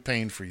there's new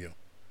pain for you.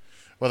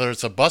 Whether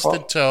it's a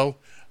busted toe,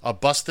 a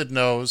busted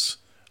nose,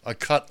 a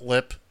cut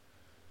lip.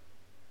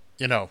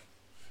 You know,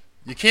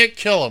 you can't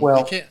kill them.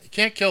 Well, you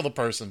can't kill the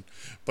person,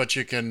 but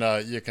you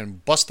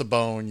can bust a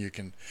bone.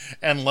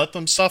 And let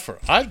them suffer.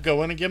 I'd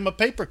go in and give them a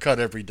paper cut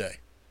every day.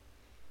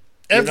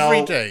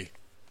 Every day.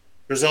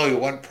 There's only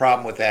one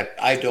problem with that.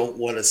 I don't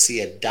want to see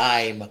a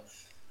dime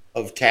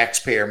of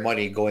taxpayer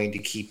money going to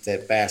keep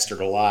that bastard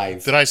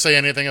alive. Did I say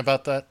anything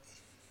about that?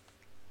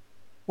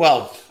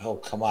 Well, oh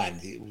come on,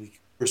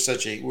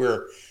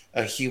 we're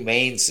a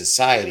humane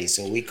society,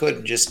 so you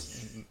couldn't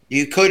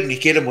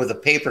get them with a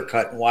paper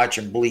cut and watch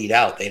them bleed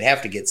out. They'd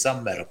have to get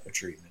some medical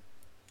treatment.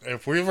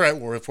 If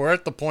we're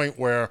at the point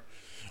where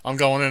I'm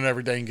going in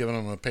every day and giving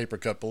them a paper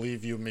cut,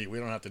 believe you me, we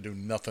don't have to do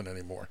nothing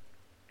anymore.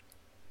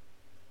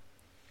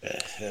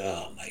 But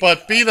God.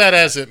 Be that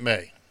as it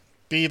may,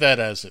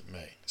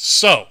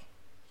 so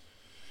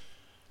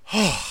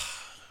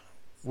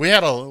we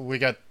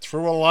got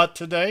through a lot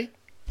today.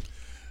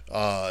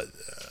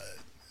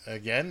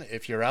 Again,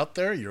 if you're out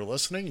there, you're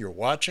listening, you're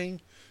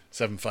watching,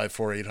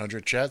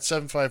 754-800-CHAT,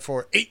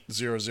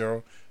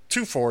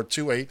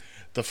 754-800-2428.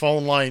 The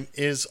phone line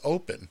is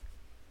open.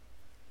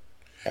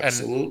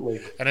 Absolutely.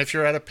 And if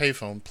you're at a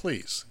payphone,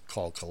 please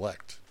call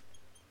collect.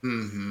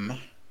 Mm-hmm.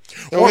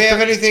 Do we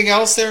have anything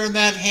else there in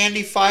that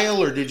handy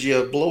file, or did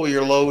you blow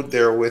your load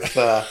there with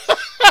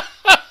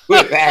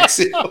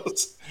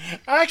Axios?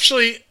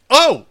 Actually,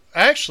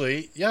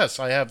 yes,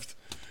 I have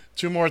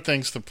two more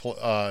things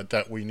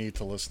that we need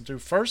to listen to.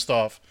 First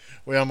off,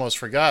 we almost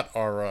forgot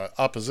our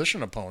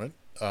opposition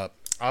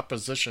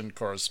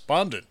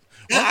correspondent.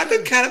 Yeah, I've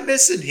been kind of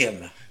missing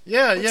him.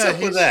 What's up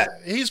with that?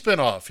 He's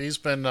been off. He's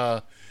been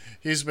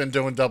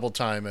doing double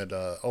time at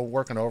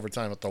working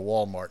overtime at the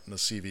Walmart and the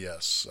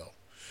CVS. So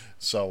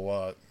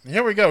So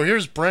here we go.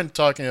 Here's Brent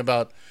talking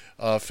about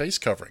face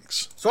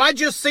coverings. So I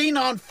just seen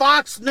on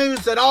Fox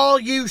News that all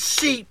you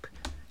sheep,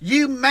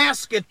 you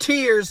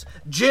Masketeers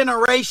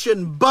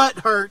generation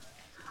butthurt,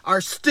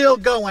 are still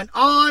going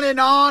on and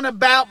on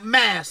about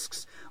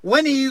masks.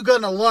 When are you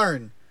going to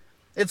learn?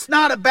 It's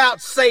not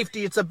about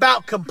safety, it's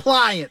about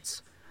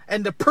compliance.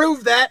 And to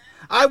prove that,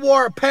 I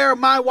wore a pair of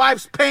my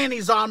wife's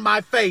panties on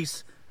my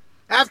face.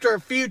 After a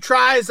few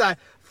tries, I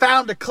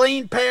found a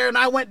clean pair and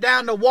I went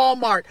down to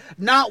Walmart.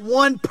 Not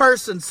one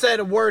person said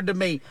a word to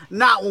me.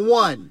 Not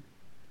one.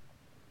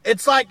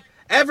 It's like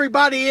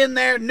everybody in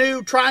there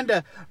knew trying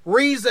to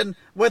reason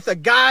with a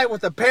guy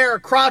with a pair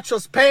of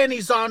crotchless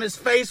panties on his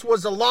face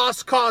was a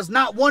lost cause.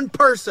 Not one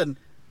person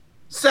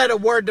said a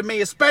word to me,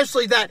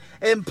 especially that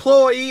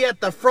employee at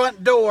the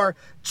front door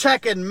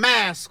checking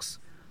masks.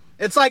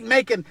 It's like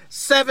making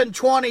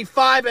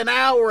 $7.25 an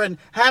hour and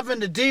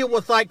having to deal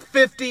with like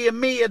 50 of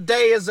me a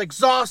day is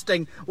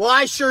exhausting. Well,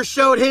 I sure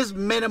showed his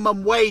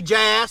minimum wage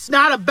ass.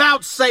 Not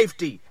about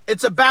safety.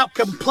 It's about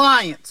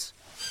compliance.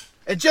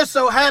 It just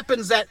so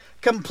happens that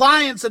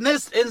compliance in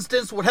this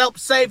instance would help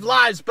save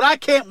lives, but I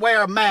can't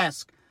wear a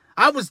mask.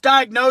 I was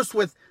diagnosed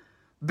with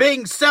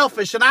being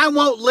selfish, and I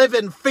won't live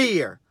in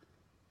fear.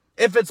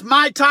 If it's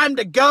my time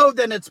to go,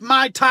 then it's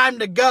my time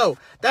to go.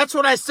 That's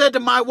what I said to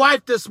my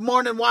wife this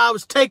morning while I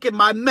was taking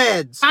my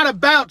meds. Not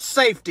about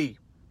safety.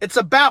 It's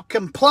about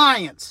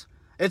compliance.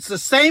 It's the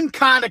same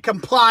kind of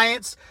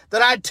compliance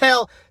that I'd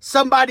tell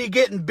somebody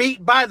getting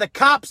beat by the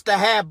cops to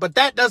have, but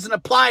that doesn't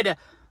apply to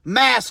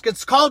mask.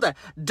 It's called a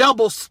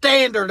double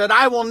standard, and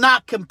I will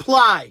not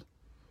comply.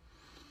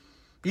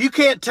 You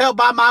can't tell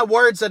by my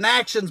words and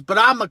actions, but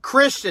I'm a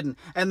Christian,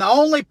 and the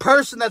only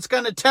person that's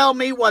going to tell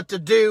me what to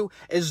do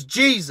is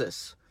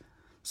Jesus.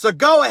 So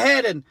go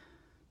ahead and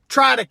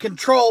try to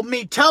control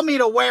me. Tell me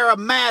to wear a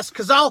mask,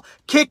 because I'll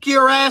kick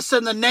your ass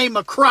in the name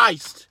of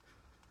Christ.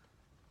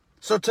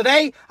 So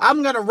today,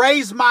 I'm going to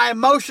raise my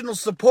emotional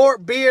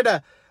support beer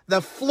to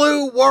the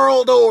flu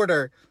world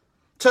order.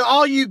 To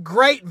all you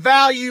great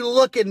value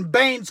looking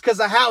banes because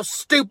of how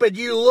stupid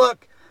you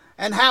look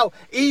and how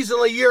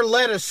easily you're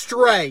led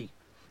astray.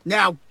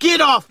 Now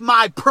get off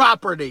my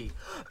property.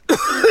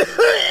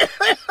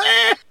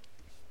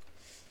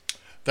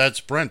 That's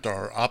Brent,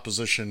 our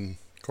opposition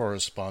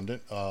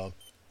correspondent. Well,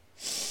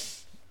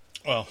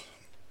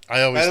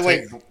 I always. By the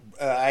way,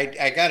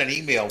 I got an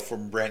email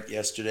from Brent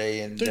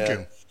yesterday, and did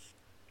you?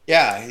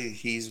 Yeah,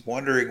 he's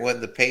wondering when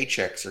the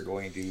paychecks are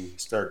going to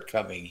start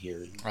coming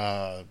here.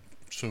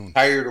 Soon.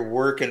 Tired of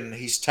working.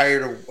 He's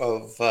tired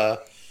of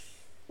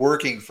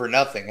working for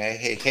nothing.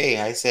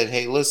 I said,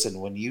 hey, listen,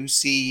 when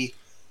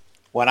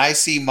I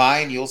see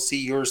mine, you'll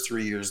see yours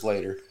 3 years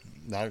later.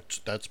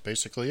 That's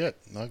basically it.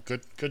 No,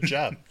 good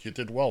job. You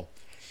did well.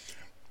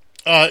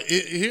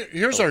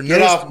 Here's our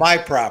Get off my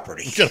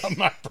property. Get off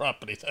my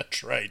property.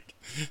 That's right.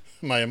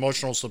 My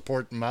emotional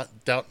support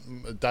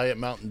Diet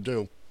Mountain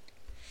Dew.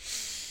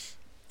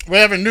 We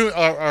have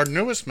our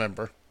newest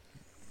member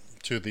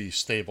to the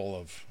stable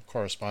of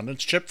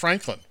correspondents, Chip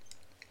Franklin.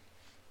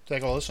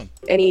 Take a listen.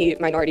 Any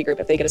minority group,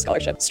 if they get a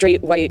scholarship,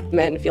 straight white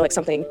men feel like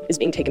something is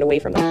being taken away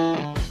from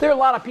them. There are a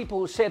lot of people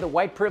who say that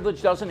white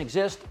privilege doesn't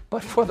exist,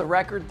 but for the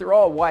record, they're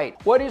all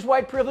white. What is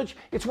white privilege?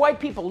 It's white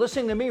people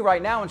listening to me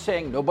right now and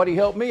saying, nobody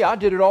helped me, I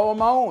did it all on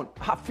my own.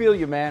 I feel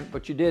you, man,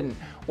 but you didn't.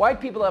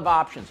 White people have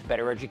options,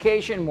 better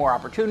education, more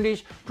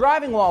opportunities,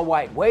 driving while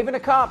white, waving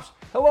at cops.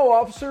 Hello,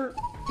 officer.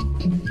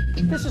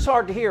 This is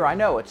hard to hear, I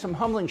know, it's some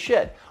humbling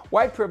shit.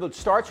 White privilege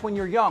starts when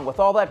you're young with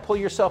all that pull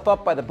yourself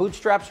up by the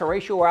bootstraps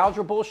Horatio or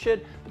Alger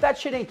bullshit, but that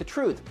shit ain't the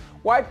truth.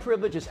 White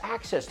privilege is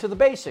access to the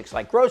basics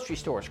like grocery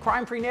stores,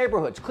 crime-free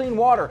neighborhoods, clean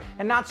water,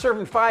 and not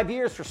serving 5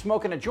 years for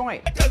smoking a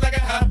joint. Because I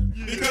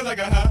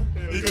got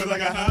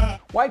high.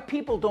 White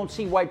people don't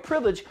see white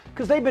privilege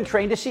because they've been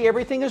trained to see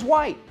everything as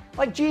white.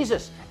 Like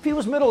Jesus. If he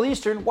was Middle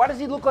Eastern, why does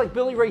he look like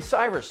Billy Ray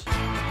Cyrus?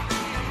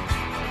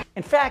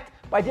 In fact,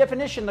 by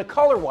definition, the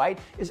color white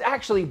is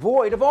actually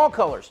void of all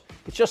colors.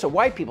 It's just that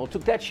white people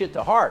took that shit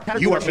to heart.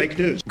 You are fake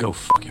news. Go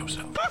fuck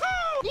yourself.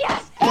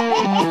 Yes!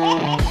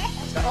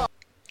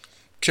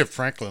 Chip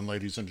Franklin,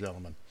 ladies and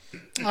gentlemen.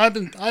 I've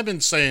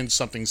been saying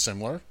something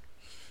similar.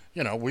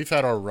 You know, we've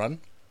had our run,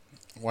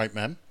 white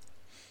men.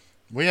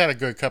 We had a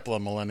good couple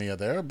of millennia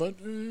there, but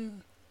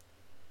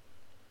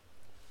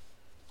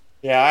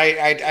yeah,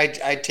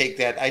 I take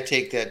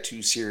that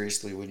too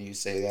seriously when you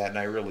say that, and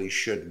I really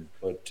shouldn't.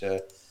 But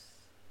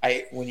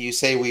when you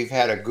say we've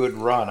had a good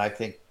run, I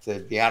think, to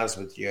be honest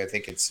with you, I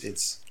think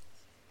it's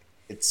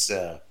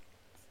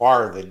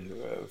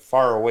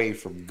far away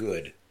from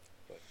good.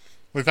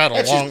 We've had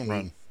a long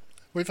run.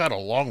 We've had a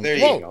long. There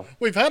you go.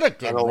 We've had a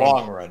good run.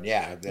 Long run.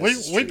 Yeah,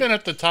 we've been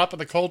at the top of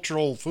the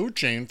cultural food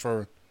chain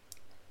for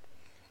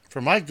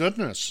my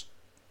goodness,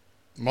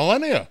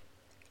 millennia.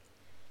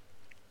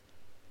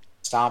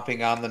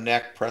 Stomping on the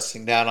neck,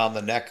 pressing down on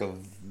the neck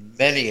of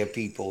many a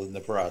people in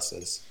the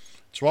process.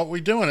 It's what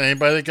we do, and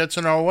anybody that gets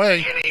in our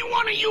way. Anyone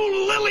one of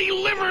you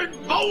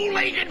lily-livered,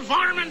 bow-legged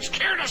varmints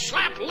care to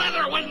slap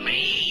leather with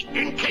me?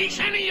 In case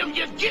any of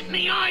you get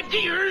any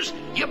ideas,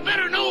 you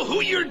better know who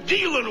you're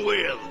dealing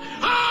with.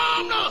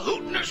 I'm the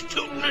hootin'est,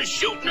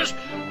 tootin'est,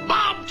 shootin'est,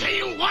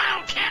 bobtail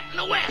wildcat in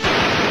the West.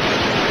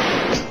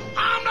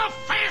 I'm the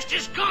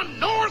fastest gun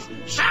north,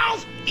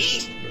 south,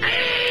 east,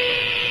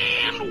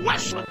 and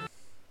west.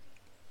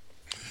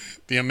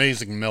 The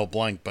amazing Mel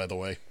Blanc, by the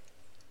way.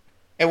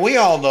 And we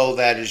all know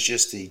that is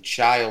just a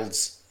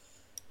child's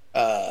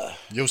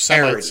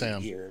Yosemite parody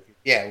Sam. here.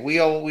 Yeah, we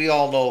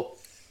all know,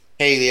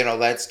 hey, you know,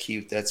 that's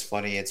cute, that's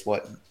funny, it's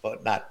but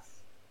not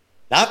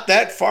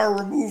that far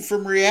removed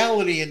from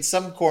reality in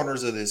some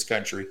corners of this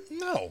country.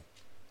 No.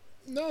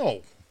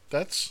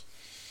 That's...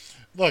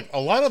 Look,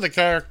 a lot of the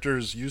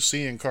characters you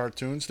see in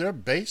cartoons, they're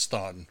based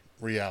on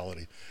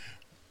reality.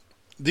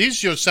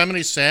 These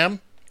Yosemite Sam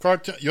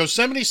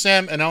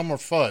and Elmer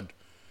Fudd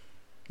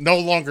no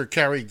longer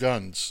carry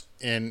guns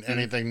in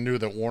anything new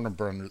that Warner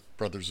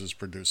Brothers is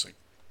producing.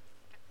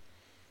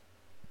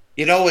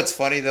 You know what's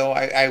funny, though?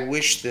 I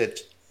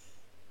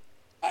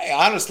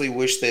honestly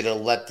wish they'd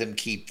have let them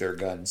keep their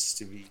guns,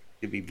 to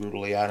be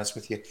brutally honest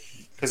with you.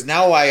 Because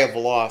now I have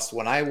lost,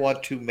 when I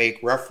want to make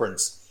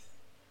reference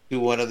to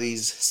one of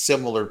these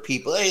similar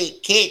people, hey,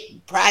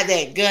 can't pry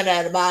that gun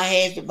out of my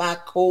hands with my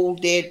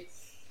cold dead,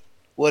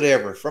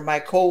 whatever, from my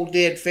cold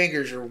dead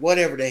fingers, or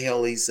whatever the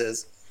hell he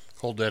says.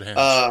 Cold dead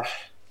hands.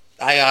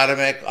 I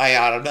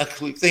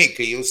automatically think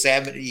of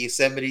Yosemite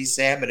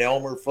Sam and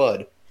Elmer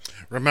Fudd.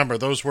 Remember,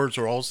 those words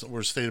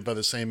were stated by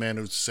the same man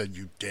who said,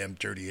 "You damn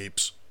dirty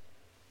apes."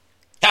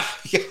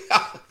 Yeah,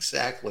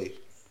 exactly.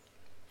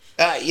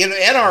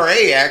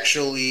 NRA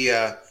actually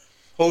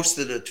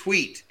posted a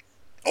tweet.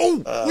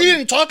 Oh, we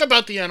didn't talk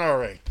about the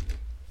NRA.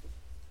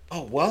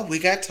 Oh well, we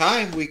got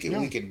time. We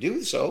can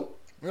do so.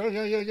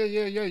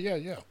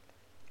 Yeah.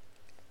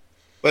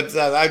 But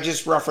I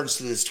just referenced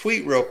to this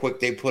tweet real quick.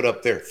 They put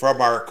up there,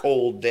 from our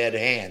cold dead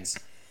hands.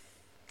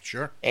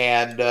 Sure.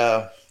 And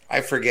I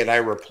forget. I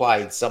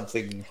replied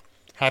something.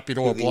 Happy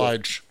to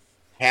oblige.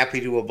 Happy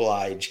to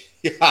oblige.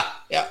 Yeah.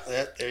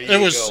 There you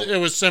go. It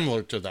was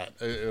similar to that.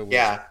 It was.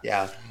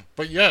 Yeah.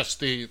 But yes,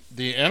 the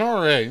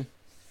NRA.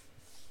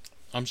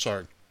 I'm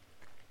sorry.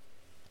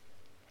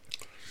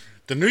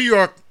 The New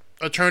York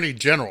Attorney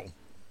General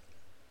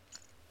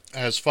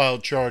has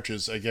filed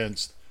charges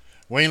against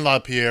Wayne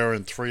LaPierre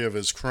and 3 of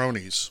his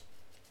cronies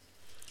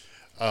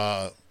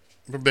for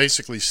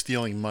basically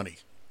stealing money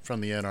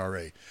from the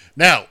NRA.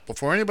 Now,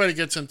 before anybody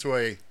gets into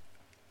and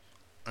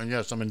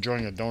yes, I'm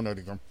enjoying a donut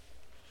again.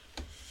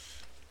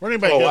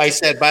 I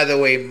said, by the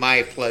way,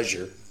 my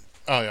pleasure.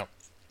 Oh, yeah.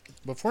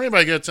 Before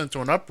anybody gets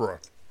into an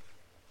uproar,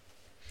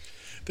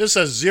 this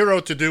has zero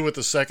to do with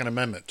the Second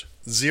Amendment.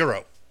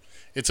 Zero.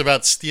 It's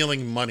about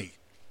stealing money.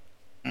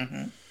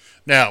 Mm-hmm.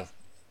 Now,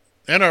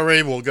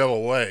 NRA will go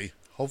away,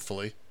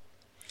 hopefully.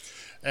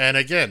 And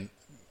again,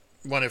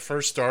 when it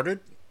first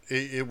started,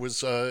 it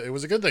was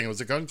a good thing. It was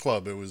a gun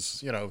club. It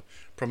was,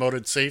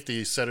 promoted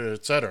safety, et cetera,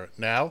 et cetera.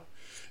 Now,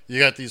 you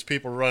got these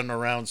people running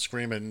around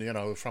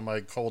screaming, from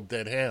my cold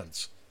dead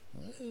hands.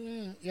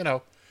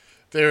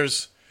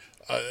 There's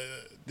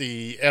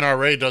the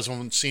NRA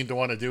doesn't seem to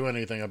want to do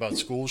anything about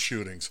school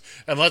shootings.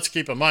 And let's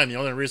keep in mind, the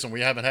only reason we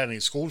haven't had any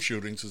school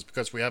shootings is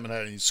because we haven't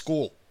had any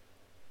school.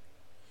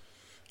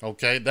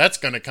 Okay, that's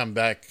going to come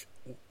back,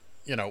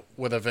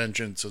 with a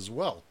vengeance as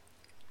well.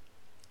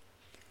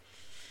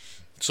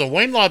 So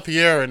Wayne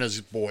LaPierre and his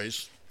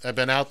boys have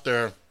been out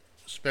there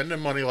spending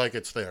money like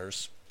it's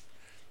theirs,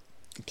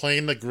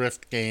 playing the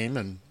grift game,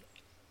 and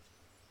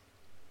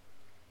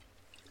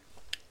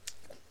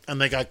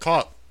they got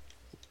caught.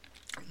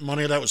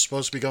 Money that was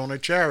supposed to be going to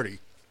charity.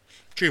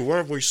 Gee, where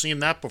have we seen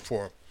that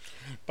before?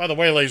 By the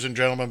way, ladies and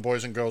gentlemen,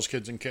 boys and girls,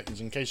 kids and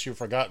kittens, in case you've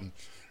forgotten,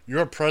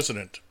 your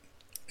president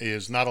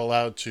is not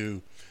allowed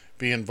to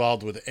be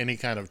involved with any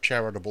kind of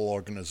charitable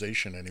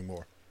organization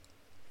anymore.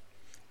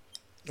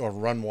 Or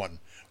run one.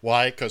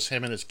 Why? Because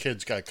him and his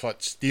kids got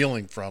caught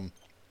stealing from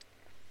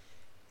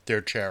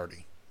their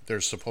charity.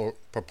 Their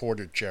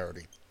purported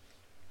charity.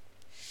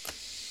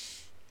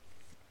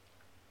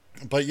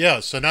 But yeah,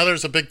 so now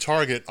there's a big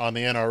target on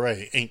the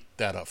NRA. Ain't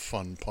that a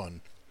fun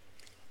pun?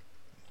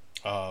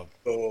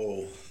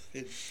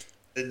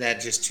 Isn't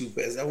that just too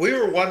bad? We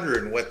were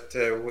wondering what,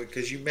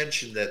 because you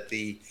mentioned that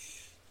the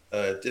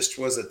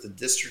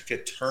district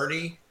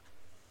attorney?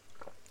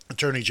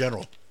 Attorney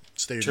General.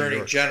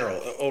 Attorney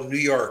General. Oh, New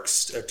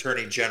York's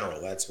Attorney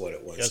General. That's what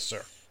it was. Yes,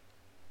 sir.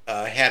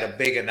 Had a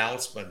big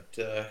announcement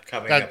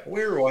coming up.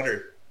 We were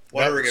wondering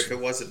if it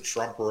wasn't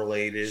Trump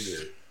related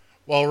or.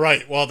 Well,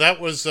 right. Well, that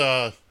was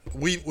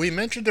we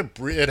mentioned it.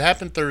 It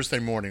happened Thursday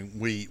morning.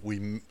 We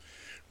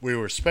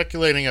were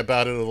speculating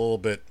about it a little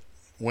bit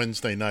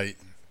Wednesday night.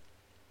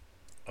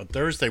 On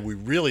Thursday, we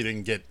really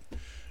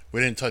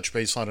didn't touch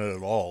base on it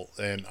at all,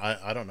 and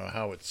I don't know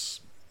how it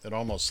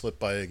almost slipped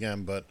by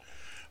again. But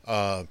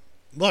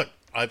look,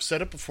 I've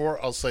said it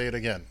before. I'll say it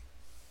again.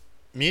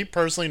 Me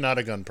personally, not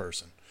a gun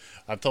person.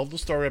 I've told the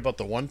story about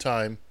the one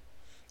time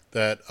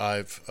that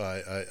I've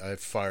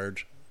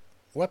fired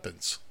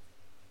weapons.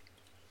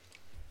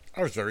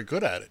 I was very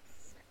good at it.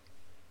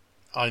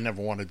 I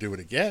never want to do it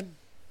again.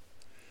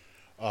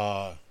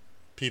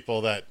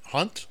 People that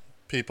hunt,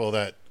 people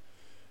that,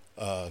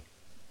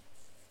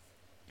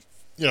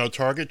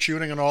 target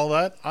shooting and all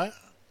that.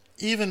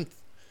 Even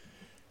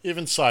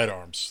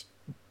sidearms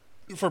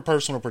for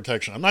personal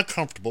protection. I'm not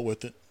comfortable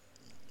with it,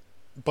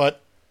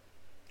 but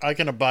I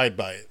can abide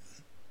by it.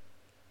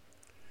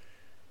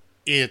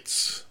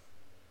 It's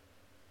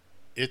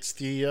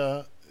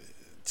the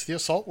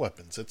assault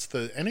weapons. It's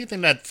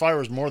anything that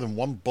fires more than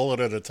one bullet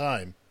at a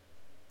time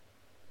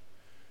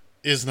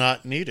is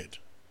not needed.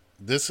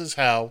 This is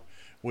how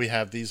we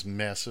have these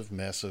massive,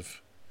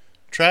 massive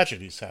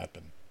tragedies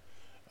happen.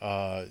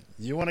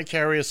 You want to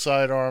carry a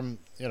sidearm,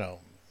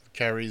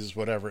 carries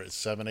whatever it's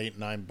 7, 8,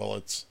 9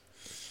 bullets.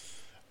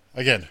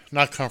 Again,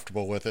 not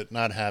comfortable with it,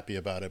 not happy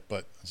about it,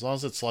 but as long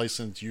as it's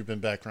licensed, you've been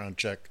background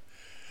checked.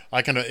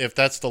 I can, if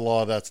that's the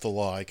law, that's the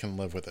law. I can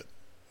live with it.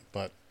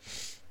 But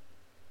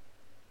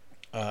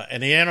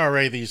and the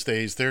NRA these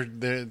days,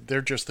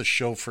 they're just a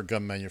show for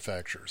gun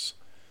manufacturers.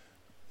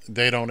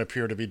 They don't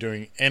appear to be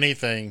doing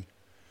anything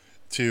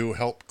to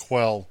help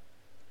quell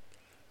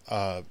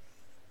this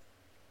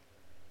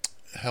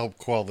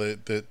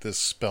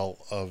spell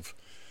of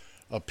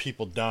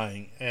people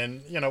dying.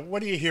 And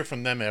what do you hear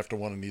from them after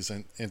one of these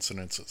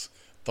incidences?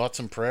 Thoughts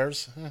and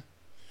prayers?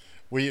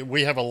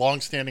 We have a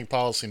long-standing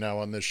policy now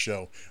on this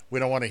show. We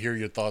don't want to hear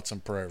your thoughts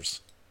and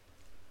prayers.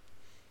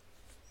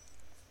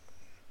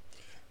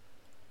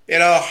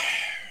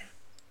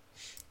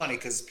 Funny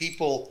because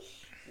people,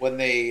 when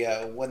they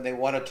want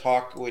to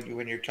talk,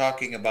 when you're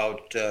talking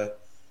about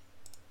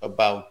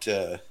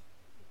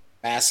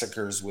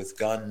massacres with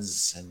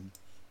guns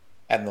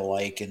and the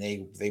like, and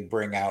they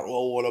bring out,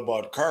 well, what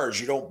about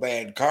cars? You don't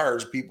ban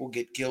cars. People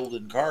get killed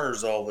in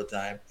cars all the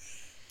time.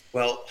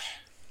 Well,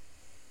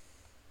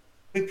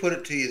 let me put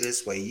it to you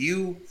this way.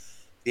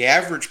 The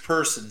average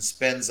person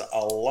spends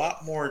a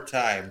lot more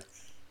time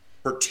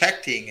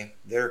protecting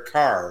their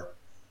car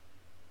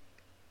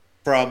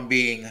from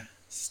being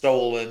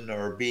stolen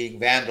or being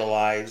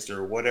vandalized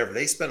or whatever.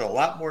 They spend a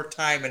lot more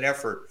time and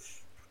effort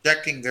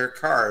protecting their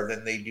car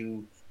than they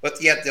do,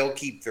 but yet they'll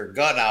keep their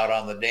gun out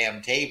on the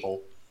damn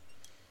table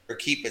or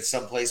keep it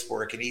someplace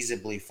where it can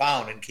easily be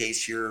found in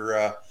case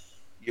your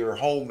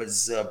home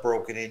is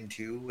broken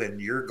into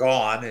and you're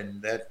gone.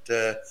 And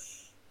that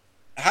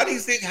how do you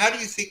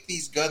think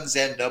these guns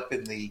end up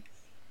in the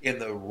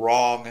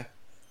wrong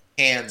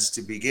hands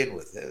to begin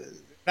with?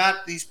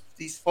 Not these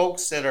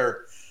folks that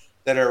are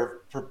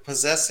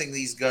possessing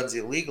these guns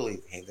illegally.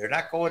 Hey, they're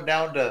not going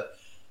down to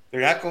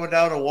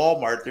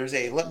Walmart. There's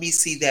let me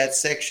see that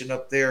section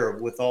up there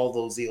with all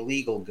those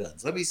illegal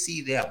guns. Let me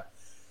see them.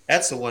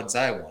 That's the ones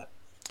I want.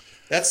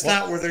 That's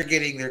not where they're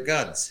getting their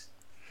guns.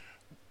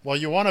 Well,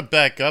 you want to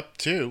back up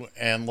too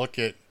and look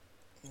at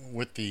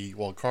with the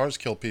cars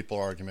kill people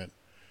argument.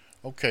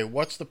 Okay,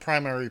 what's the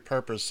primary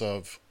purpose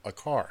of a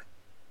car?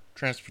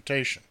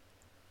 Transportation.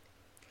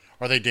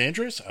 Are they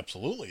dangerous?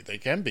 Absolutely, they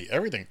can be.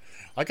 Everything.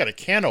 I got a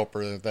can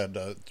opener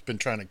that's been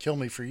trying to kill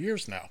me for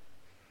years now.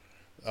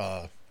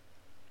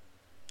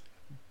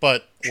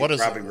 But what is?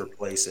 Probably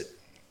replace it.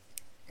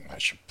 I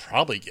should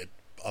probably get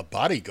a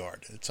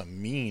bodyguard. It's a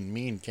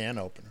mean can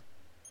opener.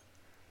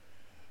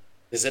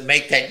 Does it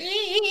make that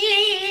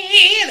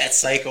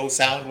psycho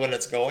sound when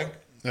it's going?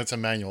 That's a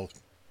manual.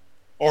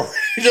 Or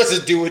does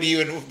it do it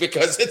even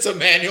because it's a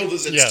manual?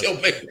 Does it still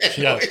make that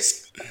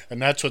noise?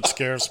 And that's what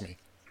scares me.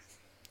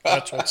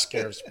 That's what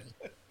scares me.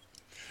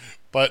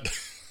 But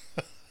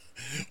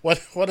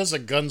what is a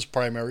gun's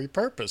primary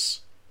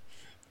purpose?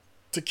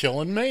 To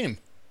kill and maim.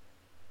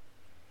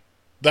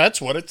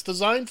 That's what it's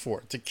designed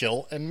for, to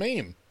kill and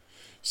maim.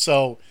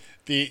 So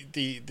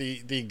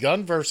the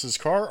gun versus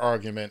car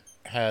argument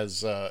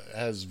has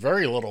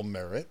very little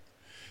merit.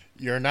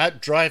 You're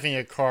not driving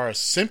a car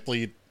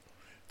simply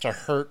to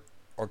hurt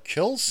or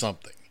kill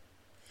something.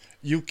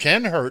 You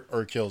can hurt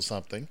or kill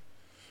something.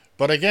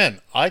 But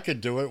again, I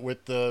could do it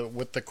with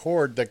the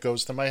cord that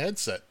goes to my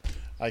headset.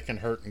 I can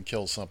hurt and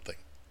kill something.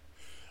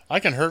 I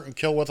can hurt and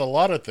kill with a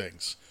lot of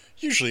things.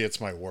 Usually it's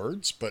my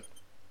words, but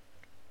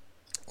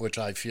which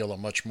I feel are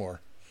much more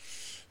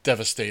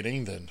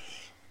devastating than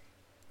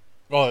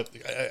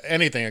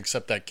anything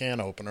except that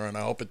can opener, and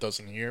I hope it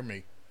doesn't hear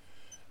me.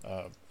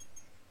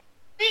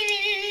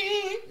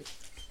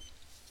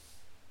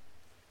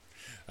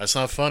 That's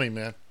not funny,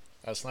 man.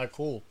 That's not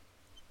cool.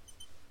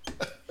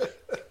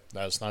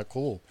 That's not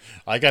cool.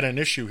 I got an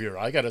issue here.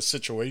 I got a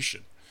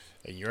situation,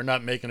 and you're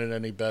not making it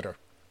any better.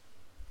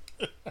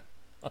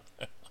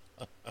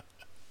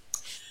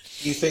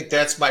 You think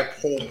that's my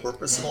whole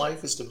purpose in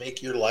life, is to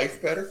make your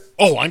life better?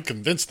 Oh, I'm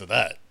convinced of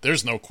that.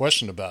 There's no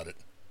question about it.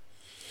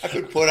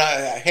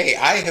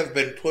 I have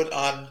been put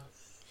on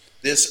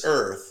this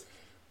earth.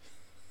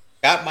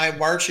 Got my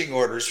marching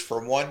orders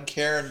from one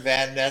Karen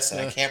Van Ness, and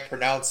I can't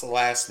pronounce the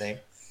last name.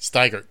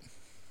 Steigert.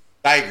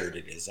 Steigert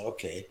it is,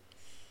 okay.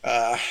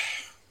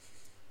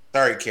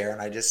 Sorry, Karen.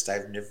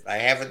 I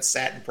haven't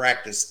sat and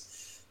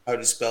practiced how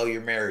to spell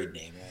your married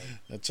name.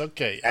 That's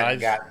okay. I haven't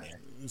gotten there.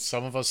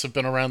 some of us have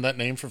been around that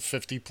name for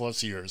 50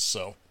 plus years,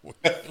 so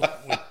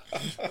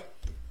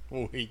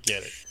we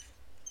get it.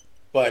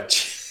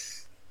 But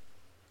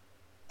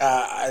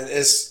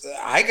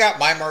I got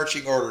my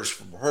marching orders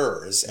from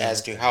her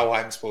as to how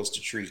I'm supposed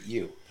to treat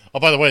you. Oh,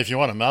 by the way, if you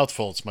want a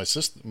mouthful, it's my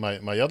sister,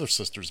 my other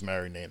sister's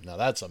married name. Now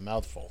that's a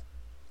mouthful.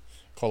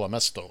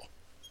 Colamesto.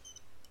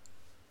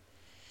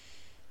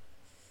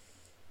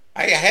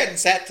 I hadn't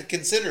sat to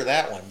consider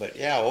that one, but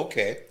yeah,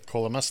 okay.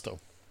 Colamesto.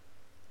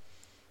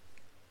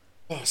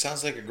 Oh,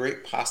 sounds like a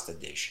great pasta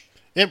dish.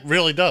 It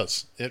really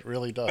does. It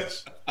really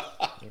does.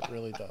 It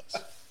really does.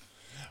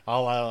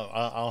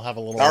 I'll have a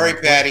little. Sorry,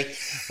 Patty.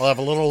 I'll have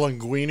a little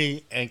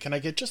linguine, and can I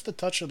get just a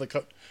touch of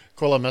the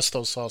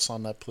colamesto sauce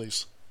on that,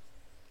 please?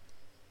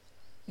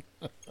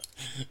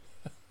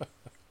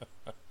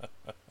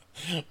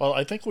 Well,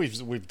 I think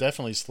we've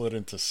definitely slid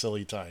into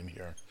silly time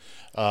here.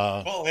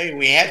 Well, hey,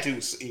 we had to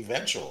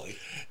eventually.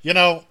 You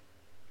know,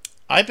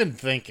 I've been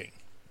thinking,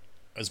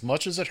 as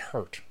much as it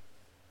hurt,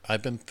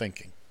 I've been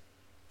thinking.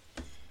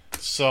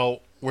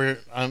 So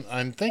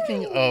I'm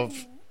thinking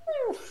of.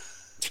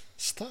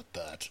 Stop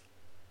that.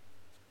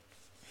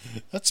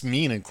 That's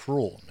mean and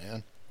cruel,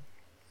 man.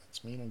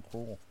 That's mean and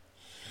cruel.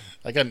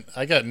 I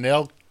got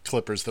nail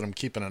clippers that I'm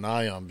keeping an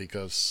eye on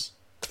because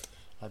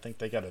I think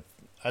they got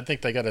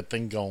a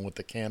thing going with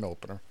the can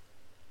opener.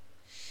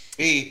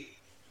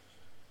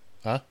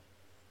 Huh?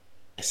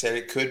 I said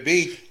it could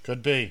be.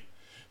 Could be.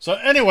 So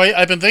anyway,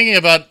 I've been thinking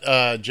about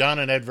John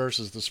and Ed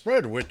versus the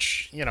spread,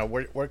 which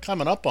we're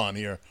coming up on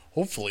here,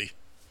 hopefully.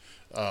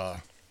 So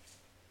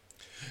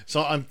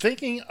I'm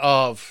thinking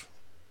of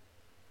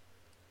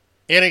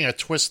adding a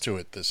twist to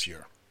it this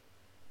year.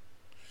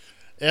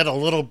 Add a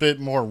little bit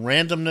more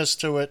randomness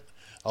to it,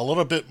 a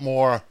little bit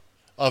more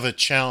of a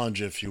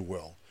challenge, if you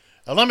will.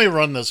 Now let me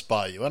run this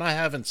by you, and I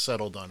haven't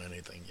settled on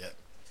anything yet.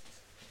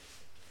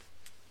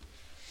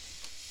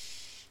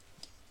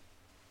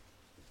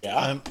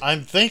 Yeah.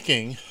 I'm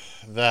thinking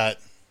that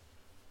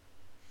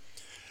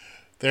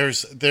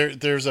there's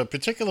a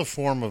particular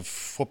form of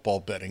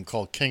football betting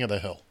called King of the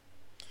Hill.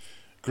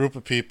 Group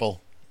of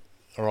people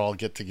or all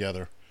get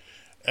together.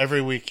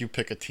 Every week you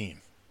pick a team.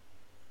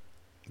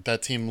 If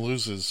that team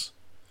loses,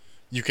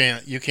 you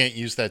can't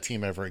use that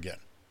team ever again.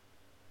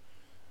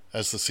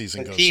 As the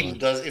season goes on.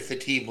 If the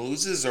team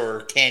loses,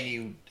 or can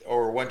you,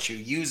 or once you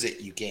use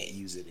it, you can't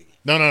use it again?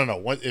 No.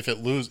 What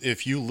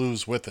if you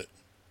lose with it?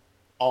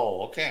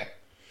 Oh, okay.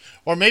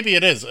 Or maybe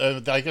it is.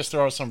 I guess there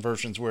are some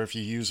versions where if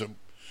you use it,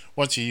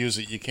 once you use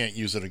it, you can't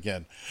use it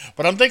again.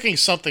 But I'm thinking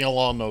something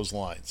along those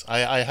lines.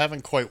 I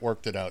haven't quite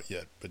worked it out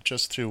yet, but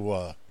just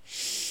to,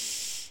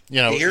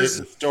 Here's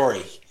the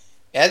story.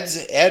 Ed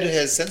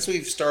has, since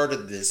we've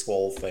started this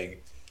whole thing,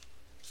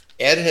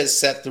 Ed has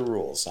set the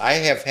rules. I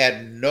have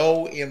had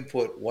no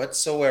input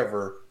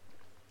whatsoever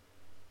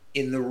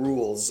in the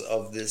rules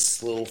of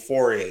this little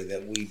foray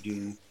that we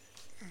do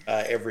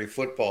every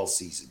football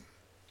season.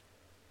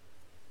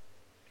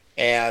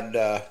 And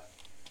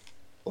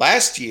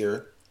last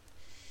year,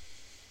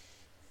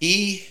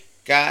 he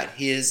got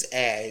his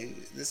ad.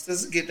 This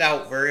doesn't get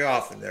out very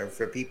often there,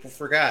 for people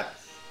forgot.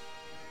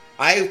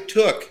 I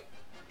took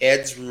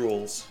Ed's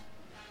rules,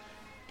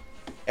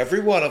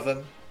 every one of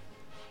them,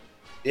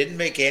 didn't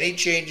make any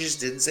changes,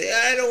 didn't say,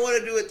 I don't want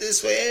to do it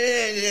this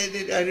way,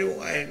 I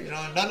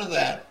don't, none of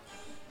that.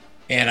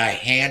 And I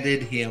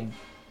handed him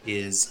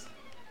his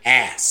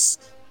ass.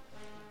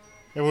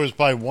 It was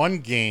by one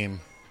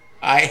game.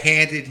 I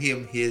handed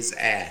him his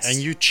ass. And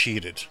you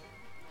cheated.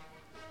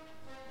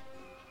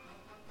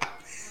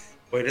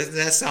 Boy, doesn't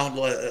that sound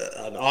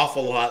an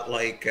awful lot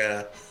like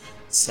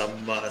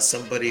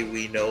somebody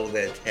we know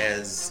that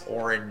has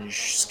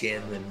orange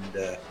skin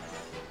and...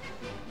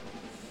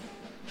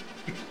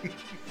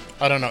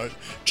 I don't know.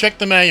 Check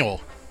the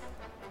manual.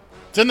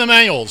 It's in the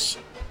manuals.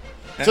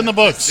 It's in the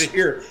books.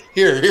 Here.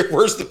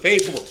 Where's the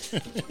paper?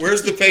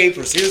 Where's the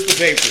papers? Here's the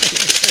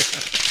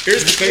papers.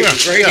 Here's the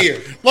papers right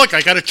here. Look,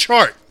 I got a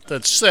chart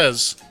that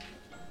says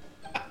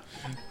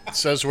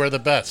we're the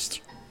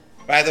best.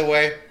 By the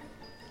way,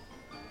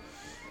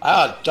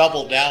 I'll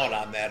double down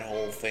on that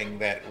whole thing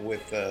that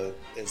with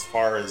as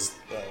far as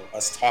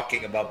us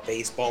talking about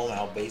baseball and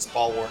how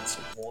baseball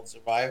won't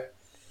survive.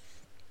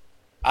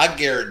 I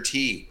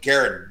guarantee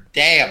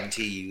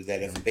you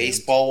that if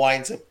baseball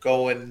winds up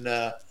going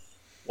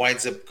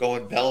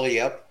belly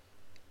up,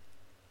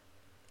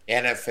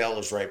 NFL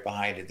is right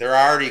behind it. They're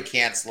already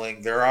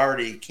canceling.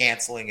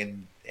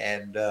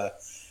 And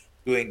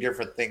doing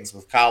different things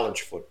with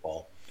college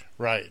football.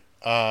 Right.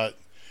 A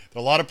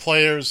lot of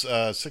players,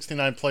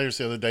 69 players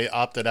the other day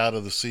opted out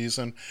of the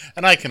season,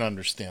 and I can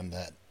understand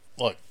that.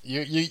 Look,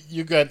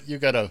 you got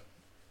to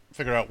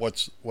figure out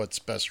what's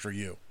best for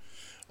you.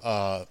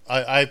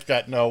 I've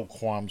got no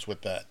qualms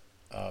with that.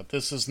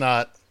 This is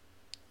not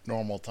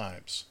normal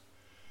times.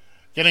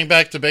 Getting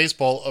back to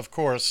baseball, of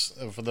course,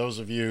 for those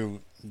of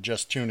you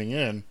just tuning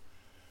in,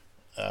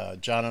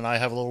 John and I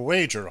have a little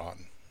wager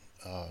on.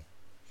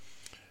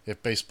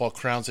 If baseball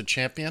crowns a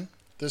champion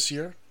this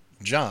year,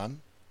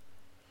 John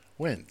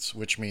wins,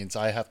 which means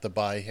I have to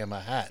buy him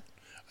a hat,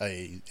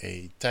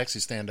 a taxi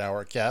stand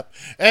hour cap,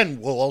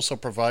 and we'll also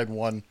provide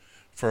one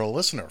for a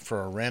listener,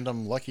 for a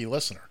random lucky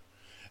listener.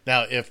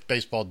 Now, if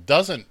baseball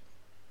does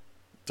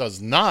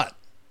not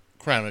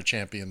crown a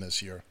champion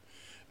this year,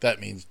 that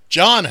means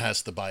John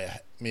has to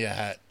buy me a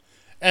hat,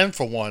 and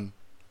for one,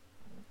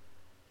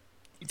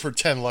 for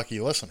 10 lucky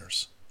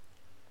listeners.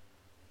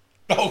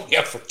 Oh,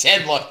 yeah, for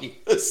 10 lucky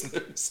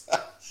listeners.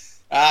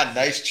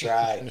 Nice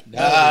try.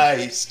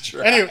 Nice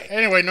try.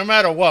 Anyway, no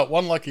matter what,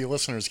 one lucky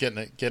listener is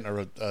getting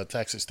a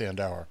taxi stand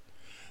hour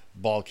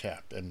ball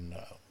cap, and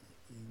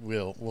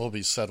we'll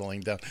be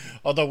settling down.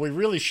 Although we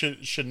really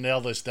should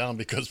nail this down,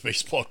 because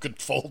baseball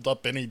could fold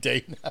up any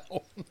day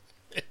now.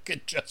 It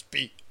could just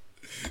be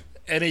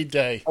any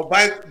day. Oh,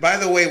 by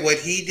the way,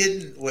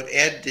 what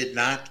Ed did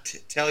not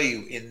tell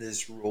you in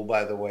this rule,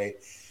 by the way,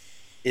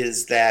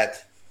 is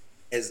that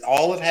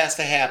all it has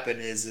to happen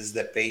is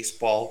that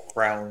baseball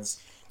crowns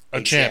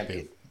a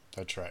champion.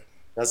 That's right.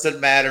 Doesn't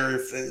matter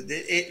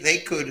if they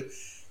could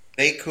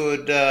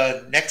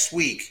next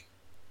week.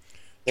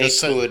 They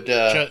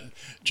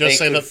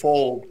could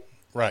fold.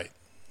 Right.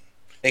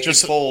 They could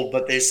fold,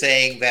 but they're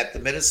saying that the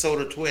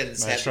Minnesota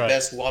Twins had the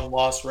best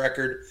one-loss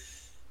record,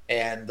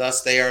 and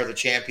thus they are the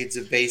champions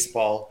of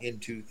baseball in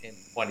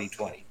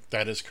 2020.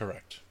 That is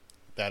correct.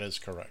 That is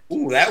correct.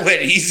 Ooh, that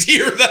went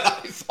easier than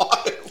I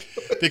thought it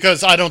would.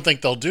 Because I don't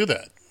think they'll do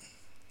that.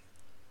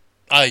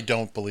 I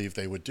don't believe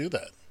they would do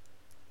that.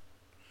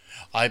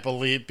 I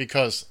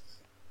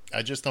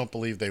just don't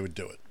believe they would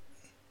do it.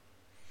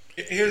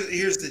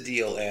 Here's the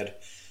deal, Ed.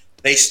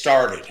 They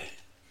started.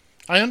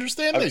 I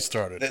understand they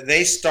started.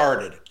 They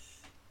started.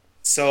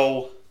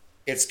 So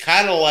it's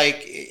kind of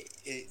like,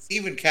 it's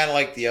even kind of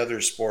like the other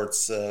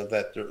sports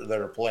that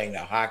are playing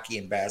now, hockey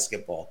and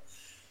basketball.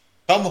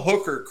 Come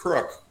hook or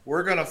crook,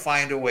 we're going to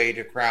find a way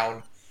to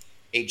crown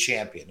a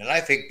champion. And I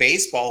think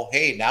baseball,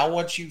 hey, now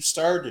once you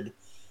started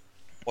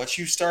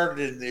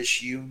in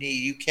this,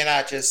 you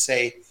cannot just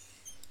say,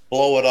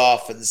 blow it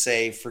off and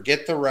say,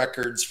 forget the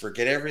records,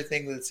 forget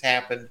everything that's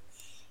happened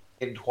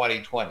in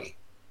 2020.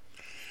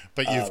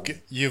 But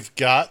you've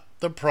got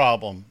the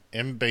problem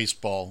in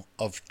baseball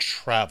of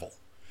traveling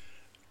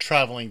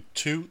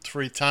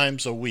 2-3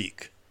 times a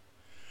week.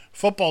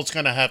 Football's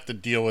going to have to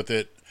deal with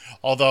it.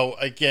 Although,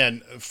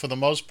 again, for the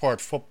most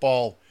part,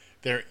 football,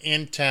 they're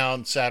in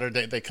town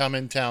Saturday. They come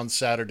in town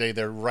Saturday.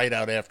 They're right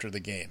out after the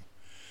game.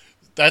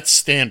 That's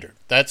standard.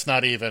 That's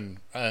not even,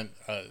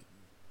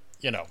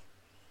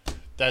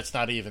 that's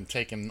not even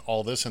taking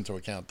all this into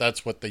account.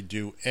 That's what they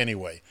do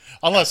anyway.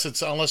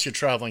 Unless you're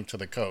traveling to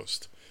the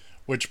coast,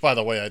 which, by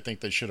the way, I think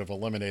they should have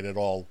eliminated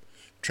all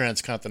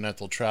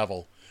transcontinental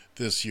travel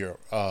this year.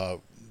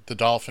 The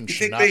Dolphins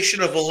should not. You think they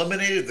should have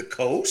eliminated the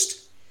coast?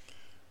 Is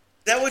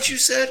that what you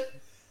said?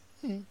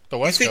 The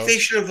West Coast. You think they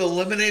should have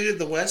eliminated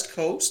the West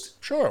Coast?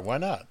 Sure, why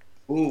not?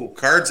 Ooh,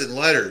 cards and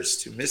letters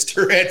to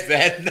Mr. Ed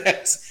Van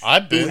Ness,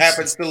 who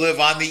happens to live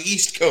on the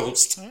East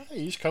Coast.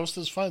 East Coast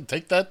is fine.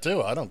 Take that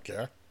too. I don't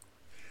care.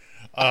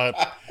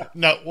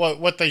 No,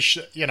 what they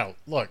should,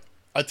 look,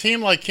 a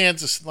team like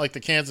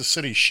the Kansas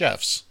City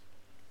Chefs,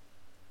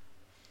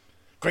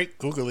 great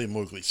googly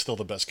moogly, still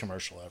the best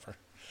commercial ever.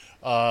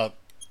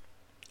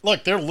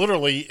 Look, they're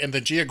literally in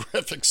the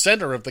geographic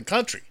center of the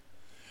country.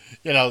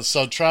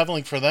 So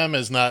traveling for them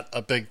is not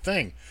a big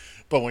thing.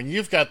 But when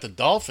you've got the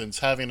Dolphins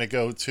having to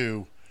go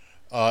to,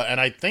 and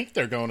I think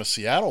they're going to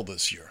Seattle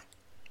this year,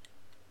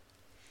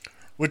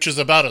 which is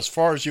about as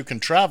far as you can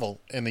travel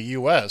in the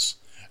U.S.,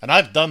 and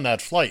I've done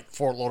that flight,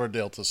 Fort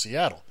Lauderdale to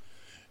Seattle.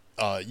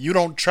 You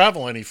don't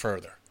travel any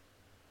further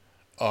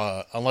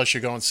unless you're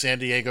going San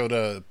Diego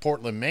to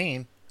Portland,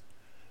 Maine.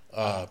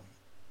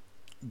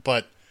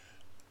 But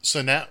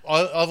so now,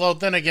 although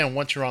then again,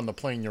 once you're on the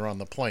plane, you're on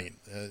the plane.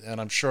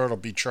 And I'm sure it'll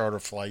be charter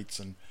flights.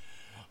 And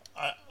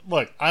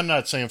look, I'm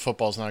not saying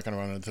football's not going to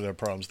run into their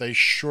problems. They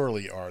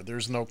surely are.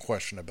 There's no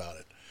question about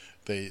it.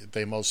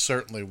 They most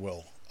certainly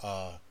will.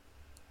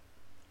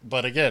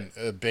 But again,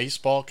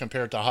 baseball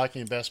compared to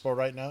hockey and basketball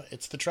right now,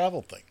 it's the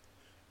travel thing.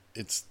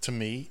 To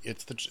me,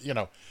 it's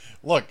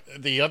look,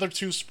 the other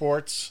two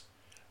sports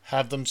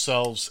have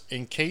themselves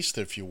encased,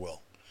 if you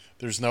will.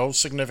 There's no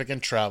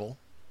significant travel,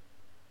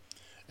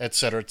 et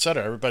cetera, et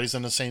cetera. Everybody's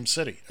in the same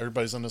city.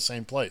 Everybody's in the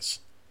same place.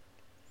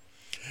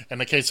 In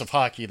the case of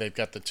hockey, they've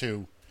got the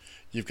two.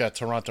 You've got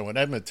Toronto and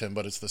Edmonton,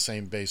 but it's the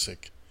same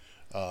basic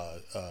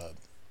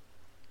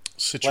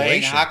situation.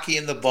 Playing hockey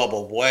in the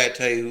bubble. Boy, I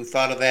tell you, who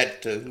thought of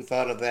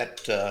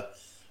that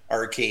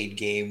arcade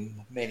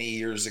game many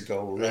years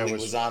ago really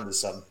was on to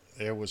something.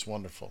 It was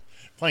wonderful.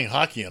 Playing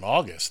hockey in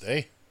August,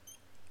 eh?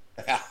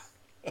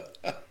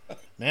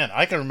 Man,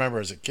 I can remember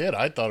as a kid,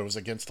 I thought it was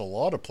against the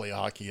law to play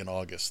hockey in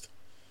August.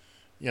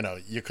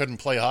 You couldn't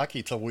play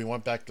hockey till we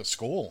went back to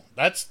school.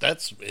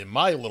 That's in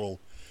my little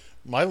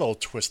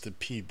twisted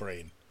pea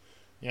brain.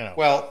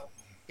 Well,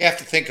 you have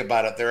to think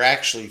about it. They're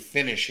actually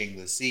finishing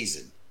the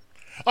season.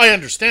 I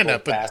understand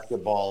that, but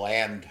basketball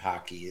and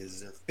hockey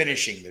is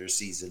finishing their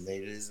season.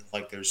 It isn't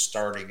like they're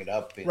starting it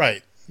up.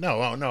 Right. No,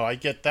 I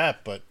get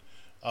that, but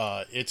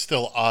it's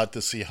still odd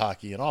to see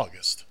hockey in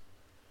August.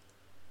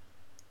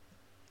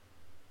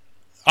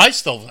 I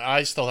still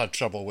have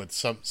trouble with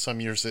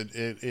some years.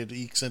 It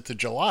ekes into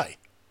July.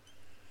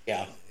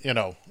 Yeah. You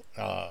know,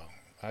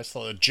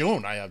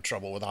 June I have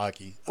trouble with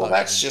hockey. Well,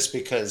 that's just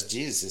because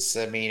Jesus.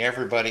 I mean,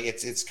 everybody.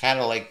 It's kind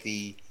of like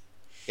the,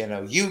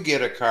 you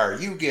get a car,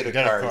 you get a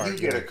car, you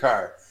get a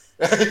car,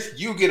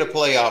 you get a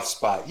playoff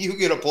spot, you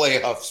get a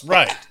playoff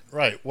spot.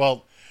 Right.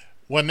 Well,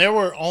 when there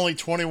were only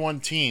 21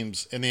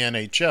 teams in the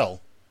NHL,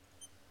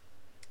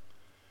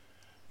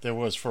 there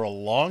was for a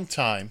long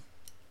time,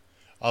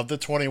 of the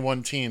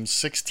 21 teams,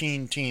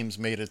 16 teams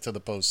made it to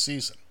the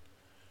postseason.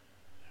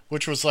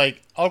 Which was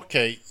like,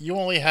 okay, you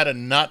only had to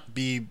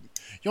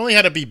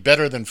be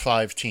better than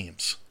 5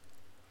 teams.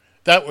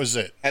 That was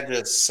it. Had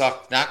to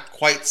suck not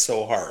quite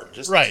so hard,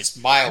 just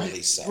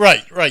mildly suck.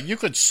 Right. You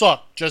could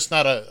suck, just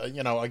not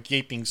a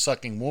gaping,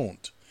 sucking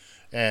wound.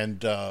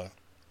 And the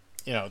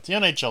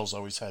NHL's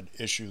always had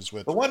issues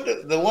with the one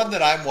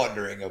that I'm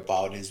wondering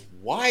about is,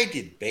 why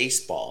did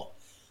baseball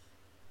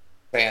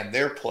ban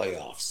their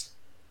playoffs?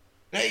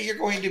 Now you're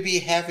going to be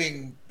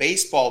having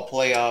baseball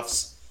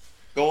playoffs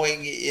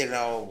going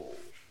into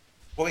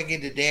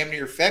damn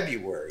near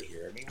February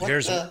here. I mean,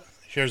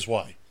 here's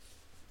why.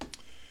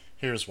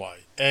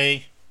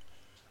 A,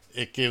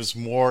 it gives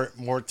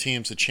more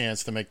teams a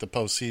chance to make the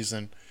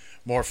postseason.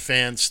 More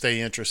fans stay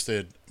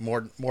interested.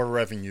 More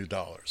revenue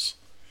dollars.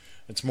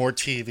 It's more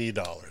TV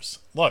dollars.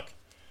 Look,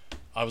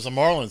 I was a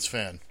Marlins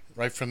fan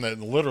right from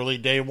literally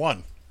day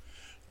one.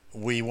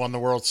 We won the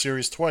World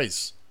Series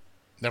twice.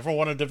 Never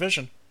won a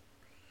division.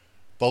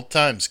 Both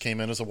times came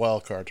in as a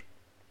wild card.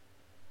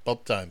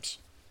 Both times.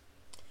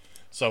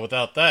 So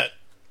without that,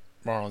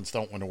 Marlins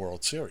don't win a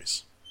World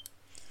Series.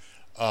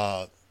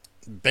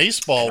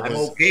 Baseball I'm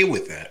was okay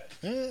with that.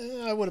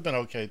 I would have been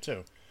okay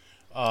too.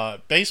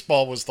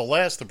 Baseball was the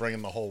last to bring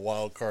in the whole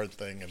wild card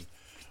thing, and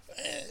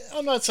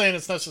I'm not saying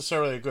it's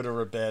necessarily a good or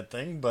a bad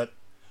thing, but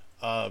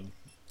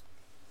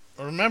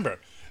remember,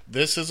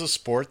 this is a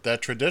sport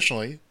that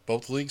traditionally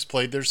both leagues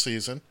played their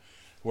season.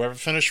 Whoever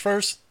finished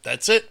first,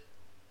 that's it.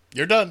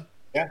 You're done.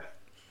 Yeah.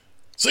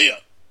 See ya.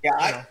 Yeah,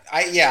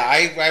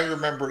 I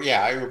remember.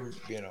 Yeah,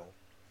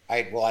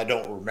 I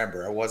don't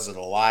remember. I wasn't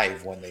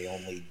alive when they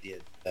only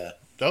did. That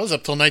was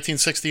up till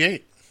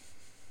 1968.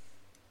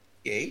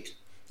 8?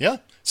 Yeah,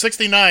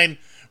 69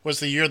 was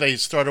the year they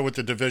started with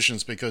the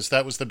divisions, because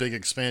that was the big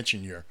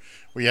expansion year.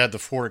 We had the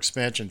 4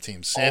 expansion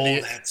teams.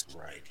 That's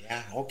right.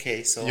 Yeah.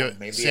 Okay. So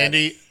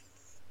maybe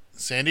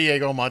San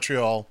Diego,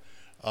 Montreal,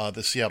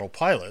 the Seattle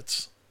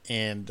Pilots,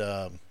 and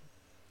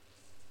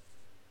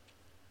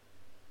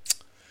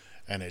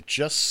it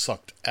just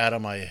sucked out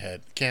of my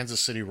head.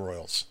 Kansas City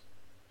Royals.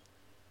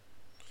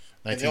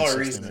 And the only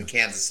reason the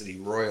Kansas City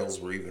Royals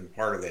were even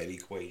part of that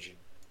equation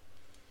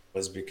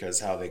was because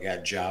how they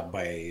got jobbed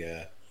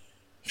by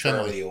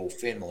Charlie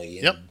O'Finley.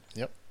 Yep.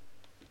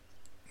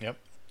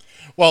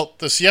 Well,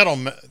 the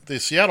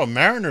Seattle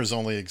Mariners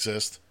only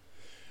exist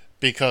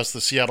because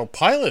the Seattle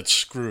Pilots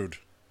screwed.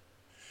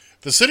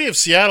 The city of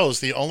Seattle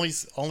is the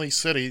only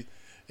city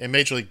in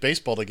Major League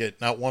Baseball to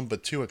get not 1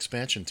 but 2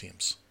 expansion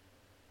teams.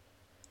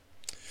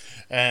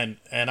 And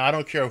I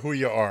don't care who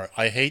you are.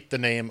 I hate the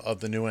name of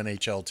the new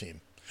NHL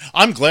team.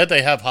 I'm glad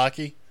they have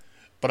hockey,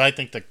 but I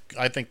think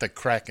the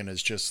Kraken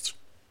is just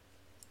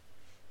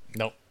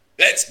nope.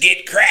 Let's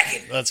get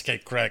cracking.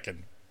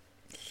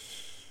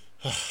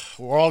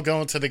 We're all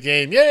going to the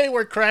game. Yay,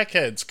 we're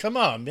crackheads. Come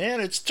on,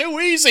 man. It's too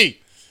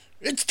easy.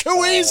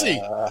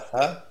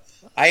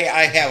 I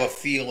have a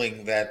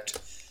feeling that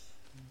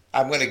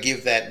I'm going to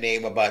give that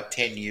name about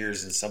 10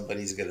 years and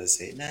somebody's going to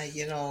say,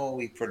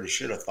 we pretty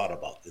should have thought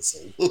about this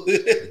a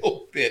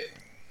little bit.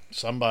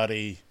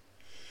 Somebody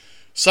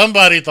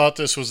thought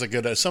this was a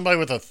good idea. Somebody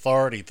with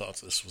authority thought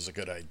this was a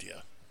good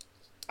idea.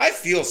 I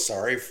feel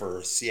sorry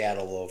for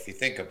Seattle, though, if you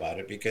think about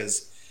it,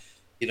 because,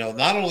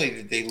 not only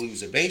did they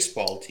lose a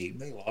baseball team,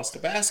 they lost a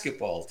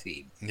basketball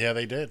team. Yeah,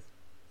 they did.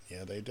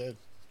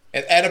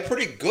 And a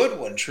pretty good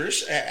one,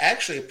 Trish.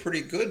 Actually, a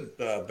pretty good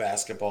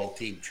basketball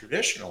team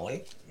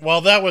traditionally. Well,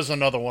 that was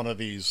another one of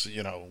these,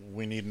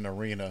 we need an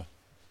arena.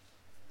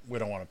 We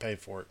don't want to pay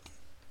for it.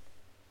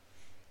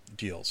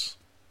 Deals.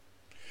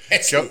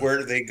 And so where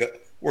do they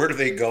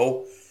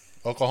go?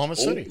 Oklahoma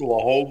City.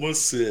 Oklahoma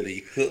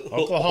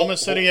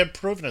City had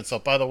proven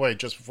itself. By the way,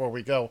 just before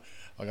we go,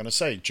 I'm going to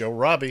say Joe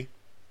Robbie,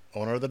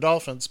 owner of the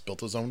Dolphins, built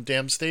his own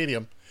damn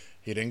stadium.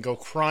 He didn't go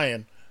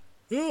crying,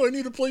 I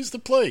need a place to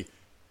play.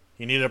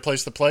 He needed a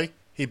place to play.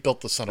 He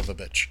built the son of a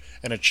bitch,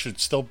 and it should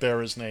still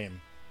bear his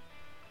name.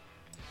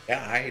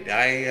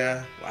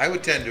 Yeah, I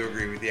would tend to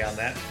agree with you on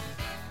that.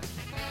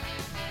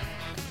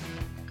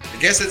 I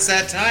guess it's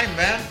that time,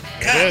 man.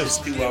 God, this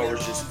 2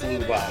 hours just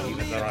flew by,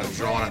 even though I was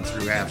drawing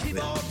through half of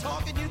it.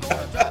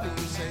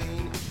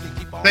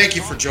 Thank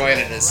you for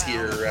joining us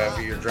here,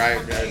 for your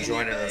drive,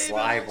 joining us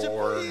live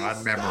or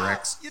on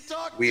Memorex.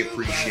 We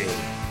appreciate it.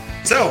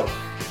 So,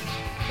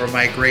 for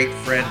my great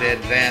friend Ed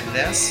Van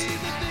Ness,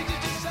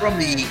 from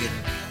the Egan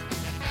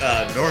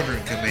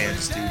Northern Command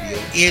Studio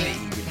in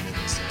Egan,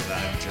 Minnesota,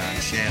 I'm John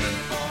Shannon,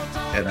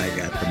 and I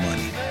got the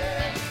money.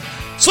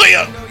 See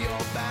ya!